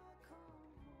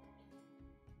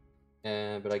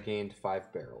 But I gained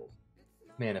 5 barrels.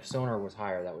 Man, if sonar was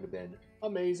higher, that would have been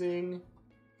amazing.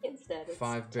 Instead, it's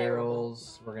 5 terrible.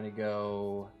 barrels. We're gonna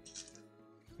go.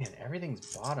 Man,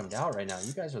 everything's bottomed out right now.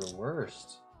 You guys are the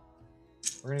worst.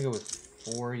 We're gonna go with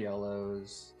 4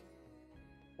 yellows,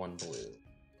 1 blue.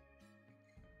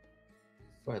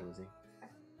 Go ahead, Lizzie.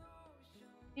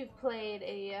 You've played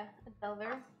a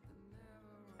Delver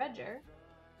Dredger.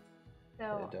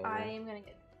 So Delver. I am going to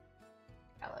get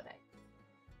yellow dice.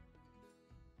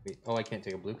 Wait, oh, I can't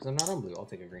take a blue because I'm not on blue. I'll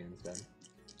take a green instead.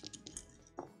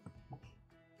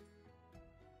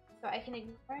 So I can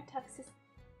ignore toxicity.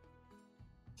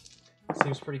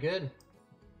 Seems pretty good.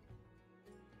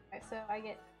 Okay, so I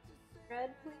get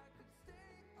red, please.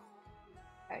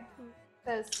 Okay. It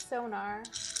says sonar.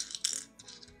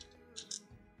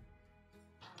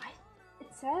 It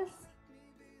says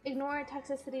ignore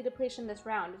toxicity depletion this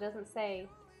round. It doesn't say.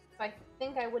 So I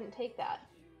think I wouldn't take that.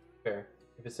 Fair.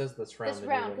 If it says this round, This then you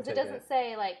round, wouldn't because it take doesn't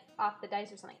say like off the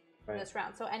dice or something. Right. This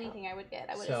round. So anything I would get,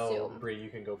 I would So, assume. Bree, you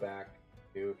can go back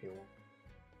too if you want.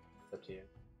 It's up to you.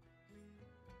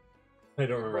 I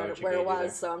don't remember how much you where it gave was, either.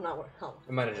 so I'm not. Oh,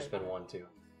 It might have just been 1 too.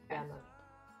 Yeah, I'm not.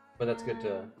 But that's good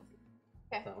to.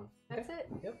 Okay. That one. That's Okay. it.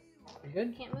 Yep. You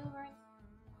good? Can't move or anything.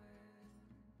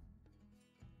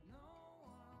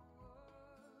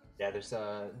 Yeah, there's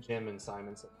Jim and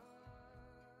Simon's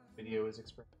video is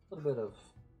expressing a little bit of.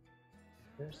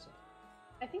 There's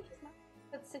I think he's not.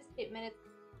 That's 68 minutes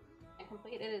and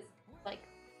complete. It is like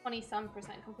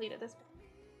 20-some% complete at this point.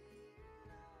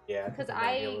 yeah, Because there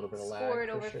might be I a little bit of lag scored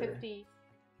for over sure. 50.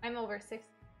 I'm over 60.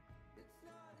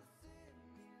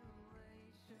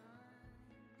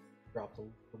 Dropped a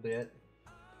little bit.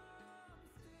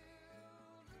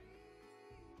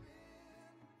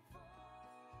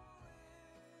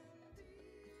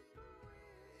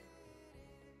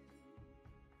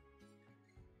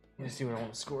 Let me see what I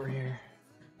want to score here.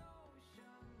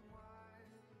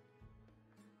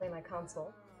 Play my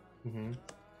console. Mm-hmm.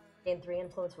 Gain 3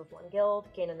 influence with 1 guild.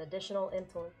 Gain an additional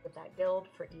influence with that guild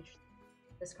for each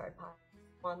discard pile.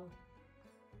 1.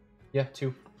 Yeah,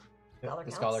 2. Scholar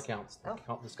The scholar counts? counts.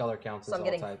 Oh. The scholar counts So as I'm all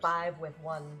getting types. 5 with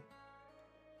 1.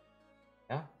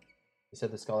 Yeah. You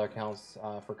said the scholar counts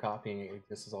for copying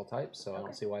exists as all types, so I Okay.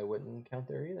 don't see why it wouldn't count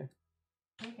there either.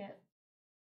 Okay.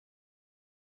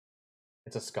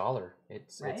 It's a scholar.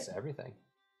 It's Right? everything.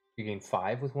 You gain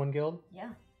 5 with 1 guild.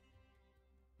 Yeah.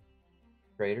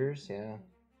 Traders, yeah.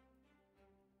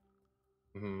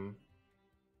 Mm-hmm.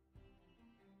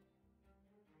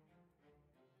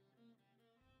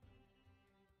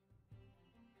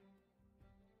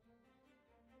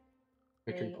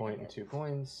 Victory point and 2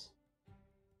 coins.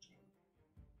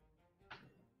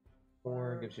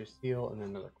 4 gives you a steal and then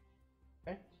another.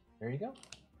 Okay, there you go.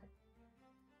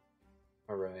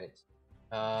 All right.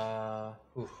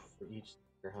 For each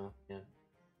sticker, huh? Yeah.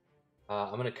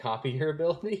 I'm gonna copy your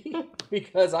ability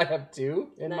because I have 2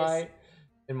 in Nice.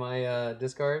 my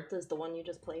discard. Does the one you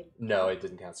just played? No, it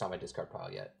didn't count. It's not my discard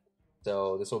pile yet.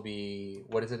 So this will be,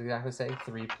 what does it exactly say?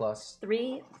 3 plus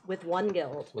 3 with 1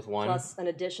 guild. with 1 plus an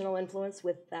additional influence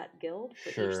with that guild for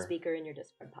Sure. each speaker in your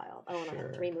discard pile. Oh, and I Sure.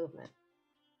 have 3 movement.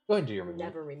 Go ahead and do your movement.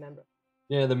 Never remember.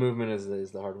 Yeah, the movement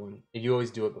is the hard one. You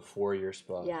always do it before you're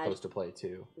Yeah, supposed to play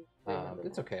too. remember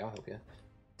It's that. okay. I'll help you.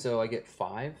 So I get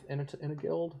 5 in a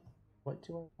guild. What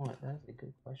do I want? That's a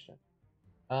good question.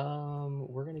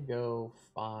 We're gonna go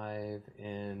 5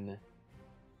 in.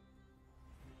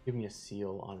 Give me a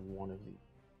seal on one of these.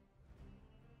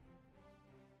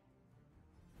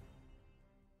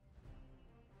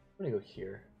 I'm gonna go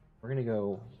here. We're gonna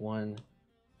go 1,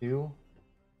 2.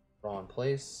 Draw in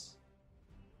place.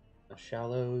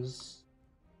 Shallows.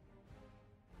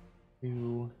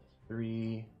 2,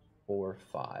 3, 4,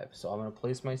 5. So I'm gonna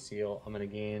place my seal. I'm gonna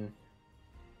gain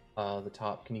the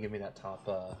top. Can you give me that top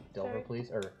Delver, Sorry. please?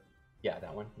 Or yeah,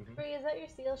 that one. Mhm. Bree, is that your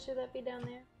seal? Should that be down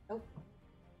there? Nope.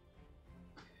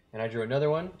 And I drew another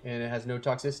one, and it has no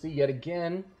toxicity yet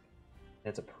again. And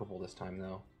it's a purple this time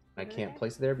though. I can't Okay.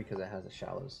 place it there because it has a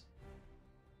shallows.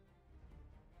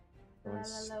 La, la, la.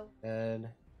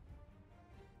 Instead,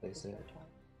 place it.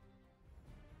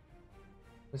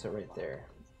 Place it right there.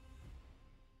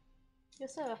 You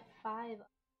also have a 5.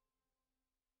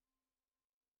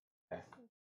 Okay.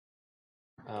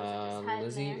 Just hiding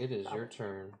Lizzie, there. it is your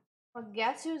turn. Well,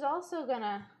 guess who's also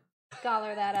gonna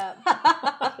scholar that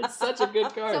up? It's such a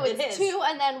good card. So It it's is. 2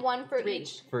 and then 1 for 3.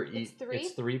 each. For It's each, 3?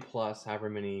 it's 3 plus however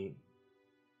many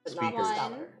But not speakers. the 1,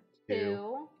 scholar.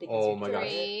 2, Because Oh you my drew gosh. it.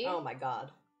 3. Oh my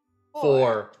god.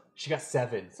 4. She got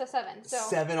 7. So 7. So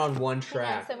 7 on one hang on,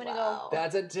 track. so I'm gonna Wow.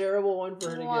 That's a terrible one for go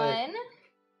her to 1,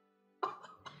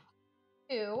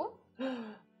 2, get.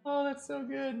 Oh, that's so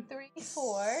good. 3,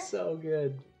 4, So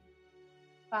good.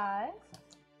 5,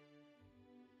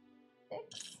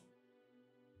 6,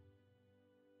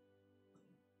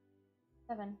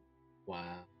 7.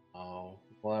 Wow.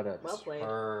 What a Well played.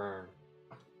 turn.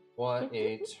 What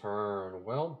a turn.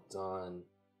 Well done.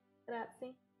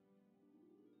 Grazie.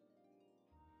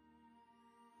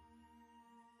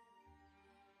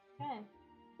 Okay.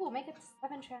 Ooh, make it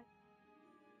 7 trans.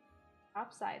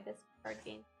 Top side, this card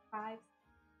gains 5.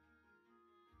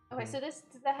 Okay, so this,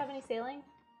 does that have any sailing?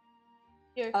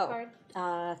 Your Oh.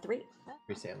 card? 3.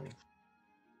 Resailing.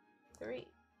 3.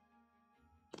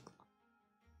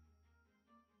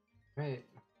 Right.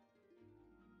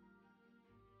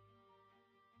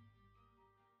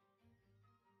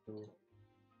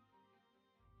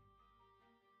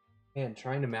 Man,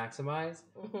 trying to maximize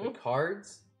the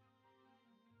cards.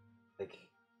 Like,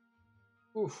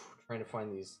 trying to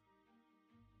find these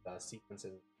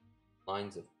sequences,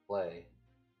 lines of play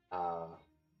on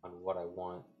what I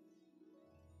want,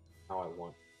 how I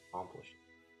want to accomplish.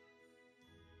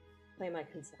 Play my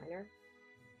consigner.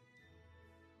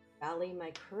 Rally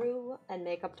my crew and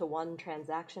make up to 1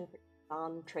 transaction for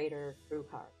non-trader crew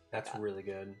card. That's really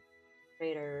good.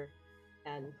 Trader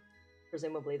and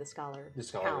presumably the scholar. The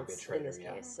scholar would be a counts trader, in this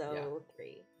yeah. case. So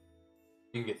 3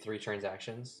 You can get 3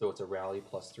 transactions, so it's a rally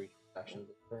plus 3 transactions.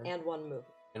 and 1 move.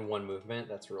 And 1 movement,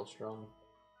 that's real strong.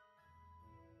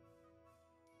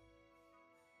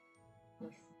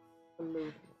 A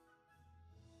move.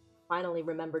 Finally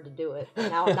remembered to do it.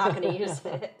 Now I'm not going to use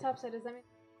it. Top side, does that mean?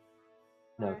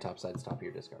 No, Or- top side's top of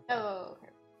your discard pile. Oh,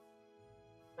 okay.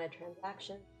 My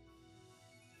transaction.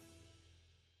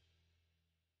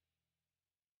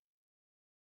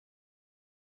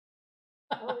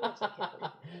 Oh, yes, I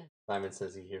can. Simon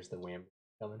says he hears the wham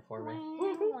coming for me.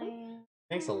 Wah, wah.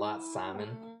 Thanks a lot, Simon.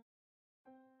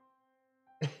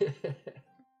 I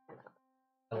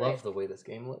love Alright. the way this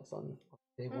game looks on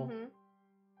the table. Mhm.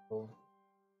 Cool.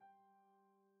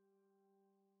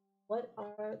 What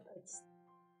are it's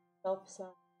self-side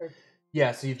or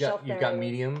Yeah, so you've got Shelf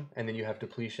medium, and then you have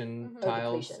depletion Mhm. Oh,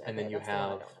 tiles, depletion, and then okay, you that's the one I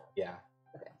have don't have. yeah.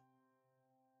 Okay.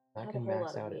 That not can a whole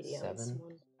max lot of out at mediums. 7.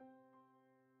 1,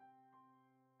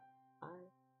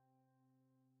 5.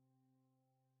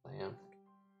 Damn.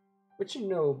 What you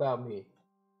know about me?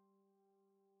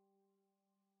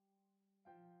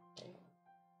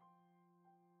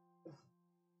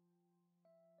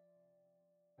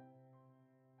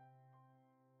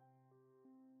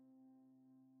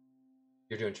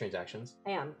 You're doing transactions?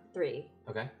 I am 3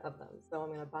 Okay. of them. So I'm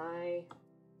gonna buy.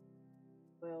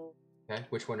 Well. Okay.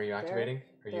 Which one are you activating?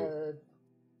 Are you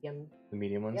the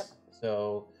medium ones? Yep.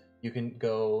 So you can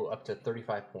go up to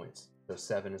 35 points. So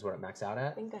 7 is what it maxed out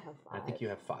at. I think I have 5. I think you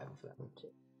have 5 of them. 2.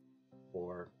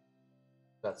 Or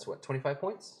that's what, 25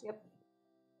 points? Yep.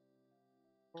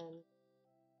 I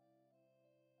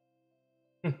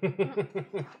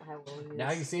will use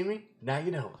Now you see me. Now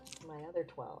you know. my other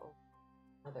 12.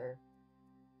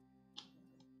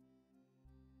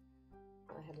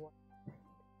 I had 1.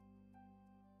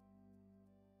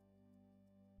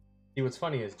 See, what's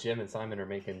funny is Jim and Simon are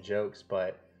making jokes,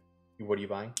 but what are you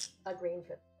buying? A green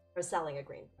fit. Or selling a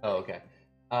green. Oh, okay.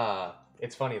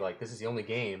 It's funny, like, this is the only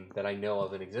game that I know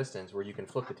of in existence where you can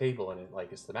flip the table and it,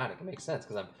 like, is thematic. It makes sense,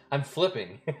 because I'm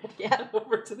flipping Yeah.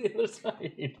 over to the other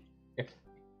side.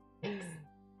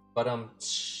 But,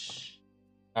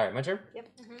 alright, my turn? Yep.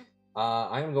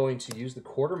 I'm going to use the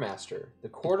Quartermaster. The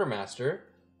Quartermaster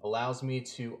allows me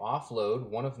to offload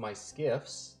one of my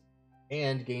skiffs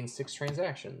and gain 6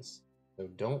 transactions. So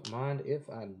don't mind if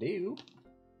I do.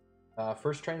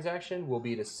 First transaction will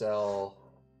be to sell...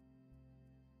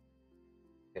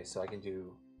 Okay, so I can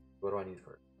do... What do I need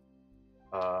first?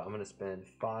 I'm going to spend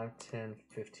 5, 10,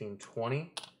 15,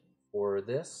 20 for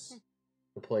this.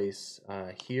 To place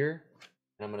here.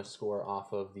 And I'm going to score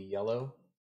off of the yellow.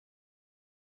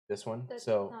 This one. That's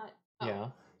so, not... yeah.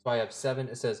 So I have 7.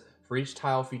 It says, for each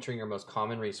tile featuring your most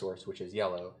common resource, which is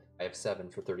yellow, I have 7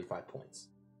 for 35 points.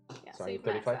 Yeah, So I need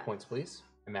 35 points, please.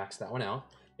 I maxed that one out.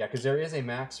 Yeah, because there is a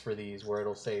max for these where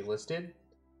it'll say listed.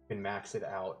 You can max it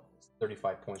out.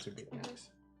 35 points would be the max.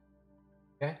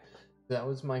 Okay. That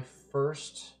was my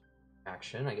first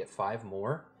action. I get 5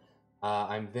 more.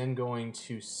 I'm then going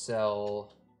to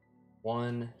sell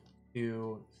 1,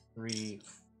 2, 3,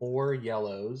 4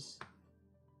 yellows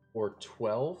for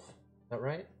 12. Is that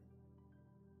right?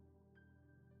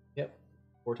 Yep.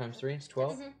 4 times 3 is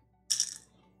 12.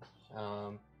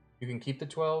 You can keep the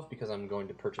 12 because I'm going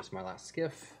to purchase my last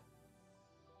skiff.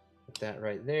 Put that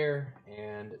right there,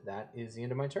 and that is the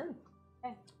end of my turn.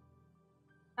 Okay.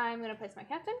 I'm going to place my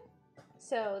captain.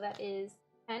 So that is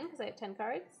 10 because I have 10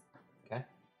 cards. Okay.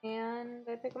 And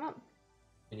I pick them up.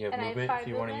 And you have And movement I have 5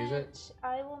 if you want to use it?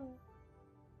 I will...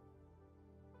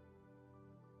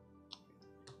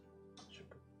 Should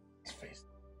put his face.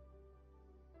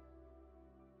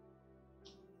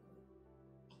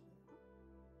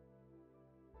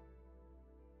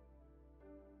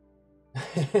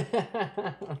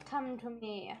 Come to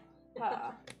me.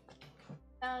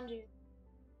 Found you.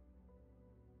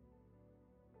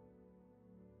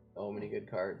 So many good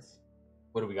cards.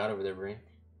 What do we got over there, Bree?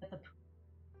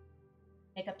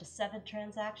 Make up to 7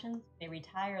 transactions. May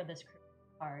retire this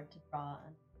card to draw.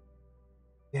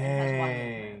 It has 1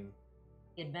 movement.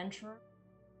 The adventurer.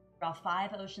 Draw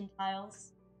 5 ocean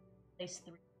tiles. Place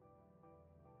 3.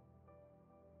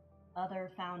 Other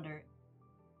founder.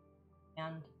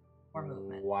 And 4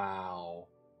 movement. Wow.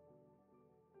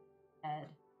 Head.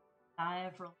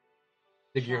 Dive.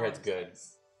 Figurehead's good.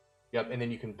 Yep, and then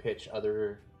you can pitch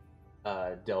other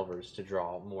delvers to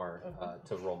draw more,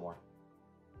 to roll more.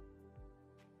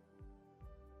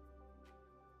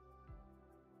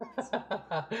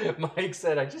 Mike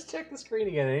said, I just checked the screen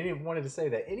again and I wanted to say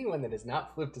that anyone that has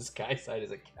not flipped a sky side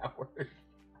is a coward.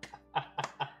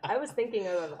 I was thinking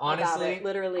about Honestly, it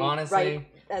literally right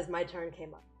as my turn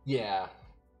came up. Yeah.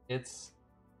 It's,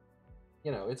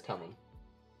 you know, it's coming.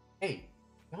 Hey,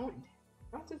 don't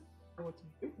know what to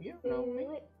do. You don't know me.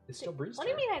 It's still Bree's What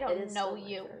do you turn. mean I It don't is know still my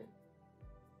you? turn.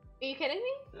 Are you kidding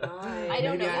me? I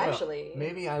don't know. Actually,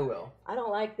 Maybe I will. I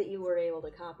don't like that you were able to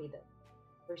copy the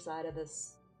other side of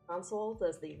this console.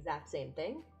 Does the exact same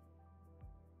thing.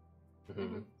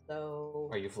 So.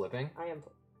 Are you flipping? I am.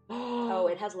 Oh,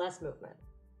 it has less movement.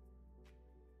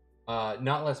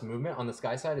 Not less movement. On the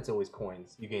sky side, it's always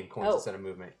coins. You gain coins instead of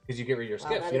movement because you get rid of your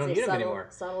skiffs. That You don't is need a them anymore.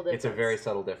 Subtle difference. It's a very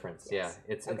subtle difference. Yes.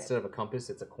 Yeah, it's Okay. instead of a compass,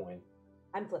 it's a coin.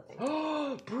 I'm flipping.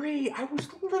 Oh, Bree! I was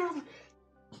literally.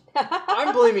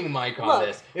 I'm blaming Mike on Look,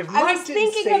 this. If I Mike was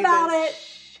didn't thinking say about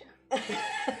this, it.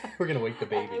 we're gonna wake the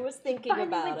baby. I was thinking Finally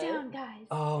about went it. down, guys.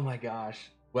 Oh my gosh.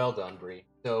 Well done, Bree.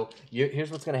 So here's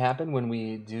what's going to happen when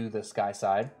we do the sky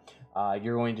side.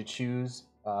 You're going to choose,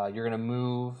 you're going to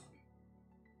move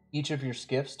each of your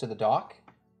skiffs to the dock.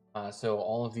 So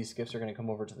all of these skiffs are going to come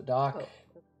over to the dock.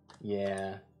 Oh.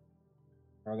 Yeah.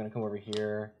 We're going to come over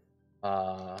here.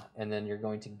 And then you're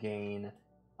going to gain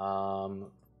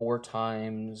 4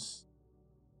 times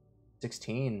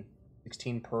 16.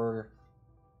 16 per...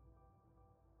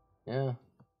 Yeah.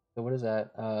 So what is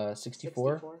that?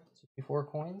 64? 64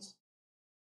 coins?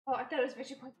 Oh, I thought it was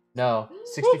victory points. No,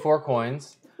 64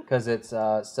 coins, because it's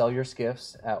sell your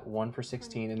skiffs at 1 for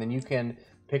 16, and then you can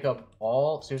pick up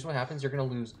all. So here's what happens: you're going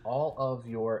to lose all of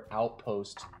your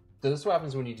outpost. So this is what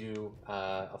happens when you do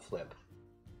a flip.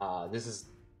 This is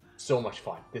so much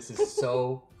fun. This is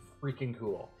so freaking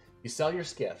cool. You sell your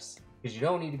skiffs because you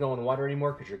don't need to go in the water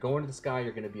anymore because you're going to the sky.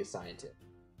 You're going to be a scientist.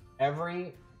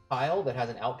 Every tile that has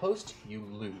an outpost, you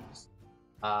lose.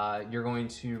 You're going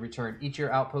to return each of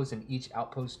your outposts and each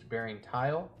outpost bearing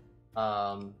tile.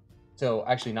 So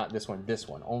actually not this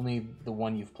one, only the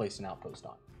one you've placed an outpost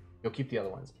on. You'll keep the other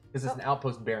ones because it's an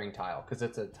outpost bearing tile because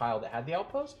it's a tile that had the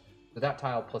outpost. So that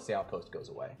tile plus the outpost goes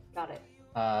away. Got it.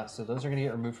 So those are going to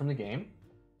get removed from the game.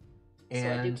 And So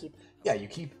I do keep. yeah, you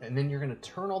keep, and then you're going to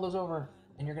turn all those over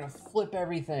and you're going to flip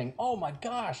everything. Oh my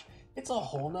gosh, it's a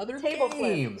whole nother Table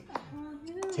game.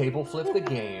 flip. Table flip the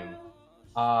game.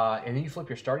 And then you flip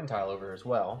your starting tile over as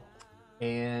well.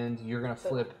 And you're going to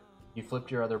flip, you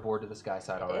flipped your other board to the sky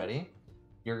side already.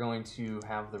 You're going to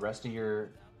have the rest of your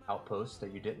outposts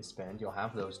that you didn't spend. You'll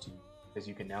have those two because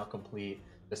you can now complete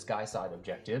the sky side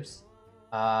objectives.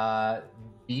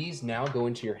 These now go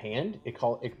into your hand.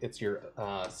 It's your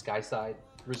sky side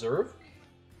reserve.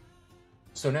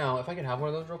 So now, if I can have one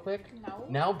of those real quick. No.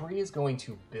 Now Bree is going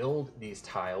to build these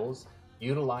tiles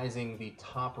utilizing the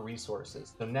top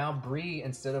resources. So now Bree,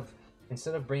 instead of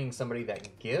bringing somebody that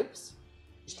gives,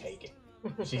 she's taking.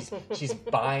 She's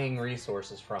buying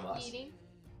resources from us. Eating.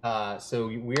 So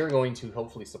we're going to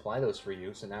hopefully supply those for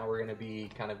you. So now we're going to be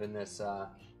kind of in this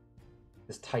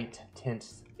this tight,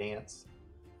 tense dance.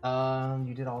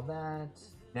 You did all that.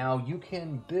 Now you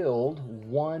can build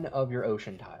one of your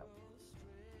ocean tiles.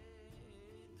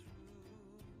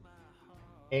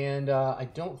 And I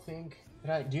don't think...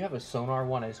 do you have a sonar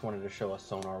one? I just wanted to show a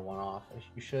sonar one off.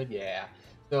 You should? Yeah.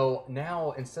 So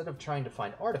now, instead of trying to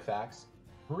find artifacts,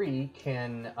 Bree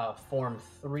can form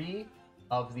 3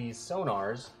 of these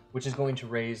sonars, which is going to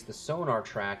raise the sonar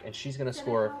track, and she's going to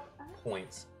score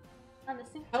points. On the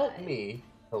same Help side. me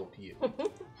help you. Help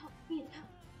me,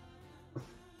 help.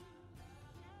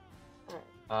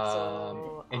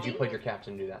 So And you put your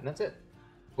captain to do that, and that's it.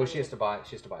 Well, she has to buy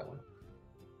one.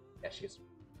 Yeah, she gets.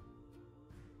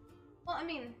 Well, I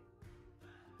mean,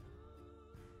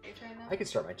 your turn now. I could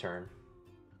start my turn,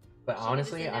 but She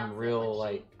honestly, just I'm announced it real when she-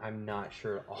 like I'm not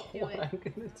sure at all Do what it. I'm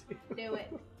gonna do. Do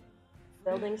it.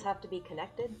 buildings have to be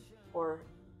connected, or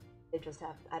they just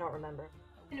have. I don't remember.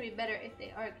 It's gonna be better if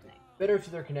they are connected. Better if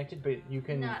they're connected, but you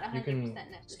can Not 100%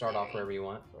 start off necessary. wherever you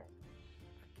want. I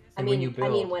And mean, when you build,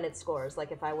 I mean when it scores.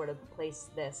 Like if I were to place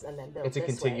this and then build. it's a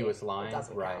this contiguous way, line, It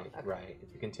doesn't right? count. Okay. Right.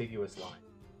 It's a contiguous line.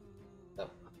 So,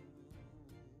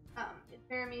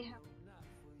 Jeremy,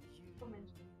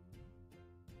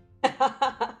 how?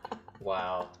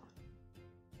 wow.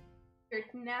 Your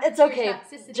It's your okay.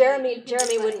 toxicity, you Jeremy can just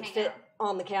let it wouldn't hang fit out.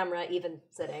 on the camera even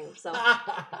sitting. So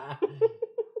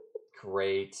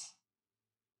Great.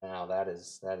 Now that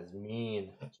is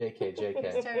mean. JK,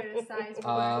 JK. Started a size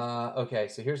war. Okay,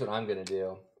 so here's what I'm gonna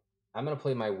do. I'm gonna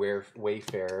play my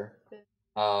Wayfarer.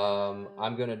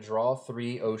 I'm gonna draw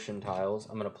 3 ocean tiles.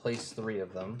 I'm gonna place 3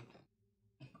 of them.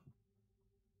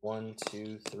 1,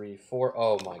 2, 3, 4.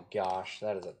 Oh my gosh,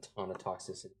 that is a ton of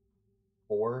toxicity.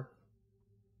 4.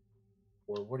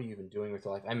 Or what are you even doing with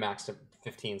your life? I maxed at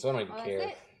 15, so I don't even Oh, care.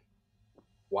 that's it.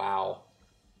 Wow.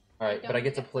 All right, but I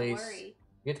get to place. worry.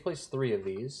 You get to place 3 of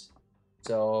these.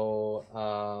 So,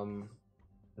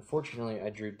 unfortunately, I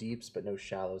drew deeps, but no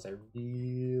shallows. I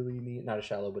really need, not a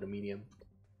shallow, but a medium.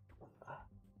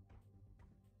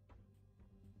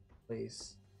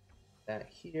 Place that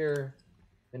here.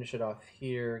 Finish it off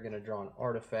here. Gonna draw an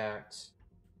artifact.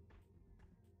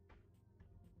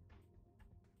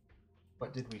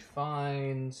 What did we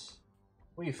find?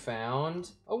 We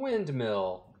found a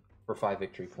windmill for 5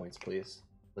 victory points, please,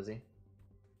 Lizzie.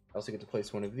 I also get to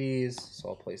place one of these, so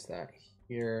I'll place that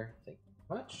here. Thank you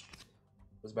very much.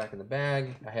 Goes back in the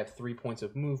bag. I have 3 points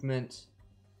of movement,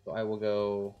 so I will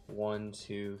go 1,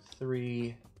 2,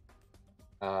 3.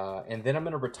 And then I'm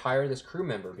going to retire this crew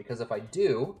member, because if I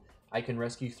do, I can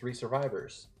rescue 3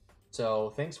 survivors.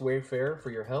 So thanks, Wayfarer, for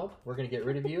your help. We're going to get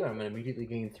rid of you, and I'm going to immediately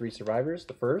gain 3 survivors.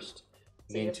 The first,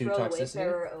 So gain you 2 throw the toxicity.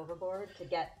 Wayfarer overboard to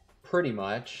get. Pretty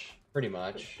much. Pretty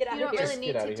much. Get out You of don't here. really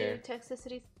need Get out to of do here.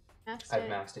 toxicity. I've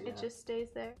maxed it, It yeah. just stays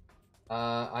there.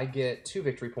 I get 2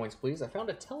 victory points, please. I found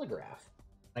a telegraph.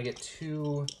 I get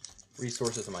 2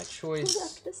 resources of my Who choice.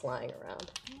 left this lying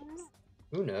around?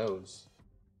 Who knows?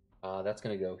 That's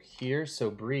gonna go here.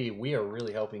 So Bree, we are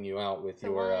really helping you out with So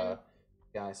your 1,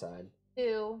 guy side.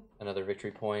 2. Another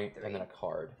victory point, 3. and then a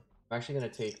card. I'm actually gonna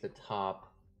take the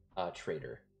top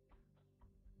trader.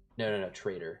 No,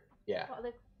 trader. Yeah.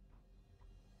 Well,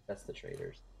 That's the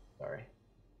traders. Sorry.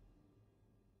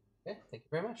 Okay, thank you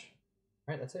very much.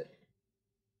 All right, that's it.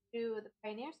 Do the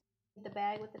pioneers. The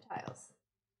bag with the tiles.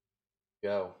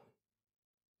 Go.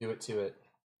 Do it to it.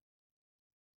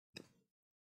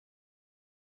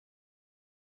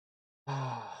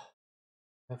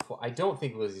 I don't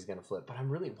think Lizzie's gonna flip, but I'm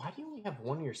really. Why do you only have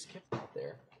one of your skips out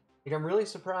there? Like, I'm really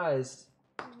surprised.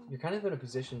 You're kind of in a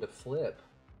position to flip,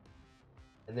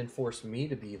 and then force me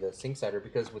to be the Sinksider,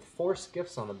 because with 4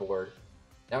 skips on the board,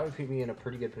 that would put me in a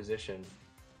pretty good position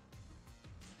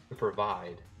to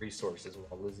provide resources,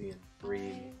 while Lizzie and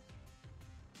 3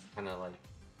 kind of like,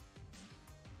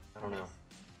 I don't know.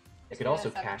 I could also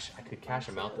cash. I could cash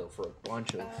them out though for a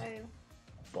bunch of.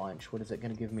 What is it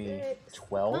going to give me?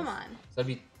 12? Come on. So that'd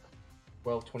be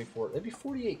 12, 24. That'd be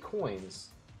 48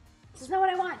 coins. This is not what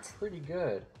I want. Pretty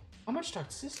good. How much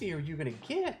toxicity are you going to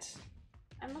get?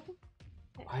 I'm looking.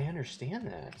 Okay. I understand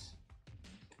that.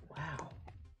 Wow.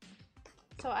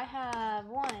 So I have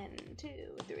 1, 2,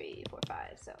 3, 4,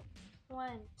 5. So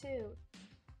 1, 2,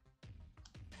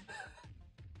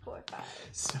 4, 5.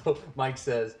 So Mike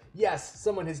says, yes,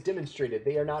 someone has demonstrated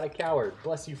they are not a coward.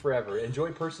 Bless you forever.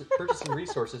 Enjoy purchasing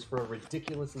resources for a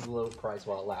ridiculously low price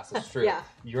while it lasts. It's true. Yeah.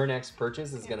 Your next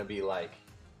purchase is going to be like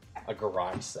a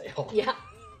garage sale. Yeah.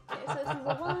 Okay, so this is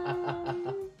a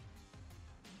 1.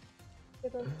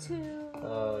 Give them 2.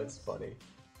 Oh, it's funny.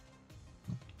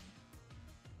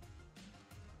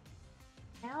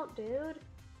 Out, dude.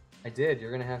 I did. You're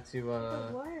going to have to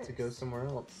worse. go somewhere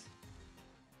else.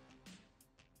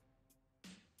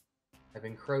 I've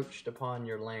encroached upon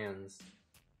your lands.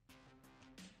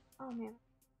 Oh man.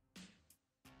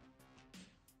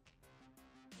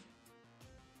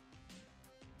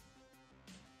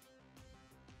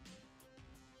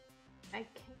 I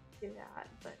can't do that,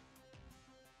 but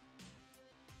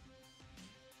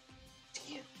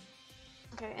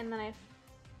okay, and then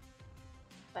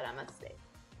but I'm gonna stay.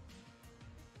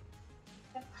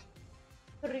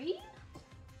 3.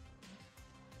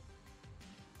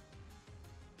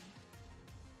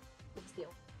 What's the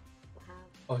old have?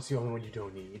 Oh, it's the only one you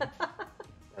don't need.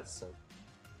 That's so.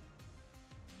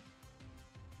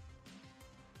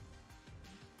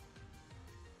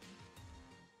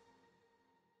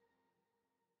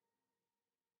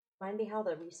 Remind me how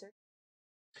the research.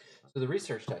 So the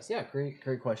research dice, yeah,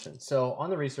 great question. So on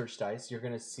the research dice, you're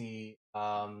going to see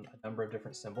a number of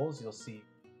different symbols. You'll see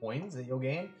coins that you'll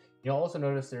gain. You'll also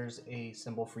notice there's a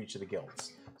symbol for each of the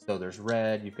guilds. So there's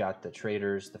red, you've got the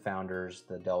traders, the founders,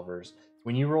 the delvers.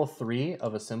 When you roll 3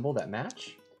 of a symbol that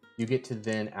match, you get to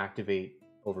then activate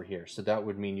over here. So that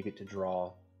would mean you get to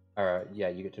draw,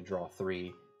 you get to draw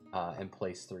 3 and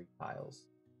place 3 tiles.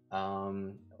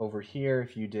 Over here,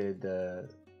 if you did the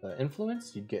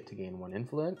influence, you'd get to gain 1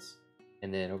 influence.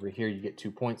 And then over here, you get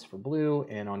 2 points for blue,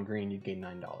 and on green, you'd gain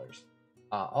 $9.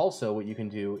 Also, what you can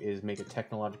do is make a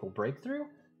technological breakthrough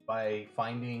by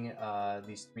finding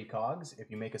these 3 cogs. If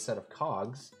you make a set of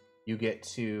cogs, you get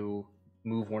to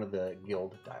move one of the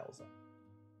guild dials up.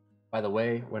 By the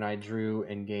way, when I drew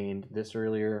and gained this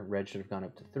earlier, red should have gone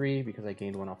up to 3 because I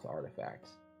gained 1 off the artifact.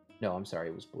 No, I'm sorry,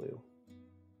 it was blue.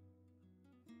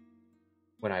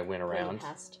 When I went around.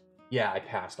 Passed. Yeah, I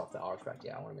passed off the artifact.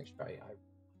 Yeah, I want to make sure I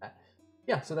that.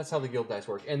 Yeah, so that's how the guild dice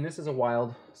work. And this is a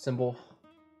wild symbol.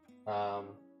 Wild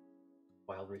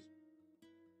research.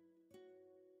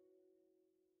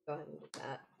 Go ahead and do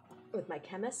that with my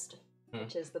chemist,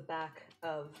 which is the back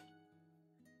of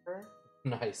her.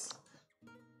 Nice.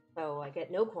 So I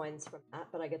get no coins from that,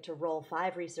 but I get to roll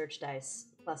 5 research dice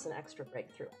plus an extra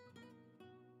breakthrough.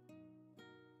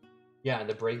 Yeah, and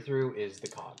the breakthrough is the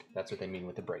cog. That's what they mean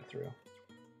with the breakthrough.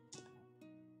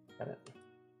 Got it.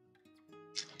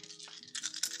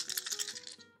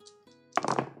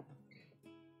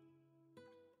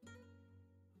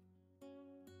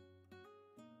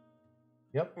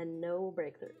 Yep. And no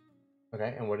breakthrough.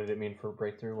 Okay, and what did it mean for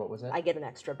breakthrough? What was it? I get an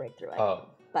extra breakthrough.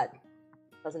 But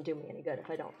it doesn't do me any good if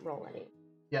I don't roll any.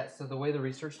 Yeah, so the way the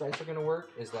research dice are going to work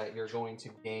is that you're going to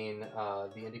gain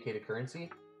the indicated currency.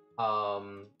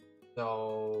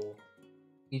 So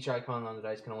each icon on the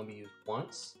dice can only be used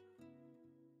once.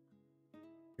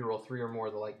 If you roll 3 or more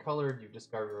of the light colored, you've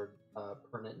discovered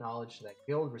pertinent knowledge to that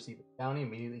guild, receive a bounty,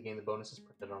 immediately gain the bonuses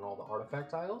printed on all the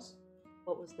artifact tiles.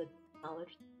 What was the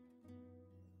knowledge?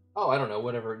 Oh, I don't know,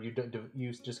 whatever.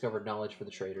 You discovered knowledge for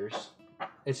the traders.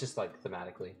 It's just like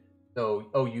thematically. So,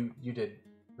 you did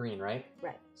green, right?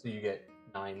 Right. So you get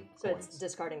 9 So coins. it's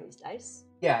discarding these dice?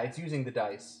 Yeah, it's using the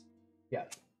dice. Yeah.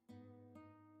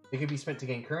 They can be spent to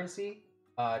gain currency,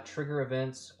 trigger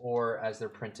events, or as they're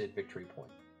printed victory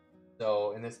points.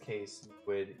 So in this case, you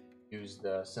would use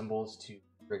the symbols to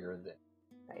trigger them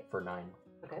for 9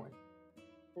 Okay. coin.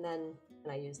 And then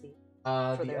can I use the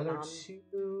The their other non-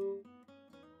 two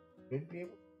should be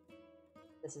able.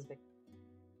 this is big.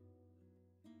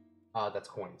 That's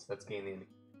coins. That's gain the.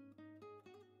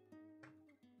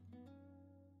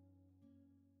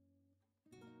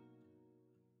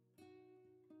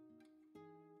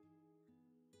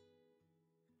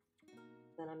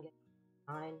 Then I'm getting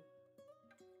 9.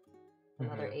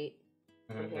 Another 8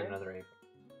 from And here. another 8.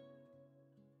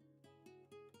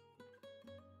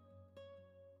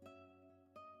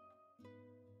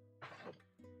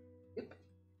 Yep.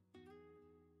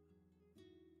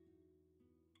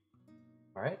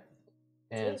 All right,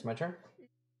 and it's my turn.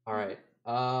 All right.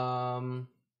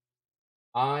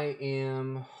 I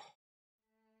am.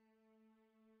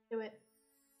 Do it.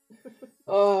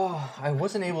 Oh, I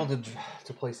wasn't able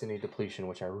to place any depletion,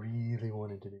 which I really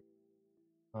wanted to do.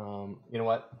 You know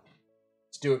what?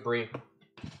 Let's do it, Bree.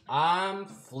 I'm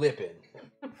flipping.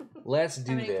 Let's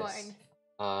do How many this.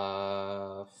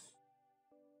 coins?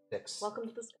 6. Welcome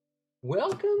to the sky.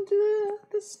 Welcome to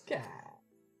the sky.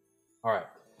 All right.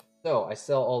 So I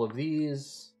sell all of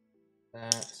these.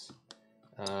 That's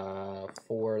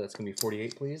 4. That's gonna be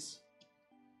 48, please.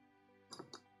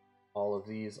 All of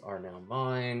these are now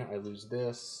mine. I lose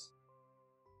this.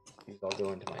 These all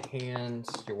go into my hand.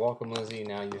 You're welcome, Lizzie.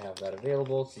 Now you have that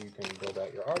available, so you can build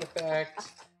out your artifact.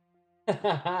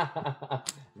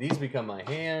 These become my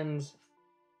hand.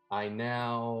 I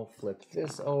now flip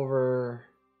this over.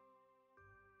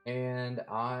 And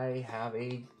I have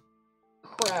a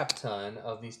crap ton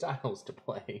of these tiles to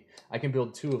play. I can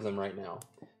build 2 of them right now.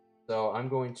 So I'm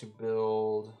going to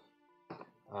build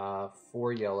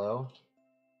 4 yellow.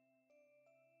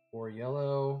 4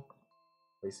 yellow.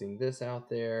 Placing this out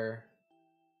there.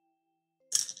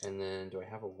 And then, do I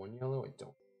have a 1 yellow? I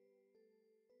don't.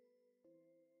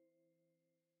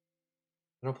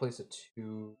 I'm going to place a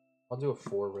 2. I'll do a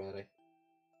 4 red. I think.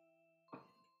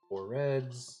 4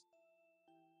 reds.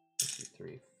 1, 2,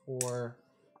 3, 4.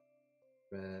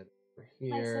 Red over Mike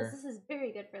here. says this is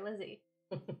very good for Lizzie.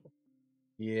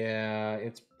 Yeah,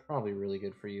 it's probably really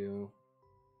good for you.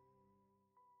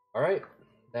 All right,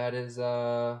 that is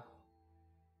that's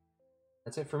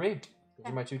it for me. These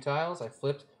are my 2 tiles. I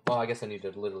flipped. Well, I guess I need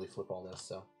to literally flip all this.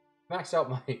 So maxed out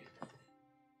my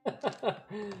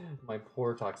my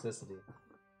poor toxicity.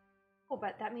 Oh,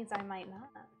 but that means I might not.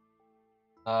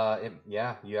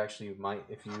 Yeah, you actually might.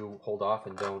 If you hold off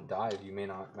and don't dive, you may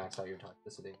not max out your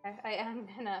toxicity. I am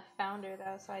gonna founder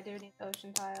though, so I do need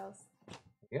ocean tiles.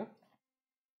 Yeah.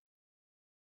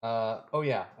 Oh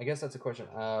yeah, I guess that's a question.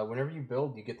 Whenever you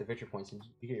build, you get the victory points. Did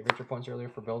you get your victory points earlier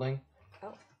for building?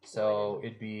 Oh. So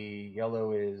it'd be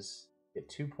yellow is get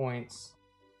 2 points,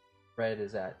 red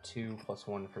is at 2 plus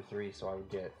 1 for 3, so I would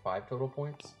get 5 total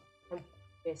points. I'm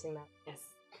chasing that. Yes.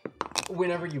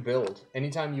 Whenever you build,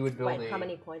 anytime you would build Wait, how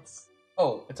many points?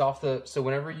 Oh, it's off the. So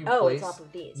whenever you Oh, place, it's off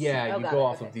of these. Yeah, Oh, you got go it,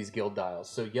 off okay. of these guild dials.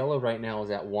 So yellow right now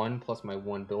is at 1 plus my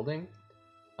 1 building,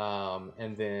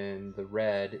 and then the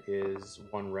red is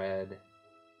 1 red.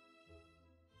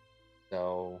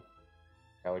 So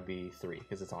that would be 3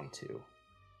 because it's on 2,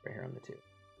 right here on the 2.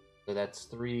 So that's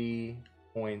 3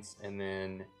 points, and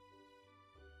then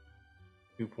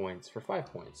 2 points for 5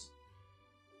 points.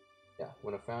 Yeah,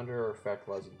 when a founder or effect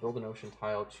allows you to build an ocean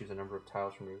tile, choose a number of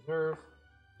tiles from your reserve,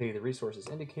 pay the resources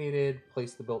indicated,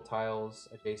 place the built tiles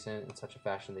adjacent in such a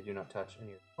fashion they do not touch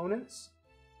any opponents.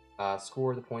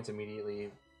 Score the points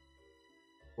immediately.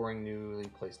 Scoring newly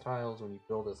placed tiles. When you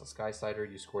build as a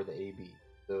Skysider, you score the AB.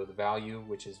 So the value,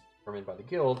 which is determined by the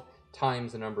guild,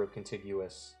 times the number of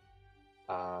contiguous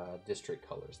district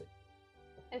colors.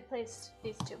 I placed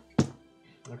these 2.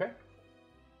 Okay.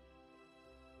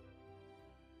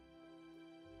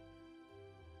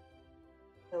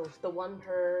 So the 1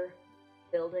 per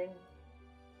building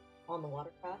on the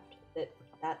watercraft,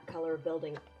 that color of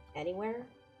building anywhere?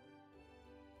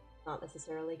 Not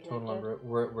necessarily connected. Total number.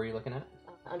 Where are you looking at?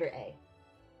 Under A.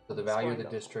 So the value of the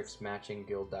Scoring district's matching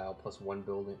guild dial plus 1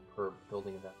 building per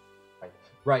building event.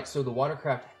 Right. So the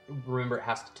watercraft, remember, it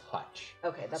has to touch.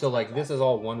 Okay, that's so what I like this thought. is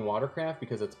all one watercraft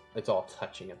because it's all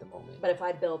touching at the moment. But if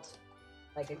I built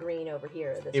like a green over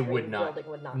here, this it green would not.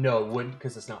 building would not. No, it wouldn't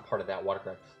because it's not part of that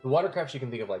watercraft. The watercrafts you can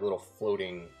think of like little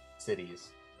floating cities.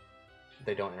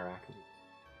 They don't interact with you.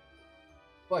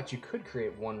 But you could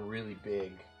create one really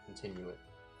big continuous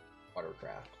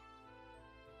watercraft.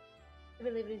 I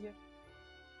believe it is your.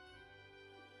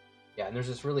 Yeah, and there's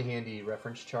this really handy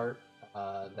reference chart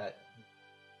that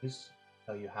just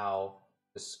tell you how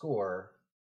to score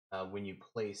when you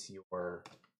place your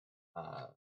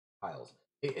tiles.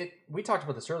 We talked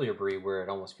about this earlier, Bree, where it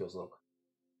almost feels a little.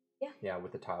 Yeah. Yeah,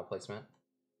 with the tile placement.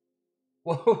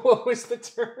 What was the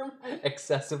term?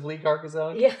 Excessively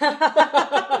Carcassonne? Yeah.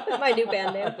 My new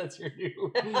band name. That's your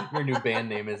new band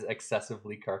name is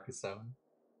Excessively Carcassonne.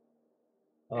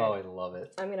 Oh, I love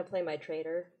it. I'm gonna play my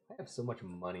trader. I have so much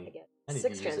money. I get I need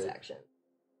 6 to use it. transactions.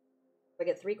 I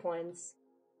get 3 coins.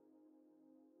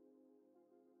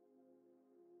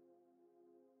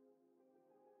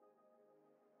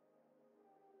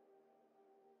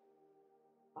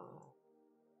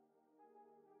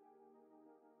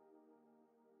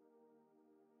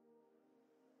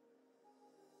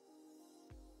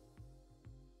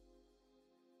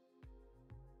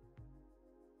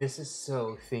 This is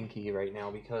so thinky right now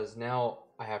because now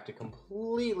I have to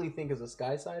completely think as a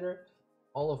Skysider.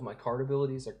 All of my card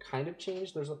abilities are kind of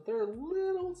changed. They're a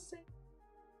little same,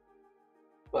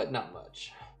 but not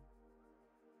much.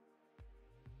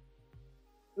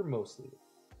 They're mostly.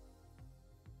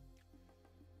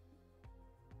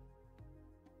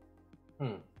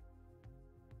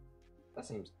 That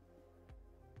seems.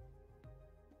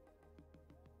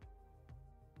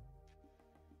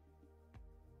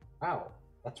 Wow,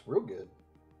 that's real good.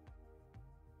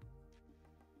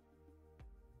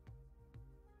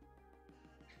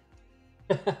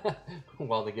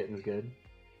 While the getting's good.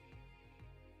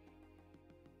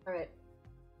 Alright.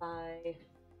 5,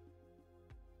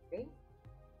 3.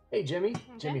 Hey, Jimmy. Okay.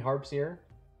 Jimmy Harp's here.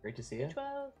 Great to see you.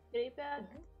 12, get 8 back.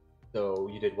 So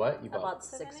you did what? You I bought bought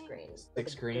 6 7, green.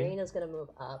 6 The green? Green is gonna move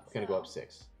up. It's gonna go up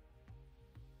 6.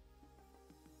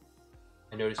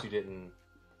 I noticed you didn't.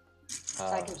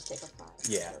 I can just take a 5.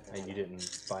 Yeah, and you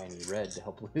didn't buy any red to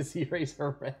help Lizzie raise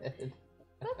her red.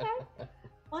 Okay.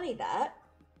 Funny that.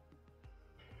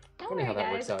 Don't Funny how worry,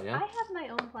 that works guys. out, yeah? I have my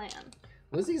own plan.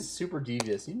 Lizzie's super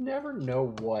devious. You never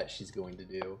know what she's going to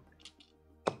do.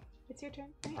 It's your turn.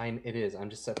 Right? It is. I'm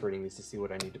just separating these to see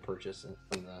what I need to purchase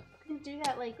from the. You can do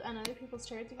that like on other people's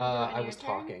turns. You can do it on I your was turn.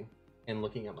 talking and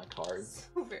looking at my cards.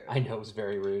 So rude. I know it was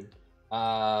very rude. It's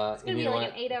gonna and be you know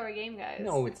like what? an 8-hour game, guys.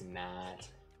 No, it's not.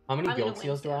 How many I'm gonna guild win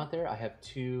seals do I still. out there? I have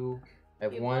 2. I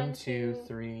have You have 1, 1, 2, 2.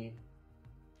 3.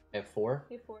 I have 4.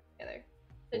 You have 4 together.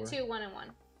 So 4. 2, 1, and 1.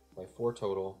 I have 4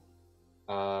 total.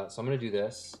 So I'm gonna do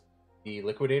this. The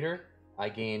liquidator, I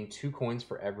gain 2 coins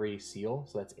for every seal,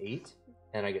 so that's 8,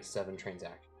 and I get 7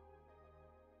 transactions.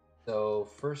 So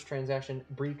first transaction,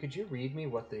 Bree, could you read me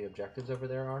what the objectives over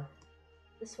there are?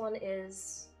 This one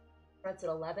is starts at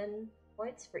 11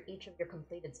 points for each of your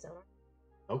completed sonar.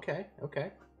 Okay,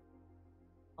 okay.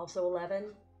 Also 11.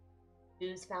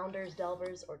 Choose founders,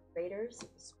 delvers, or traders.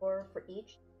 Score for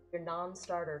each your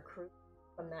non-starter crew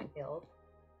from that guild.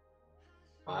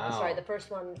 Wow. Sorry, the first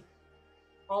one,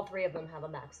 all 3 of them have a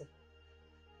max of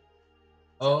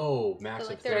Oh, max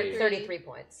So, of like, 3. 33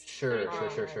 points. Sure, Uh,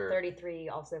 sure. 33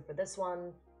 also for this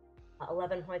one.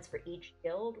 11 points for each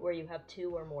guild where you have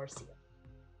 2 or more seals.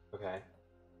 Okay.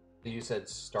 So you said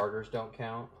starters don't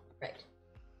count? Right.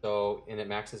 So, and it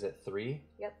maxes at 3?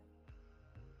 Yep.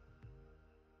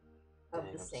 Of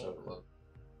Dang, the I'm same. so close.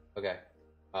 Okay.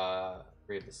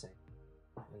 3 of the same.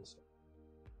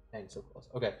 Dang, so close.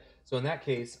 Okay, so in that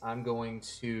case, I'm going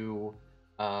to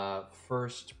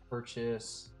first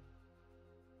purchase.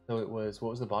 So it was, what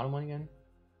was the bottom one again?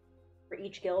 For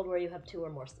each guild where you have 2 or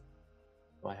more seals.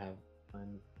 So I have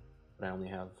one, but I only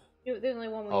have. There's only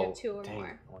one where you have 2 or dang.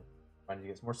 more. I'm trying to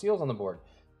get some more seals on the board.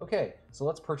 Okay, so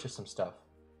let's purchase some stuff.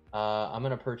 I'm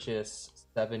gonna purchase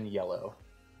 7 yellow.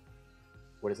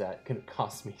 What is that? Gonna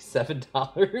cost me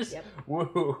 $7? Yep.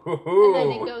 Woo! And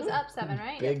then it goes up 7,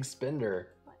 right? Big spender.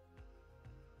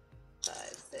 5,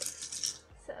 6,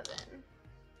 7.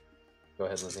 Go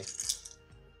ahead, Lizzie.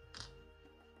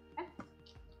 Okay.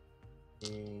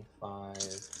 3, 5,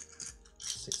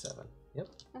 6, 7. Yep.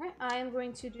 Okay, I am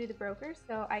going to do the broker,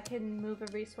 so I can move a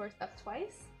resource up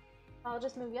twice. I'll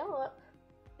just move yellow up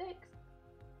 6.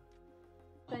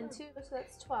 Then 2, so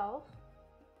that's 12.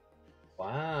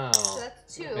 Wow. So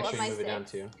that's 2 Make of sure my you move 6. it down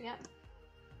 2. Yep.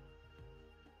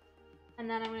 And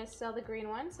then I'm going to sell the green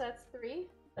one, so that's 3.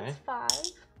 That's Okay. 5.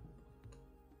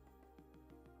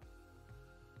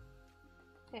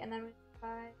 Okay, and then 5.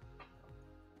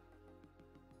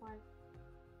 1,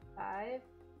 5.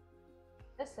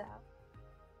 This out.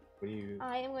 What do you?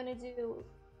 I am going to do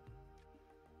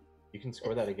You can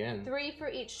score that again. 3 for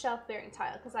each shelf-bearing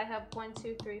tile, because I have 1,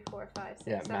 2, 3, 4, 5, 6,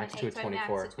 Yeah, 7, max 8, to a so I max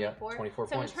 24. to Yep, 24. 24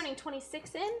 so points. I'm turning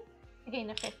 26 in, I gain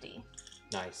a 50.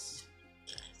 Nice.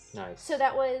 Nice. So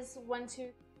that was 1, 2,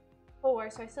 4,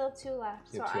 so I still have 2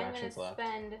 left. You So have 2 I'm going actions to left.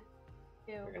 spend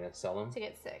 2 You're gonna sell them. to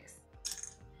get 6.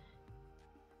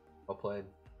 Well played.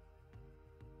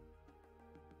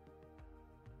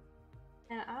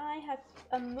 And I have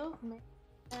a movement,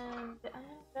 and I'm going to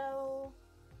go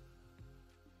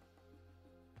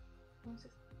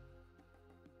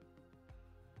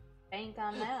Bank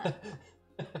on that.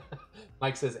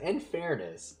 Mike says, in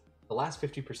fairness, the last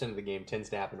 50% of the game tends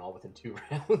to happen all within 2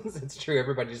 rounds. It's true.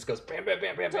 Everybody just goes bam, bam,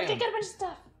 bam, bam, Don't bam. get a bunch of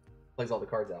stuff. Plays all the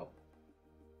cards out.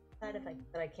 That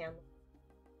I can.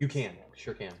 You can.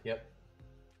 Sure can. Yep.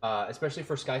 Especially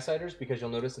for Skysiders, because you'll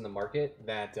notice in the market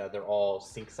that they're all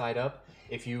sync side up.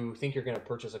 If you think you're going to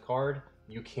purchase a card,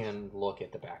 you can look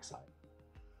at the backside.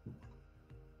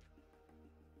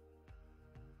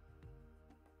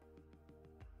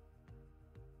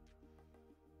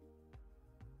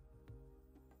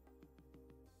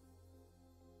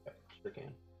 Yep, sure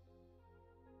can.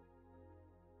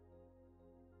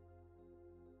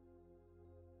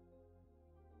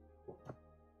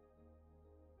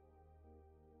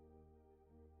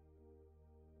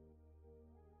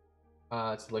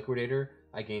 It's Liquidator.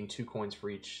 I gain 2 coins for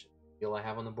each skill I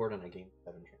have on the board, and I gain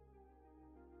 7 training.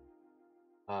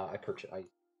 I purchase.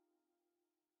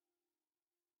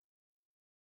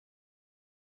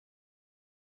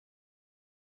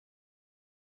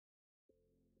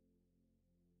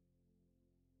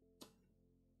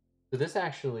 So this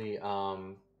actually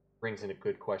brings in a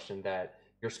good question that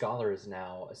your scholar is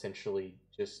now essentially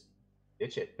just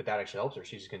ditch it, but that actually helps her.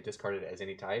 She's just gonna discard it as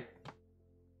any type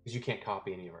because you can't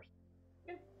copy any of ours.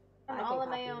 I'm I all can on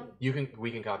my copy own.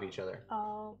 We can copy each other.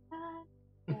 Oh, God.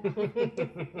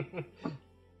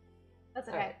 That's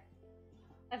okay. Alright.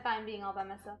 I'm fine being all by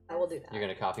myself. I will do that. You're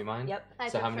gonna copy mine. Yep. I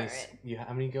So how prefer many? it.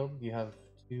 How many guild? You have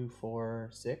 2, 4,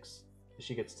 6.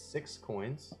 She gets 6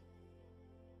 coins,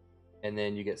 and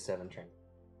then you get 7 training.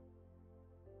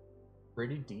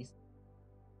 Pretty decent.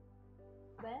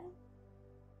 Ben?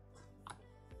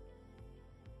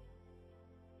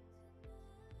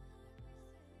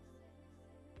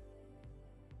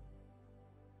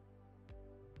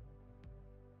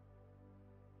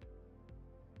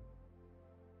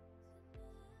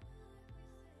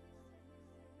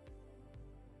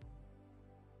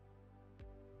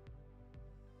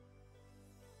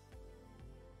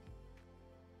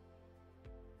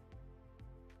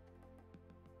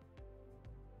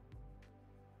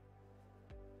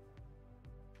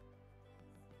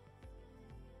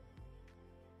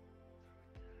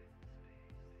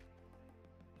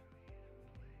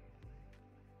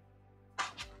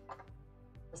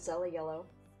 Sell a yellow.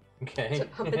 Okay. To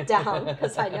pump it down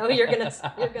because I know you're gonna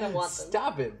want them.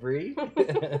 Stop it, Bree.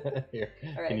 Here.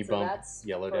 All right, Can you so bump that's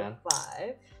yellow for down?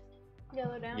 5.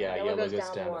 Yellow down? Yeah, Yellow yellow goes goes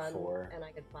down to 1, 4. and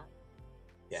I get 5.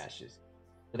 Yeah, she's.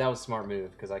 But that was a smart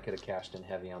move because I could have cashed in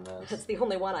heavy on those. That's the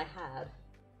only one I had.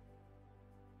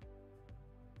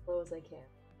 As low as I can.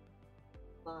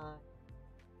 5.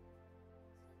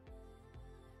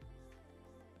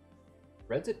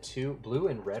 Red's at 2. Blue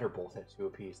and red are both at 2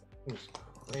 apiece. That seems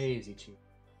crazy cheap.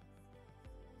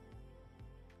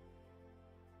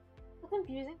 It's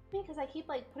confusing to me because I keep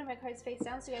like putting my cards face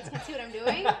down so you guys can't see what I'm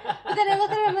doing. But then I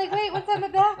look at it, I'm like, wait, what's on the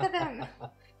back of them?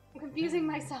 I'm confusing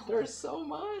myself. There's so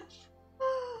much.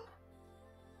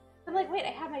 I'm like, wait, I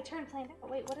had my turn planned out.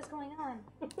 Wait, what is going on?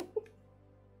 I'm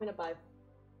gonna buy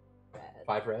red.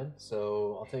 5 red,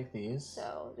 so I'll take these.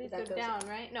 So these That go goes down, up.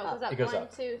 right? No, Up. it goes up. It goes 1,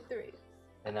 up. 2, 3.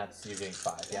 And that's you getting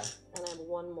 5, yeah? And I have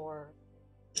one more.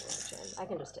 I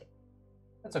can just take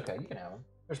That's okay, you can have them.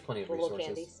 There's plenty of the little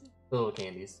resources. candies. The little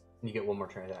candies. And you get one more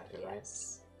transaction, right?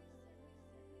 Yes.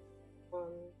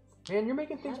 One. Man, you're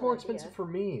making things Bad more idea. expensive for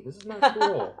me. This is not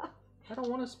cool. I don't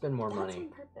want to spend more That's money. on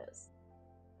purpose.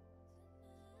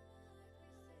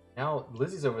 Now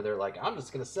Lizzie's over there like, I'm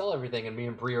just gonna sell everything, and me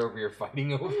and Bree are over here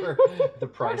fighting over the Oh,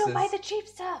 prices. don't buy the cheap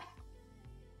stuff.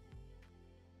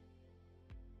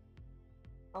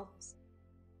 Oops.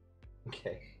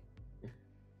 Okay.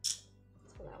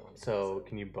 That's for that one. So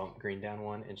can you bump green down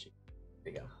 1 and she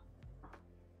there you go.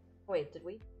 Wait, did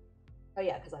we? Oh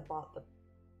yeah, because I bought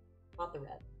the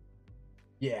red.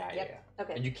 Yeah, Yep. yeah.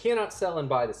 Okay. And you cannot sell and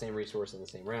buy the same resource in the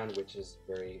same round, which is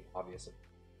very obvious.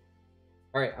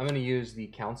 Alright, I'm gonna use the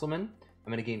councilman.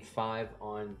 I'm gonna gain 5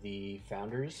 on the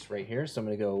founders right here. So I'm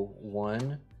gonna go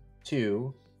 1,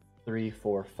 2, 3,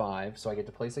 4, 5. So I get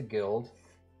to place a guild.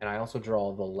 And I also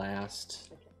draw the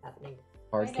last Happening.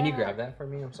 card. I Can you know. grab that for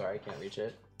me? I'm sorry, I can't reach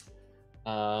it.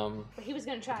 But he was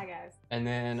gonna try, guys. And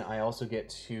then I also get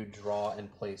to draw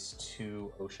and place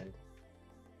 2 ocean.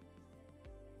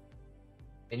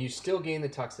 And you still gain the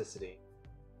toxicity,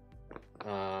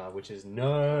 which is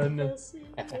none.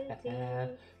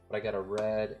 But I got a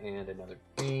red and another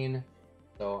green.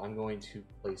 So I'm going to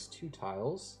place 2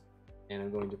 tiles. And I'm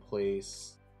going to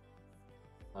place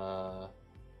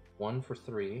 1 for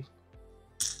 3.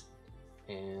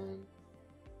 And...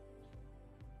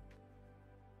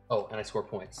 oh, and I score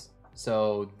points.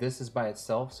 So this is by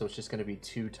itself, so it's just going to be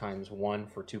 2 times 1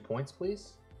 for 2 points,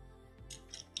 please.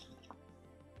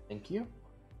 Thank you.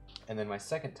 And then my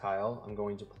second tile, I'm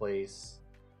going to place...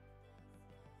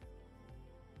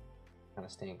 Kind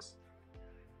of stinks.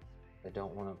 I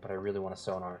don't want to, but I really want a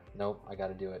sonar. Nope, I got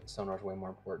to do it. Sonar's way more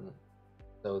important.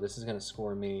 So this is going to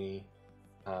score me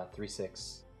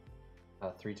 3/6.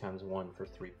 3 times 1 for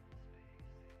 3.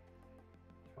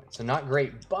 So not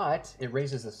great, but it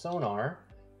raises the sonar,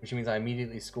 which means I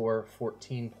immediately score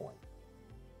 14 points.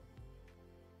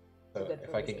 So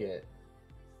if I could get,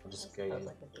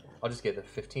 I'll just get the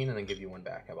 15 and then give you 1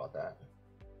 back. How about that?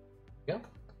 Yeah.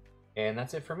 And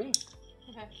that's it for me.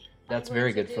 Okay. That's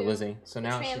very good for Lizzie. So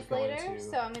now she's going to...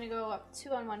 So I'm going to go up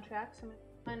 2 on 1 track. So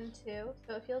I'm going to 1, 2.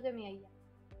 So if you'll give me a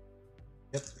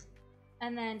yes. Yep.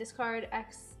 And then discard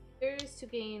X to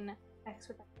gain X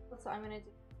with that. So I'm going to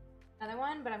do another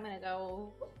one, but I'm going to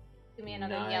go give me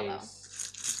another yellow.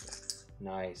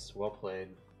 Nice. Well played.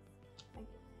 Thank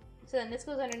you. So then this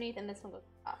goes underneath and this one goes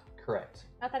off. Correct.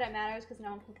 Not that it matters because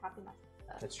no one can copy my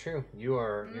stuff. That's true.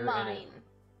 You're mine. in it.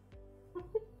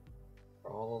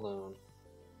 You're all alone.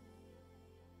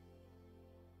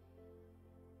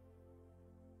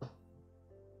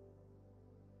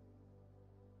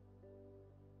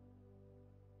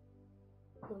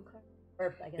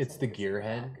 Or, I guess It's the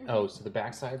gearhead. Oh, so the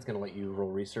backside is going to let you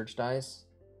roll research dice,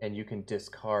 and you can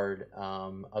discard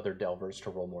other delvers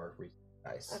to roll more research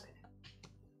dice. Okay.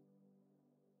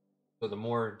 So the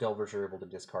more delvers you're able to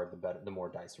discard, the better. The more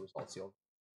dice results you'll.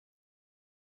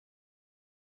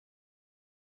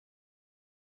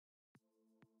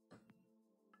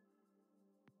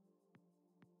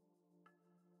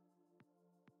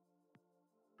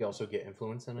 You also get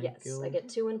influence in a guild? Yes, I get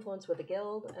 2 influence with a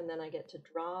guild, and then I get to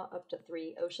draw up to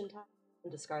 3 ocean tiles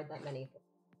and discard that many.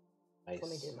 Nice. Let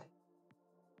me do my...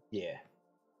 Yeah.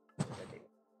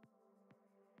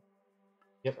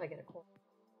 Yep. I get a coin.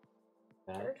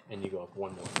 That, and you go up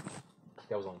 1 more.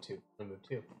 That was on 2. I moved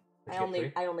 2. I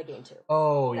only gain 2.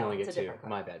 Oh, you No, only get it's a 2. different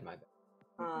My bad, my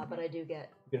bad. But I do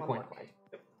get Good 1 point. more coin.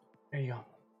 Yep. There you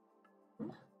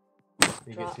go.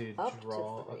 You Draw get to up to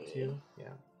draw up 3. to. Yeah.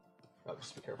 Oh,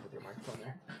 just be careful with your microphone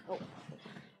there. Oh.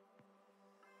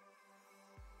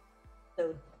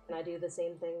 So can I do the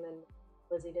same thing then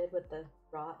Lizzie did with the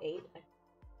draw 8?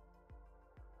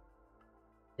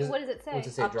 What does it say? What's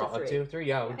it say? Up to Draw up 3. to 3?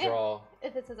 Yeah, we draw.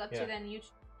 If it says up Yeah. to, then you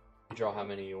draw how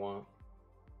many you want.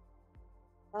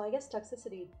 Well, I guess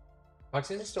toxicity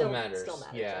Toxicity still matters. Still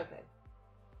matters. Yeah. Okay.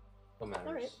 Still matters.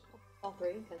 All right. All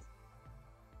 3. Because...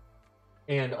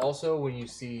 And also, when you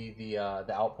see the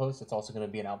outpost, it's also going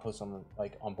to be an outpost on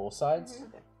on both sides.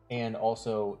 Okay. And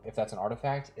also, if that's an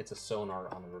artifact, it's a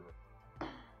sonar on the river.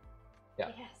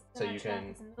 Yeah. Yes. So you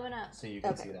can. Moving up. So you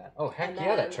can Okay. see that. Oh heck And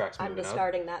yeah, that then track's moving I'm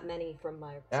discarding that many from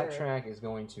my up. That reserve. track is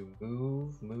going to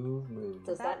move.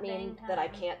 Does that That mean dang that I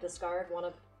time. can't discard one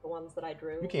of the ones that I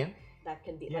drew? You can. That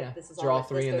can be Yeah. like this is Draw all,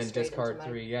 3 and goes then straight discard into my-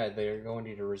 3. Yeah, they're going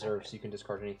to your reserve, Okay. so you can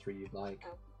discard any 3 you'd like.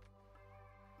 Oh.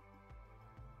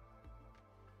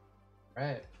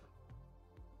 Right.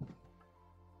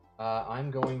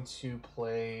 I'm going to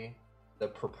play the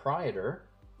Proprietor.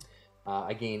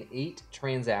 I gain 8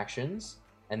 transactions,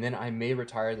 and then I may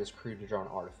retire this crew to draw an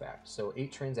artifact. So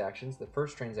 8 transactions. The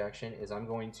first transaction is I'm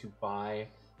going to buy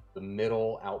the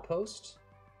middle outpost.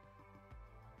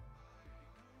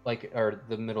 Or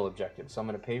the middle objective. So I'm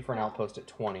going to pay for an outpost at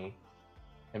 20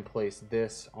 and place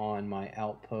this on my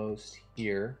outpost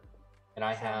here. And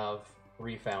I have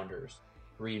 3 founders,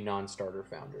 3 non-starter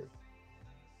founders.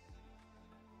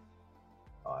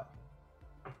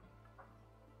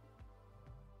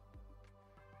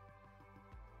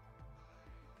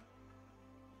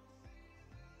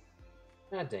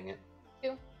 Ah, dang it.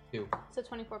 2. 2. So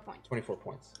 24 points. 24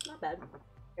 points. Not bad.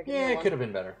 Yeah, it could have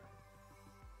been better.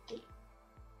 Could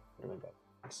have been better.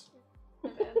 Thanks.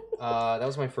 That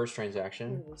was my first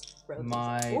transaction.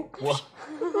 My what?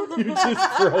 You're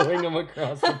just throwing them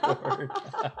across the board.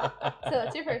 So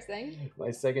that's your first thing.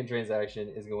 My second transaction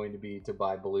is going to be to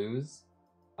buy blues.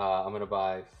 I'm going to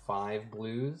buy 5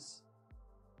 blues.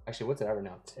 Actually, what's it ever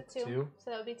now? 2.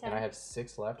 So that would be 10. And I have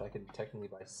 6 left. I could technically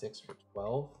buy 6 for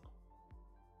 12.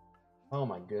 Oh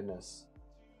my goodness.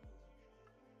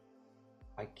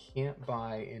 I can't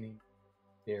buy any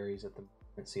dairies at the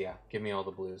moment. So yeah, give me all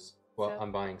the blues. Well, So-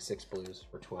 I'm buying 6 blues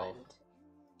for 12. 1,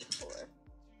 2, 4,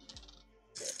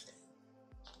 6.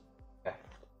 Okay.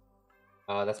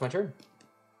 That's my turn.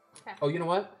 Okay. Oh, you know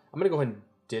what? I'm going to go ahead and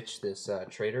ditch this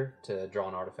trader to draw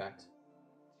an artifact.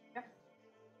 Okay.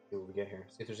 See what we get here.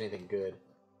 See if there's anything good.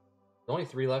 There's only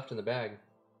 3 left in the bag.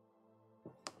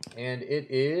 And it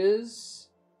is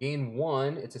Gain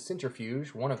 1. It's a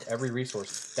centrifuge, 1 of every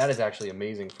resource. That is actually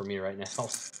amazing for me right now.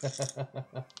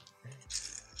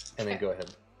 And then go ahead.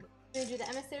 I'm gonna do the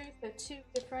emissary, so 2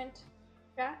 different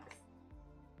tracks.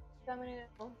 So I'm gonna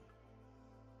go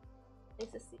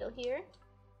place a seal here,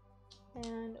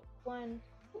 and 1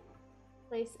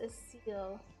 place a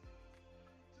seal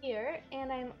here,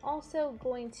 and I'm also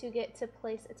going to get to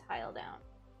place a tile down.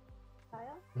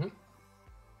 Tile? Mm-hmm.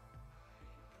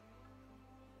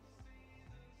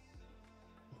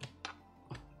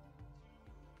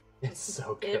 It's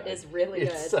so good. It is really good.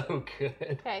 It's so good.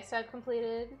 Okay, so I've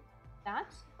completed that.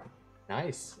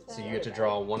 Nice. So you There get to we go.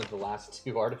 draw one of the last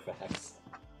 2 artifacts.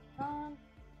 I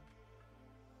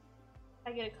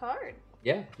get a card.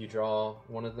 Yeah, you draw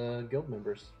one of the guild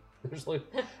members. There's like,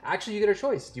 actually, you get a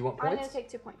choice. Do you want I'm points? gonna take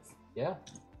 2 points. Yeah.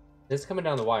 This is coming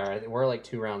down the wire. We're like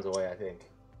 2 rounds away, I think.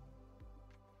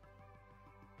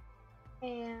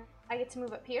 And I get to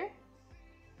move up here.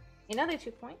 Another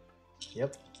 2 points.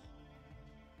 Yep.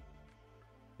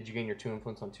 Did you gain your 2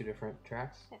 influence on 2 different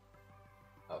tracks? Yeah.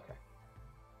 Okay.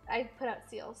 I put out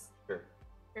seals. Sure.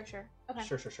 Sure. Okay.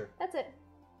 Sure. That's it.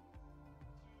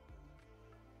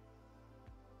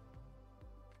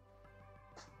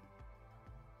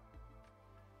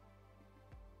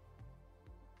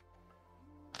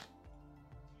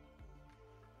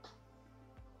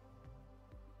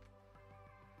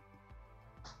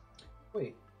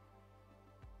 Wait.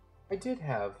 I did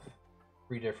have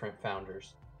 3 different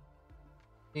founders.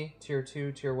 See? Tier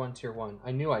 2, Tier 1, Tier 1.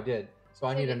 I knew I did. So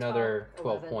I So need you get another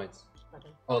 12 11. points.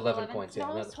 11. Oh, 11 points, yeah. No,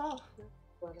 it Another... was 12.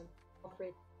 11. All 3.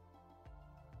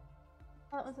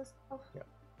 Oh, it was this 12.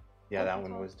 Yeah, that Okay, one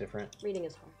 12. was different. Reading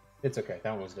is hard. It's okay.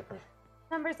 That one was different.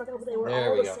 Numbers look No, the they same. were There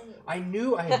all we the go. same. I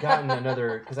knew I had gotten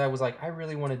another, because I was like, I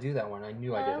really want to do that one. I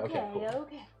knew I did. Okay, cool.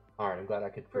 Okay. Alright, I'm glad I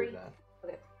could prove Free. that.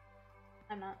 Okay.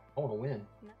 I'm not. I want to win.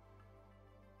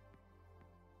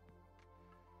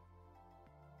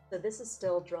 So this is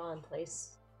still draw in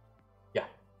place. Yeah,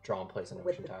 draw and place an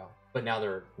With ocean the- tile. But now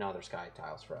they're sky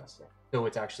tiles for us. Yeah. So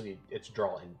it's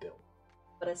draw and build.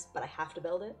 But I have to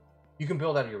build it? You can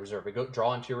build out of your reserve. But go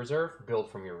draw into your reserve, build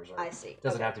from your reserve. I see.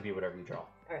 Doesn't Okay. have to be whatever you draw.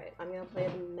 Alright, I'm going to play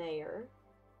the Mayor,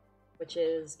 which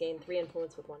is gain 3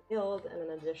 influence with 1 guild, and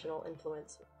an additional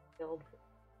influence with 1 guild with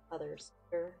others.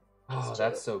 Here. Oh, Let's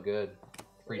that's do so good.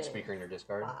 For each getting speaker in your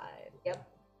discard. 5. Yep.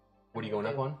 What are you going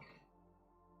up on?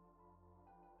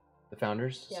 The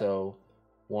founders. Yep. So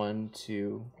 1,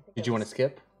 2. I think Did I you want to was-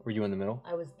 skip? Were you in the middle?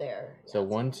 I was there. So yeah,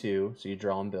 1, 2. So you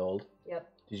draw and build. Yep.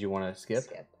 Did you want to skip?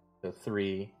 Skip. So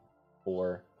 3,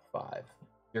 4, 5.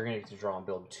 You're gonna get to draw and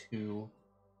build 2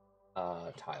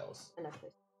 tiles. And I play.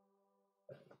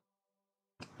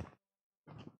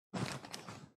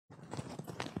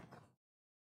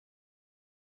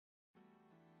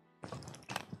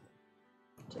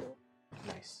 Two.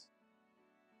 Nice.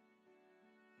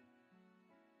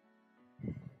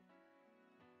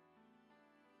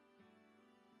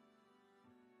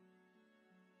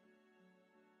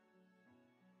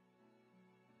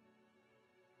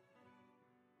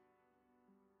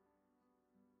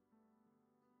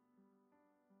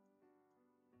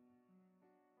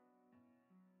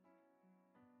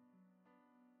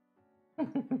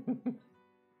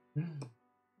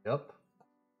 Yep.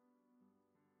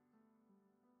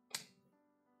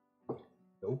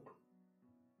 Nope.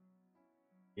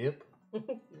 Yep. Yep.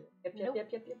 Nope.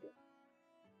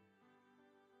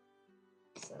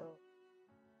 So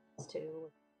it's 2.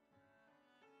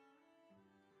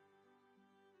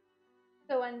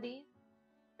 So on these,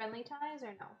 friendly ties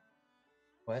or no?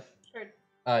 What?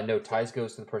 Sure. No, ties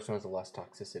goes to the person who has the less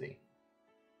toxicity.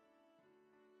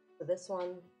 So this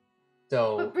one.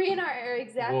 So But Bree and I are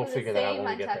exactly We'll the figure that out same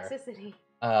when on we get there.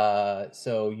 toxicity.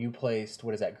 So you placed,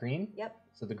 what is that, green? Yep.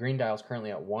 So the green dial is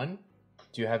currently at 1.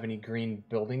 Do you have any green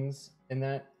buildings in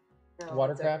that No, it's over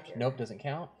watercraft? here. Nope, doesn't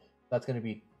count. That's going to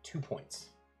be 2 points.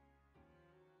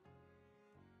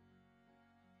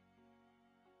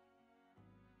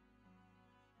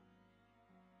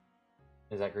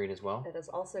 Is that green as well? It is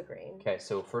also green. Okay,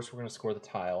 so first we're going to score the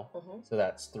tile. Mhm. So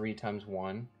that's 3 times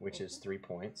 1, which is 3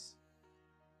 points.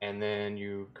 And then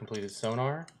you completed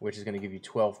sonar, which is going to give you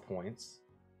 12 points.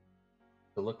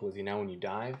 So look, Lizzie, now when you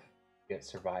dive, you get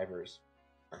survivors,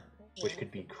 which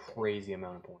could be crazy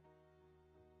amount of points.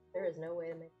 There is no way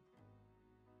to make.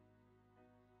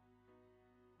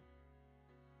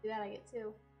 Do that, I get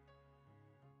 2.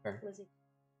 Lizzie,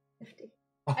 50.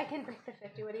 I can break the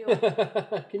 50. What do you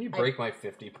want? Can you break my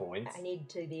 50 points? I need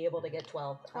to be able to get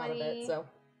 12 out of 20, it. So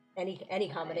any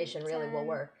combination really will 10.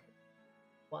 work.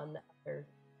 1 or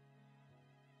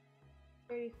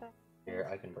 35. Here,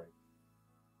 I can break.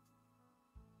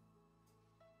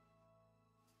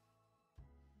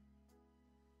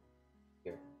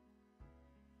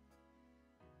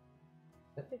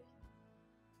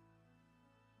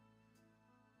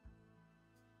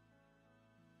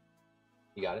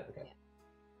 You got it? Okay.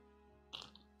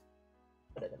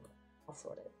 Put it in. I'll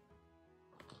sort it.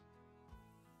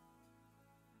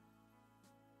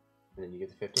 And then you get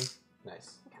the 50?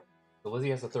 Nice. Okay. So Lizzie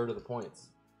has a third of the points.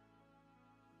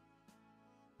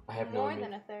 I have more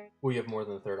than a third. Well, you have more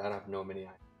than a third. I don't have many. I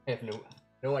have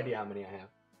no idea how many I have.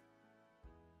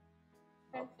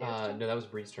 No, that was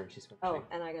Bree's turn. She's going to Oh,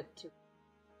 and I got 2.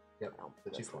 Yep, Oh, the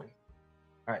 2 this coins.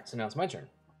 Alright, so now it's my turn.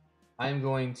 I'm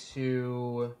going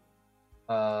to...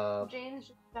 James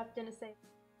just stepped in to say,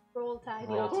 roll tide,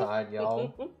 roll y'all. tide,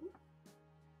 y'all. Did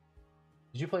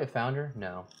you play a founder?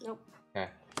 No. Nope. Okay.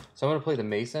 So I'm going to play the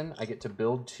Mason. I get to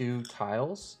build 2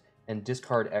 tiles and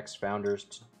discard X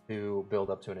founders to build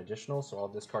up to an additional. So I'll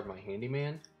discard my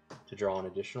handyman to draw an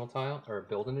additional tile, or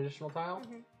build an additional tile.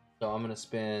 Mm-hmm. So I'm going to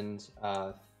spend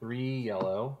 3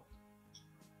 yellow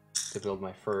to build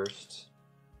my first,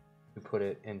 to put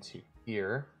it into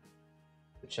here.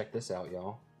 So check this out,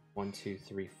 y'all. 1, 2,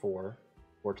 3, 4.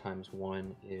 4 times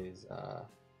 1 is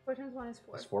 4 times 1 is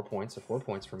 4. It's 4 points. So 4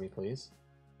 points for me, please.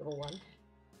 Little 1.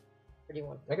 Or do you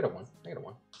want? I get a 1. I get a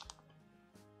 1.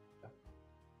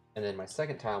 And then my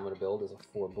second tile I'm going to build is a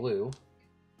 4 blue,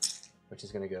 which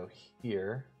is going to go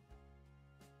here.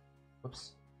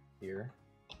 Whoops. Here.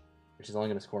 Which is only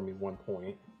going to score me 1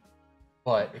 point.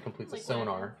 But it completes a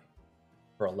sonar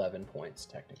for 11 points,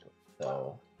 technically.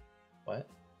 So, what?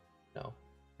 No.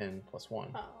 10 plus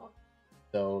 1. Oh.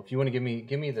 So if you want to give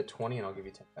me the 20 and I'll give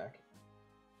you 10 back.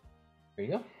 There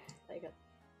you go. Take it.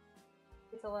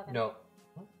 It's 11. No.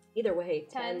 Either way,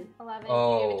 10, 11,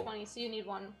 Oh. you gave it 20, so you need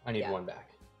 1. I need 1 back.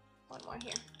 1 more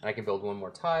here. And I can build 1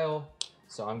 more tile.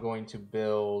 So I'm going to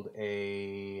build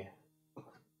a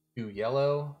 2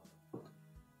 yellow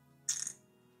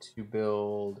to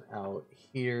build out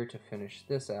here to finish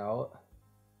this out.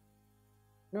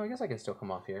 No, I guess I can still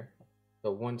come off here.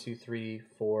 So 1, 2, 3,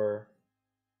 4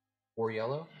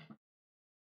 yellow.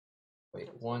 Wait,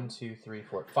 1, 2, 3,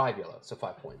 4, 5 yellow. So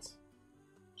 5 points.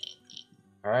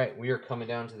 All right, we are coming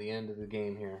down to the end of the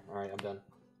game here. All right, I'm done.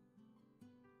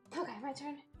 Okay, my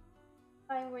turn.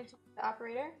 I'm going to be the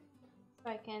operator,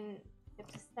 so I can get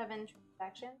to 7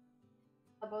 transactions.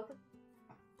 Both of them.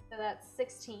 So that's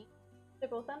 16. They're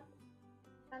both done.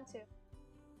 Done too.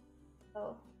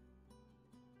 So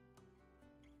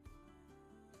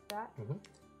that. Mhm.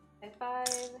 5,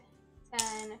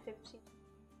 10, 15,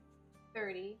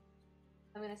 30.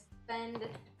 I'm gonna spend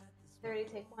 30,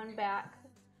 take 1 back.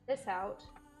 This out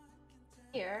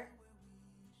here.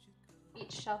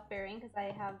 Each shelf bearing because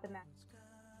I have the max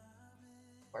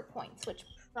 4 points, which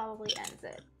probably ends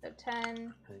it. So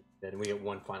 10, Then we get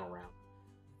 1 final round.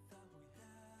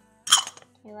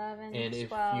 11, And if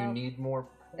 12, you need more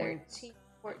points, 13,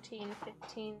 14,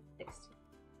 15, 16,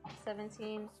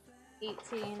 17,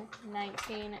 18,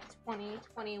 19, 20,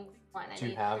 21. I do you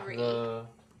need have 3. the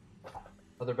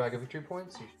other bag of victory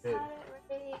points? You should. Got it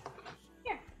right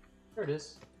here. There it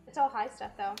is. It's all high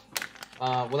stuff though.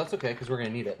 Well, that's okay because we're gonna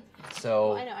need it. So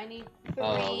Well, I know. I need 3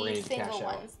 we're gonna need single cash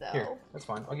out. ones though. Here, that's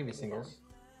fine. I'll give you singles.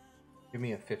 Give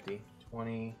me a 50,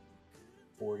 20,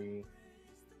 40,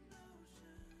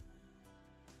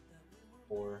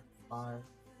 4, 5,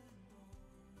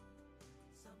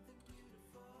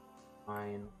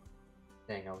 9.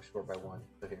 Dang, I was short by 1.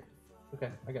 So here.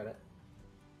 Okay, I got it.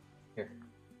 Here.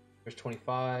 There's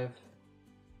 25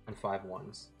 and 5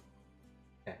 ones.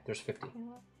 Okay, there's 50.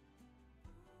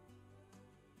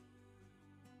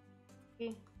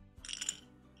 Okay.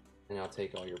 And I'll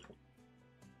take all your points.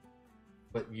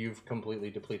 But you've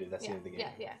completely depleted. That's the end of the game.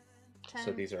 Yeah. 10,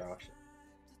 So these are auctions.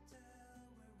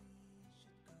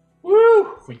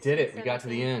 Woo! We did it. We got to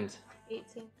the 17, end.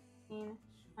 18, 19,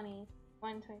 20,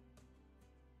 21, 22.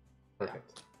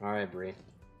 Perfect. All right, Bree.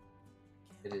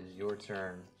 It is your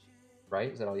turn.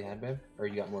 Right? Is that all you had, babe? Or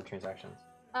you got more transactions?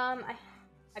 I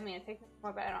mean, I picked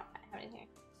more, but I don't have anything.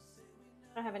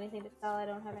 I don't have anything to sell. I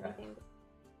don't have Okay. anything.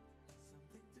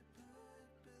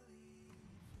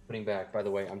 Putting back, by the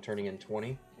way, I'm turning in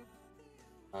 20.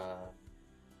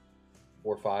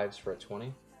 4 5s for a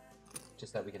 20.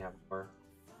 Just that we can have more.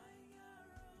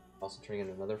 Also turning in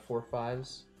another 4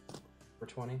 5s for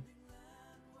 20.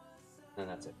 And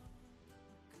that's it.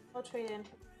 I'll trade in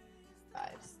for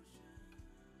 5s.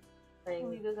 You can Playing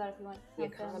leave those out if you want. the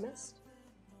Count them. Economist.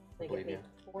 They believe give me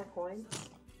 4 coins.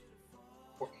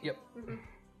 Yep. Mhm.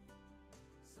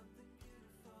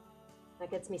 That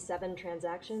gets me 7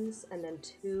 transactions and then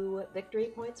 2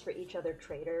 victory points for each other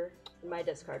trader in my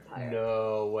discard pile.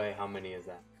 No way. How many is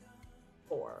that?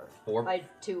 4. 4? By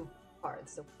 2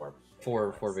 cards, so 4.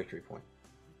 4 victory points.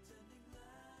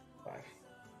 5.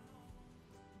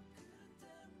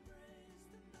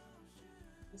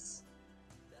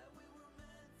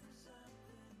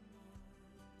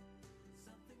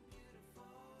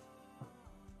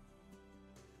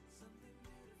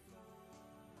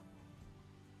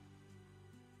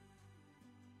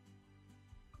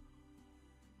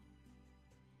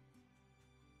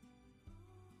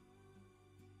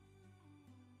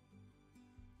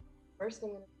 First, I'm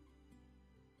gonna.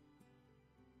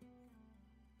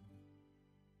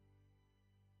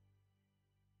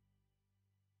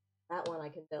 That one I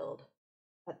can build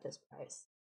at this price.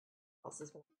 What else is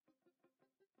gonna.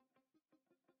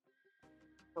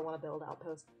 I want to build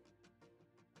outpost.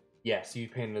 Yes, you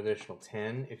pay an additional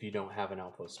 10 if you don't have an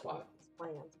outpost spot.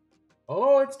 Plans.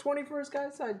 Oh, it's 20 for a sky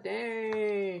side. Dang.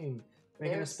 We're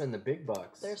going to There's- spend the big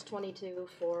bucks. There's 22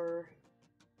 for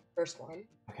first one.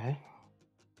 Okay.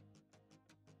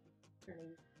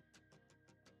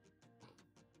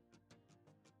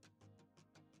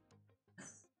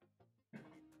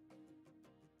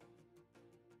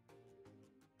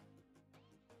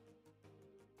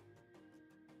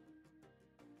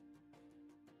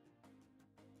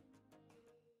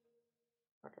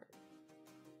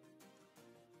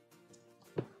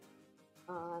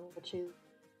 I'm gonna choose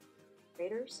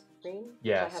traders, green. which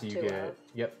Yeah, I have so you two get, of.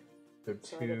 yep. So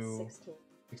So I get 16.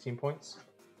 16. Points.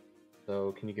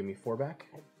 So can you give me 4 back?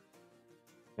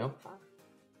 No? Five.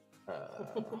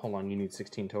 Hold on, you need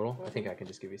 16 total? I think I can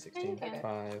just give you 16. Okay.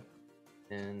 5,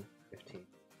 10, 15.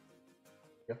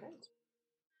 Yep. Okay.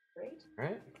 Great.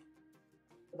 Alright.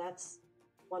 So that's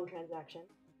one transaction.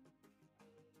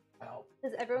 Wow.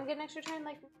 Does everyone get an extra turn?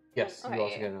 Like, Yes, okay, you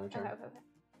also yeah, get another turn. Okay, okay,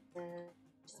 okay. And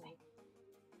just make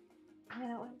I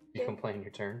know what You complain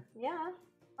your turn. Yeah,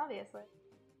 obviously.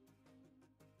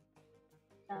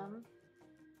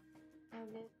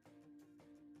 Okay.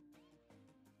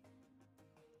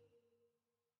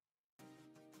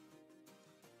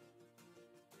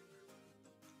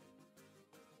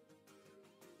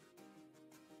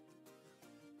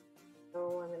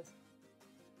 so I'm gonna.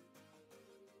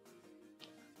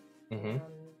 Mm-hmm.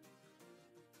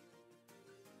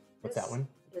 What's that this- one?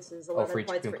 This is Oh, 11 for each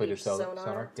points for completed each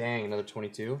sonar. Dang, another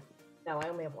 22. No, I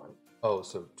only have one. Oh,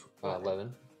 so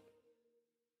 11.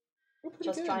 You're pretty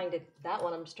Just good. trying to. That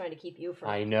one I'm just trying to keep you from.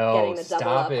 I know. Getting the double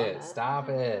Stop up on it. that. Stop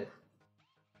it.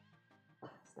 So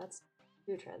that's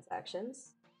 2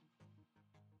 transactions.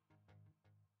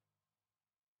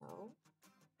 Oh.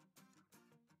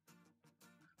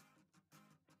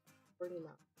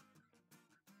 49.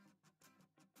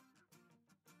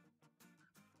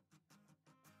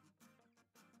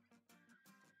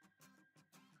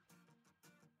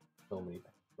 So many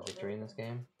victory in this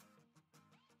game.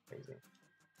 Crazy.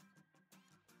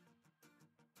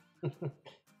 Feel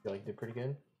like you did pretty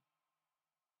good?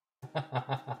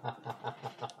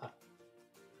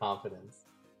 Confidence.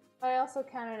 I also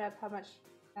counted up how much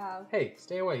I have. Hey,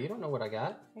 stay away. You don't know what I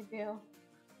got. I do.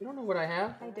 You don't know what I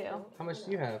have. I do. How much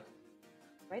do you have?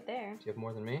 Right there. Do you have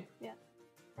more than me? Yeah.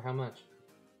 Or how much?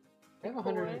 I have Like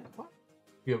 100. What?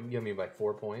 You have me by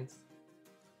 4 points?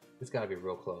 It's got to be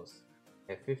real close.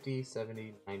 I have 50,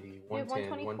 70, 90, You have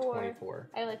 110, 124.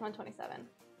 I have like 127.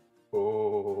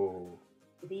 Oh.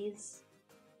 These.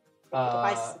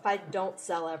 Uh, If I don't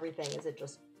sell everything, is it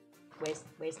just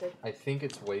wasted? I think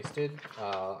it's wasted.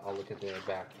 I'll look at the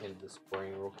back end of the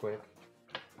scoring real quick.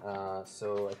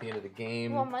 So at the end of the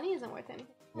game, Well, money isn't worth anything.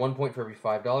 1 point for every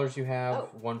 $5 you have, Oh.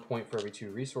 1 point for every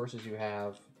 2 resources you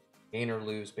have, gain or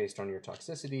lose based on your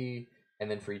toxicity,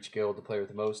 and then for each guild, the player with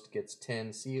the most gets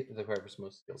 10, the player with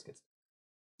most skills gets 10.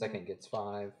 Second gets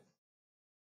 5.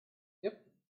 Yep.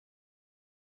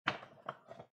 So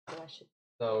I should.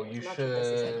 So As you much of this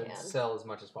as I should can. sell as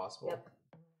much as possible. Yep.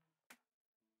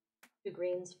 2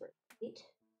 greens for 8.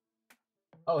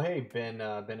 Oh, hey, Ben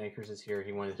Akers is here.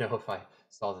 He wanted to know if I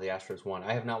saw that the Astros won.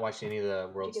 I have not watched any of the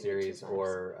World give me 2 Series times?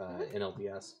 or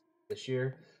NLDS this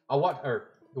year. I'll watch, or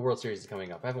the World Series is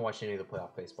coming up. I haven't watched any of the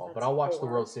playoff baseball, but That's I'll watch the 4.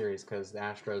 World Series because the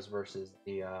Astros versus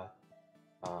the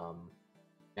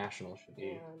Nationals should be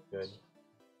And- good.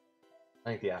 I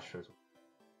think the Astros.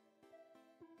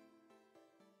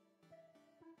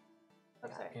 Oh,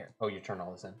 sorry. Here. Oh, you turn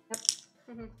all this in.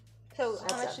 So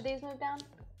That's how much it. did these move down?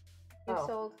 You Oh.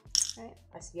 sold, right?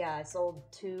 I sold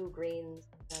 2 greens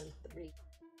and 3.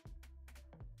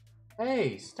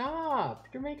 Hey, stop!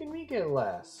 You're making me get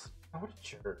less. Oh, what a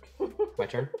jerk. My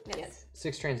turn? Yes.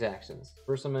 6 transactions.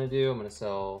 First I'm going to do, I'm going to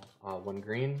sell 1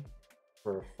 green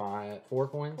for 4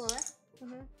 coins. 4.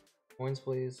 Mm-hmm. Coins,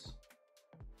 please.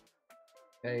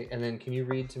 Okay, and then can you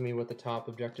read to me what the top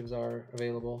objectives are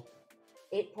available?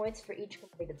 8 points for each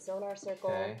completed sonar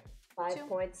circle. Okay. 5 2.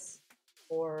 points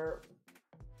for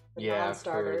the Yeah,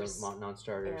 non-starters. for the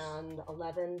non-starters. And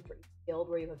 11 for each guild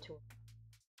where you have 2.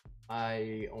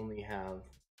 I only have...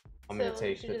 I'm So going to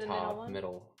take should we the do the middle top, one?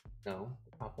 middle. No,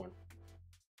 the top one.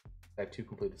 I have 2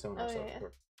 completed sonar, Oh, so yeah.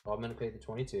 I'm going to pay the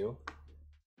 22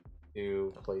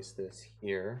 to place this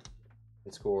here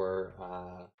and score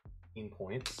 15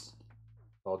 points.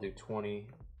 So I'll do 20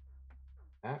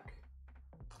 back,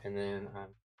 and then I'm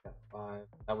Got 5.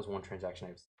 That was one transaction. I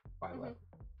have 5 left.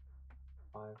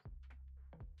 5.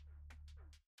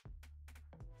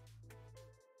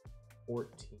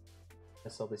 14. I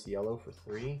sell this yellow for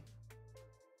 3.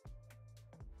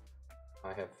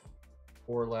 I have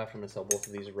 4 left. I'm gonna sell both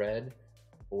of these red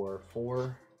for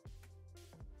 4.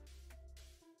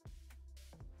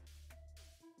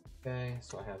 Okay,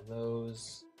 so I have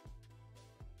those.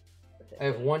 I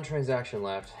have 1 transaction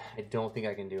left. I don't think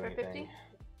I can do For anything. 50?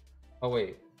 Oh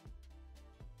wait.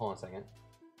 Hold on a second.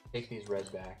 Take these reds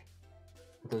back.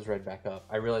 Put those red back up.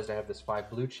 I realized I have this 5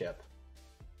 blue chip.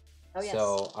 Oh yes.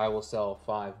 So I will sell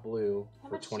 5 blue How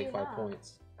for much do you 25 have?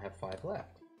 points. I have 5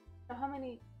 left. So how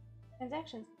many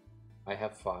transactions? I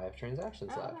have 5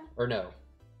 transactions Oh, left. okay. Or no.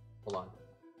 Hold on.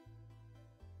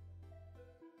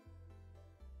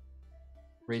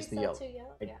 Raise the Did you yellow. sell 2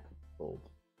 yellow? I- Yeah. Gold.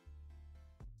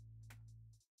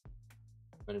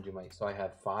 I'm gonna do my. So I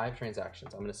have 5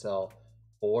 transactions. I'm gonna sell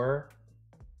 4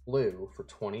 blue for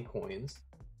 20 coins.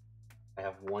 I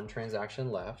have 1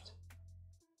 transaction left.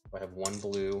 I have 1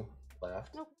 blue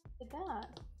left. No, did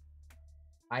that.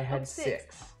 I had Oh,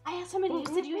 6. I asked how many. You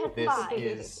said you had This 5.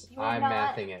 is. You were I'm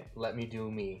not- mathing it. Let me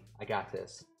do me. I got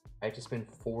this. I have to spend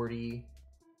 40.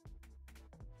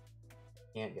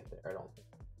 Can't get there. I don't think.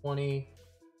 20,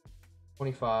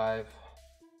 25,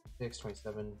 6,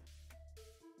 27,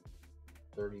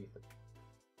 30,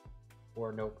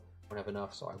 34. Nope. Don't have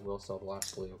enough, so I will sell the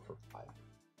last blue for 5.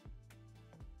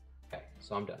 Okay,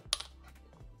 so I'm done.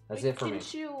 That's Wait, it for me.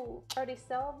 Didn't you already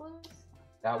sell blues?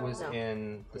 That was No.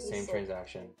 in the You same sold-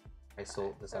 transaction. I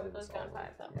sold So decided to those sell got one.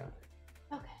 5 though.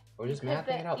 Yeah. Okay. We're just You did mathing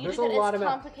that- it out. you There's did a it lot as of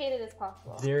math. complicated as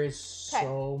possible. There is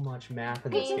so much math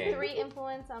in this Gain game. 3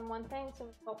 influence on one thing,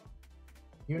 so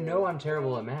You know I'm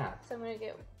terrible at math. So I'm gonna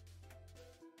get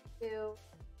 2.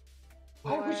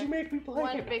 Why would you make me play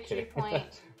 1 it? victory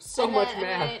point. So And much then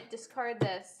math. I'm gonna discard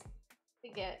this to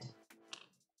get.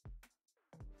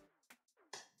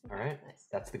 All right, Nice.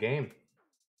 that's the game.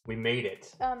 We made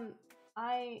it.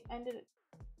 I ended it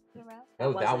around.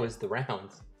 Oh, that wasn't- was the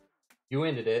round. You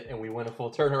ended it, and we went a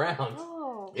full turnaround.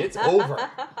 Oh. It's over.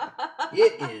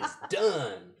 It is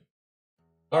done.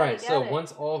 All Yeah, right, you so got it.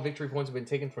 once all victory points have been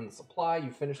taken from the supply,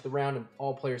 you finish the round, and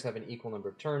all players have an equal number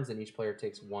of turns, and each player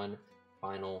takes 1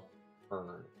 final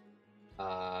turn.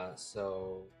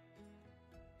 So,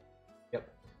 yep.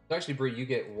 So actually, Bree, you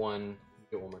get one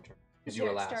more turn because you were Sure,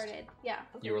 it last. started. Yeah.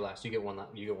 You were last. You get one.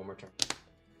 You get one more turn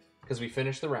because we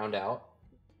finished the round out,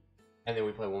 and then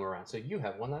we play one more round. So you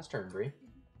have one last turn, Bree.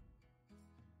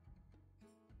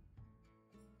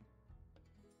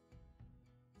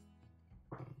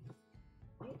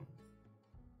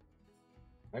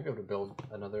 Might be able to build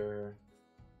another.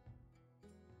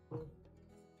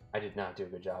 I did not do a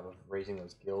good job of raising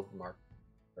those guild marks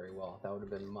very well. That would have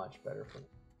been much better for me.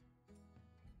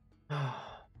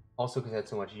 Also, because I had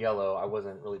so much yellow, I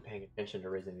wasn't really paying attention to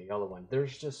raising the yellow one.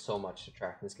 There's just so much to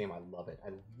track in this game. I love it. I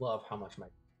love how much my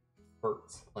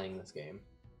hurts playing this game.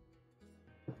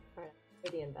 Alright,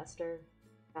 for the investor,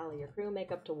 rally your crew,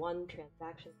 make up to 1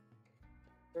 transaction.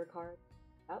 Your card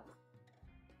up.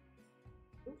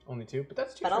 Only 2, but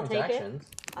that's 2 But I'll take it. transactions.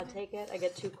 I'll take it. I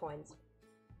get 2 coins.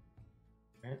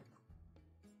 Right.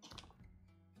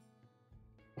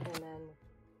 And then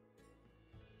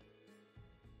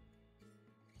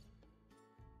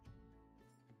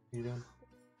You doing?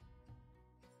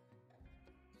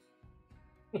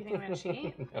 You think I'm gonna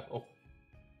cheat? No.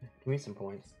 Give me some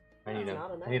points. I need That's a.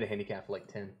 not enough. I need a handicap of like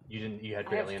 10. You didn't. You had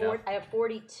I have, barely enough. I have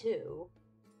 42,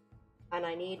 and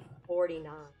I need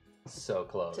 49 So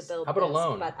close. to build How about this, a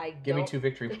loan? But I Give me don't- 2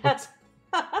 victory points.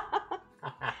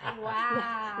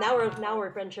 Wow. Now we're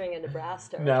venturing into brass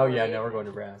territory. No, yeah, now we're going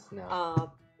to brass.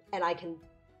 No. And I can,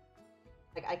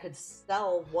 like, I could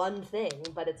sell one thing,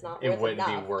 but it's not It worth wouldn't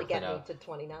be enough worth to get enough. me to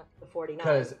 29, to 49.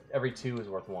 Because every 2 is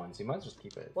worth 1, so you might as well just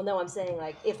keep it. Well, no, I'm saying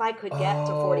like if I could get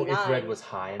to Oh, 49, if red was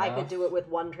high enough. I could do it with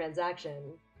 1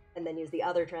 transaction and then use the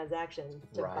other transaction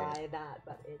to Right. buy that,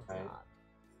 but it's Right. not.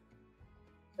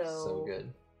 So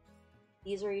good.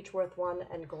 These are each worth 1,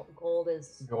 and gold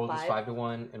is Gold 5. is 5 to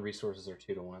 1, and resources are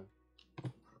 2 to 1.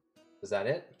 Is that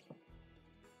it?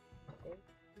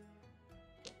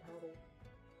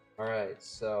 All right.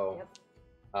 So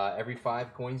Yep. every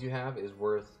 5 coins you have is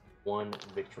worth 1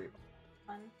 victory.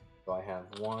 Fun. So I have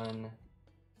 1,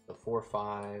 so 4,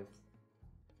 5,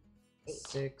 8.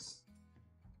 6,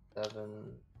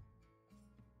 7.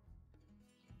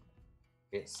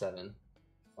 Get 7.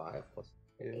 5 plus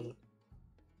 2. 8.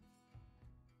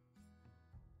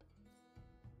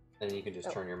 And then you can just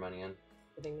Oh. turn your money in.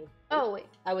 Giving me. Oh wait.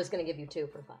 I was gonna give you 2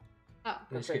 for 5. Oh.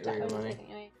 Just For get rid of I your was money.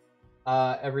 thinking, wait.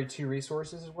 Every 2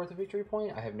 resources is worth a victory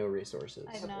point. I have no resources.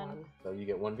 I have none. So you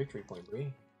get 1 victory point,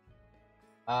 Bree.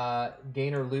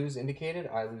 Gain or lose indicated.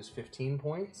 I lose 15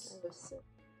 points.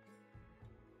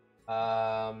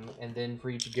 And then for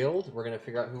each guild, we're gonna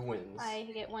figure out who wins. I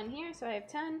get 1 here, so I have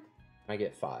 10. I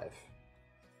get 5.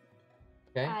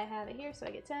 Okay. I have it here, so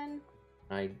I get 10.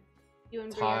 You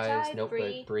and Bree Ties. are tied. Nope,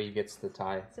 but Bree gets the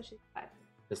tie. So she's 5.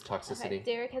 This toxicity. Okay,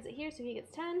 Derek has it here, so he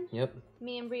gets 10. Yep.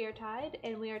 Me and Bree are tied,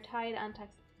 and we are tied on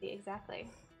toxicity, exactly.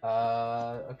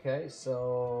 Okay,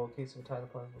 so case of a tie the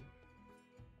plan.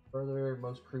 Further,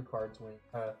 most crew cards win.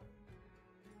 I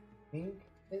think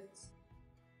it's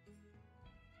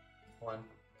 1.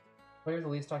 Player with the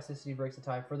least toxicity breaks a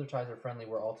tie. Further ties are friendly,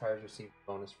 where all ties receive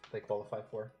bonus they qualify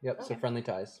for. Yep, Okay. so friendly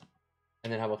ties.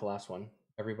 And then how about the last one?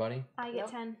 Everybody? I get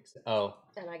Nope. 10. Oh,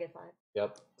 And I get 5.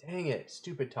 yep. Dang it,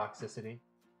 stupid toxicity.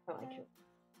 Oh, I true.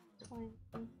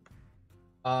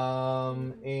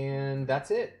 20. And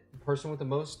that's it. The person with the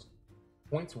most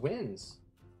points wins.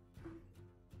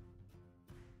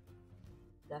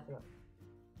 Definitely.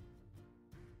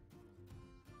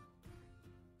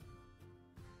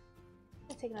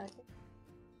 Let's take another thing.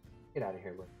 Get out of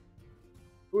here, Liz.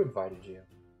 Who invited you?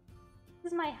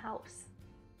 This is my house.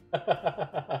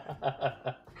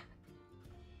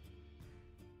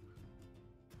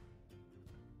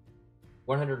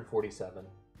 147.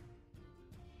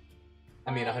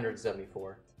 I mean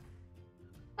 174.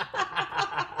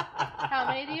 How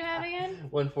many do you have again?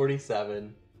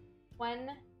 147.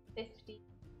 150.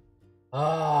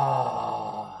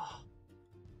 Ah.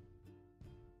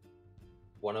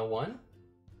 101.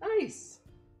 Nice.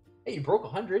 Hey, you broke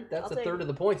 100. That's I'll a take third it. of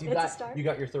the points. It's a start. You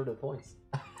got your third of the points.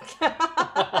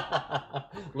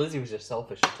 Lizzie was just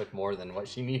selfish and took more than what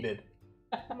she needed.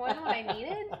 More than what I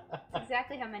needed? That's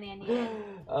exactly how many I needed.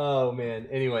 Oh man.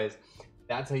 Anyways,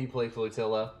 that's how you play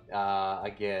Flotilla.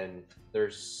 Again,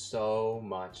 there's so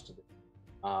much to do.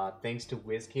 Thanks to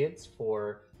WizKids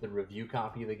for the review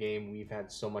copy of the game. We've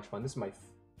had so much fun. This is my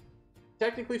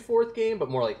technically 4th game, but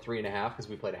more like 3.5 because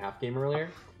we played a half game earlier.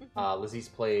 Lizzie's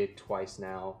played twice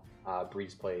now.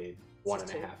 Bree's played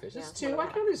 1.5. It's just 2. I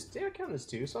count as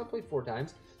 2, so I played 4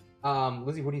 times.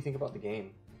 Lizzie, what do you think about the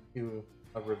game? Do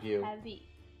a review. Heavy.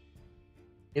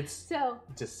 It's So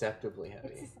deceptively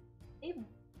heavy.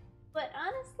 But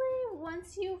honestly,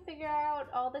 once you figure out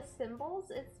all the symbols,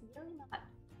 it's really not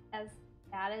as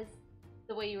bad as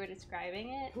the way you were describing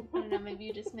it. I don't know, maybe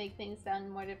you just make things sound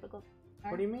more difficult.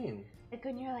 What do you mean? Like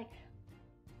when you're like,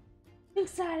 think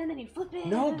side and then you flip it.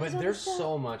 No, and but all there's this stuff.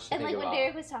 so much to And think like about. when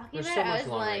Derek was talking There's about so it, I much was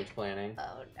long range like, planning.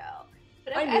 oh no.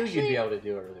 But I I'm knew actually, you'd be able to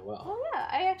do it really well. Oh yeah,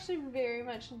 I actually very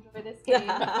much enjoy this game.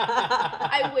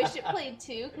 I wish it played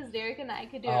 2 because Derek and I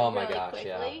could do it Oh my really gosh, quickly.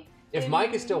 yeah. If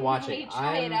Mike is still watching, we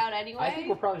try it out anyway. I think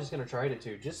we're probably just gonna try it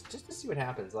too, just to see what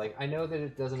happens. Like I know that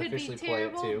it doesn't Could officially be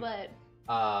terrible, play it too.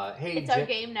 but Hey, it's our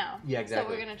game now. Yeah,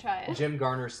 exactly. So we're gonna try it. Jim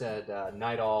Garner said,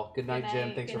 "Night all. Good night, Jim.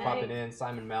 night, Thanks good for popping night. in."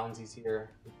 Simon Mountains, he's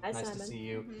here. Hi, nice to Simon. see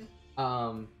you.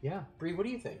 Mhm. Yeah, Bree, what do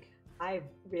you think? I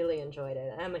really enjoyed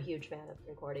it. I'm a huge fan of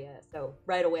Concordia, so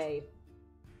right away,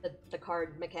 the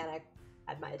card mechanic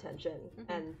had my attention.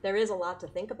 And there is a lot to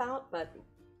think about, but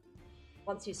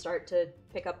once you start to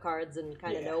pick up cards and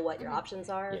kind of Yeah. know what your options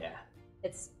are, Yeah,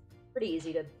 it's pretty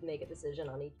easy to make a decision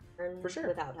on each turn For sure.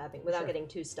 without sure. getting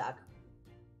too stuck.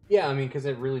 yeah. I mean, because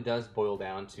it really does boil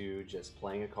down to just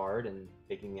playing a card and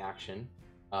taking the action.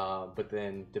 But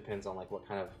then depends on like what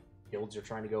kind of guilds you're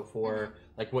trying to go for,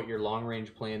 like what your long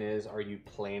range plan is. Are you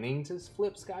planning to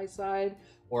flip sky side,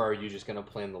 or are you just going to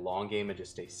play in the long game and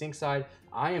just stay sync side?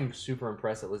 I am super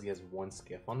impressed that Lizzie has 1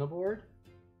 skiff on the board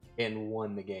and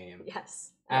won the game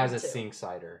Yes. as me a too. sync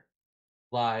sider.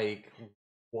 Like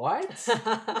what?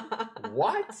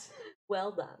 What?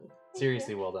 Well done.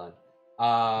 Seriously, well done.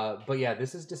 But yeah,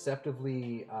 this is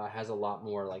deceptively has a lot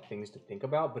more like things to think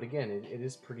about. But again, it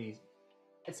is pretty.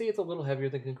 I'd say it's a little heavier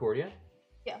than Concordia.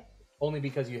 Yeah. Only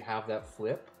because you have that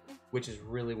flip, which is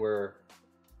really where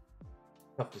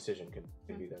tough decision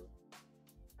can be there.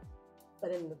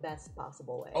 But in the best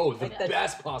possible way. Oh, the Like,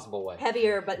 best possible way.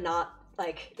 heavier, but not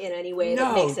like in any way that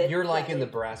No, makes it. you're like in the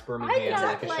deadly. brass I'm Birmingham,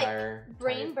 not Lancashire. like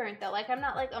brain burnt though. Like I'm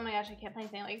not like, oh my gosh, I can't play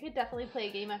anything. Like I could definitely play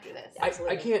a game after this.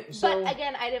 I can't. So, But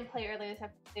again, I didn't play earlier this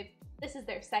afternoon. This is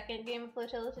their 2nd game of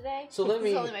Flotilla today. So let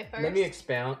This is only my first. me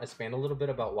expand a little bit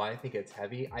about why I think it's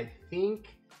heavy. I think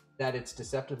that it's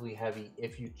deceptively heavy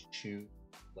if you choose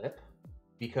flip,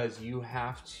 because you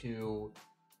have to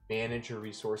manage your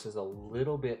resources a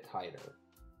little bit tighter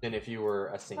than if you were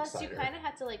a sync Plus, sider. you kind of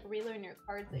have to like relearn your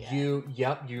cards again.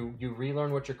 You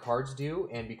relearn what your cards do,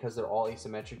 and because they're all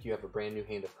asymmetric, you have a brand new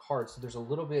hand of cards. So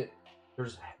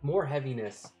there's more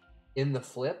heaviness in the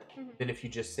flip than if you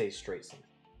just say straight sync,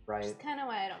 right? Which is kind of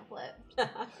why I don't flip.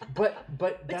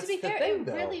 But that's to be the fair, thing, it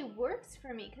though. really works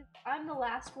for me because I'm the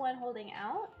last one holding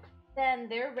out. Then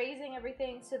they're raising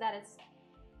everything so that it's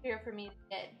easier for me to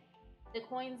get the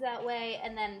coins that way,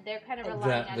 and then they're kind of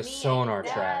relying on the me. sonar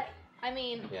that. track. I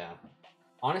mean, Yeah.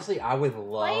 Honestly, I would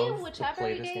love play whichever to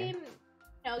play this game,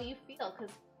 game. you feel,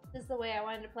 because this is the way I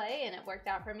wanted to play, and it worked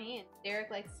out for me. And Derek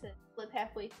likes to flip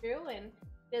halfway through, and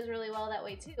does really well that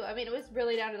way too. I mean, it was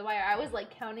really down to the wire. I was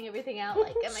like counting everything out,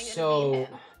 like, am I gonna beat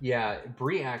him? Yeah,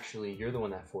 Bree, actually, you're the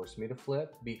one that forced me to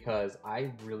flip because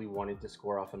I really wanted to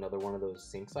score off another one of those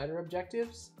sync-sider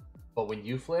objectives. But when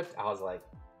you flipped, I was like,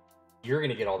 you're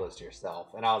gonna get all those to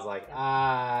yourself. And I was like,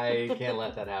 I can't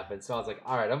let that happen. So I was like,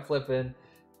 all right, I'm flipping.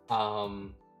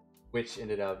 Which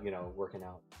ended up, working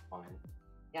out fine.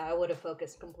 Yeah, I would have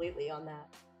focused completely on that.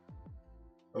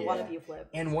 Or one of you flipped.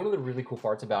 And one of the really cool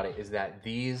parts about it is that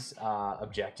these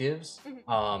objectives,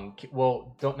 not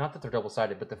that they're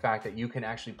double-sided, but the fact that you can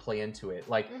actually play into it.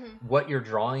 Like, what you're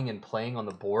drawing and playing on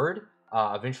the board,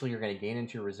 eventually you're going to gain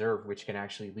into your reserve, which can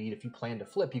actually lead, if you plan to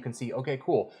flip, you can see, okay,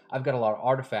 cool, I've got a lot of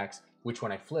artifacts, which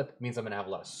when I flip means I'm going to have a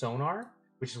lot of sonar,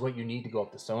 which is what you need to go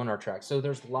up the sonar track. So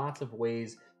there's lots of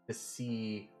ways to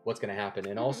see what's going to happen.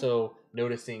 And also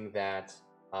noticing that,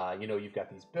 you've got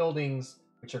these buildings,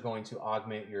 which are going to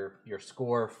augment your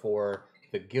score for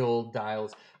the guild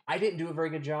dials. I didn't do a very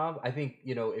good job. I think,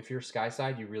 if you're Sky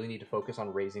Side, you really need to focus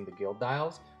on raising the guild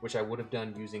dials, which I would have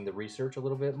done using the research a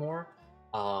little bit more.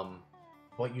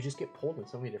 But you just get pulled in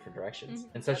so many different directions.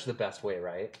 And such the best way,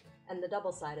 right? And the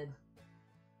double-sided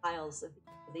tiles of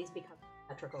these become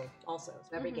symmetrical also.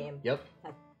 So every game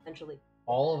eventually.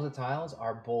 All of the tiles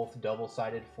are both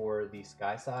double-sided for the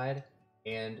Sky Side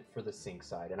and for the sync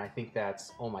side. And I think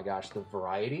that's, oh my gosh, the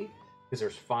variety, because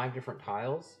there's 5 different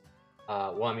tiles.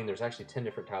 There's actually 10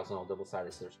 different tiles on all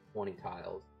double-sided, so there's 20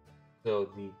 tiles. So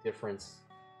the difference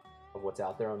of what's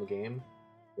out there on the game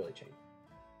really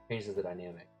changes the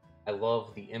dynamic. I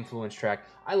love the influence track.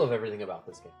 I love everything about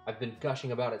this game. I've been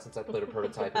gushing about it since I played a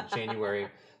prototype in January.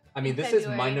 I mean, this is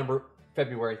my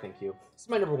February, thank you. This is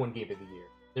my number 1 game of the year.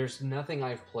 There's nothing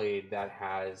I've played that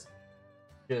has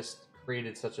just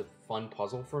created such a fun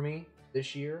puzzle for me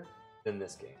this year than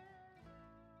this game.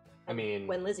 I mean,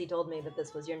 when Lizzie told me that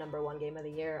this was your number 1 game of the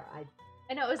year,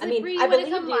 I know, it was like, Bree, you want to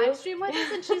come live stream with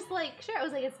us? And she's like, sure. I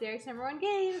was like, it's Derek's number 1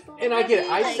 game. And I get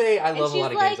it. I say I love a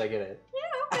lot of games. I get it.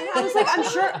 Yeah. I was like,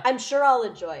 I'm sure I'll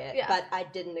enjoy it. Yeah. But I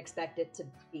didn't expect it to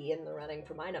be in the running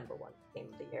for my number 1 game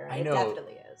of the year. And I know. It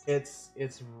definitely is.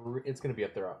 It's going to be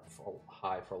up there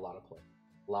high for a lot of players.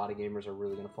 A lot of gamers are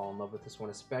really going to fall in love with this one,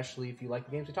 especially if you like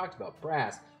the games we talked about.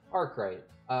 Brass, Arkwright,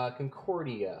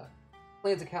 Concordia,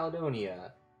 Clans of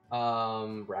Caledonia,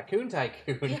 Raccoon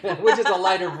Tycoon, which is a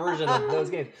lighter version of those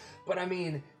games. But I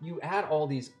mean, you add all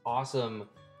these awesome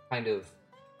kind of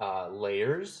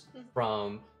layers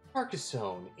from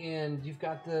Carcassonne, and you've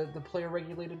got the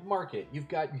player-regulated market. You've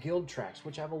got guild tracks,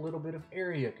 which have a little bit of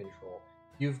area control.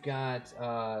 You've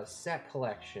got set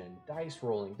collection, dice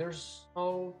rolling. There's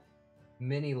so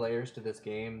many layers to this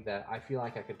game that I feel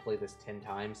like I could play this 10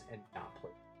 times and not play.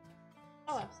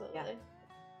 Oh, absolutely.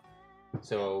 Yeah.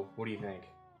 So, what do you think?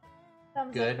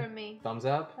 Thumbs Good? up from me. Thumbs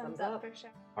up? Thumbs up for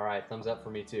sure. All right, thumbs up for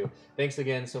me too. Thanks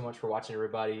again so much for watching,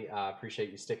 everybody.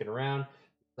 Appreciate you sticking around.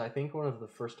 I think one of the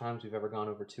first times we've ever gone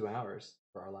over 2 hours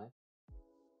for our live.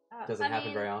 Doesn't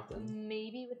happen very often.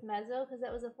 Maybe with Mezzo, because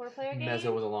that was a 4-player game.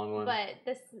 Mezzo was a long one. But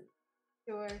this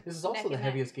is also the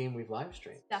heaviest game we've live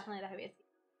streamed. Definitely the heaviest.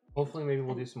 Hopefully, maybe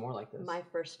we'll do some more like this. My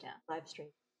first live stream.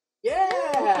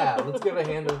 Yeah! Let's give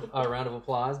a round of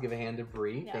applause. Give a hand to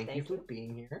Bree. Yeah, thank you for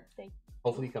being here. Thank you.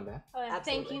 Hopefully you come back. Oh, yeah.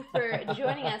 Thank you for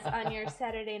joining us on your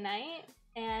Saturday night.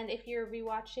 And if you're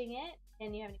rewatching it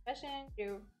and you have any questions,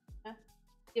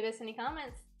 give us any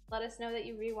comments. Let us know that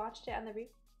you rewatched it on the review.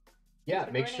 Yeah,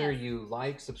 make sure you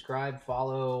like, subscribe,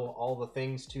 follow all the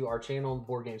things to our channel,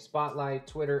 Board Game Spotlight,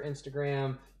 Twitter,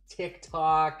 Instagram,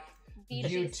 TikTok,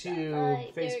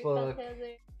 YouTube, Facebook.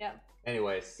 Yeah.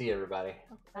 Anyways, see you, everybody.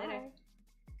 Later.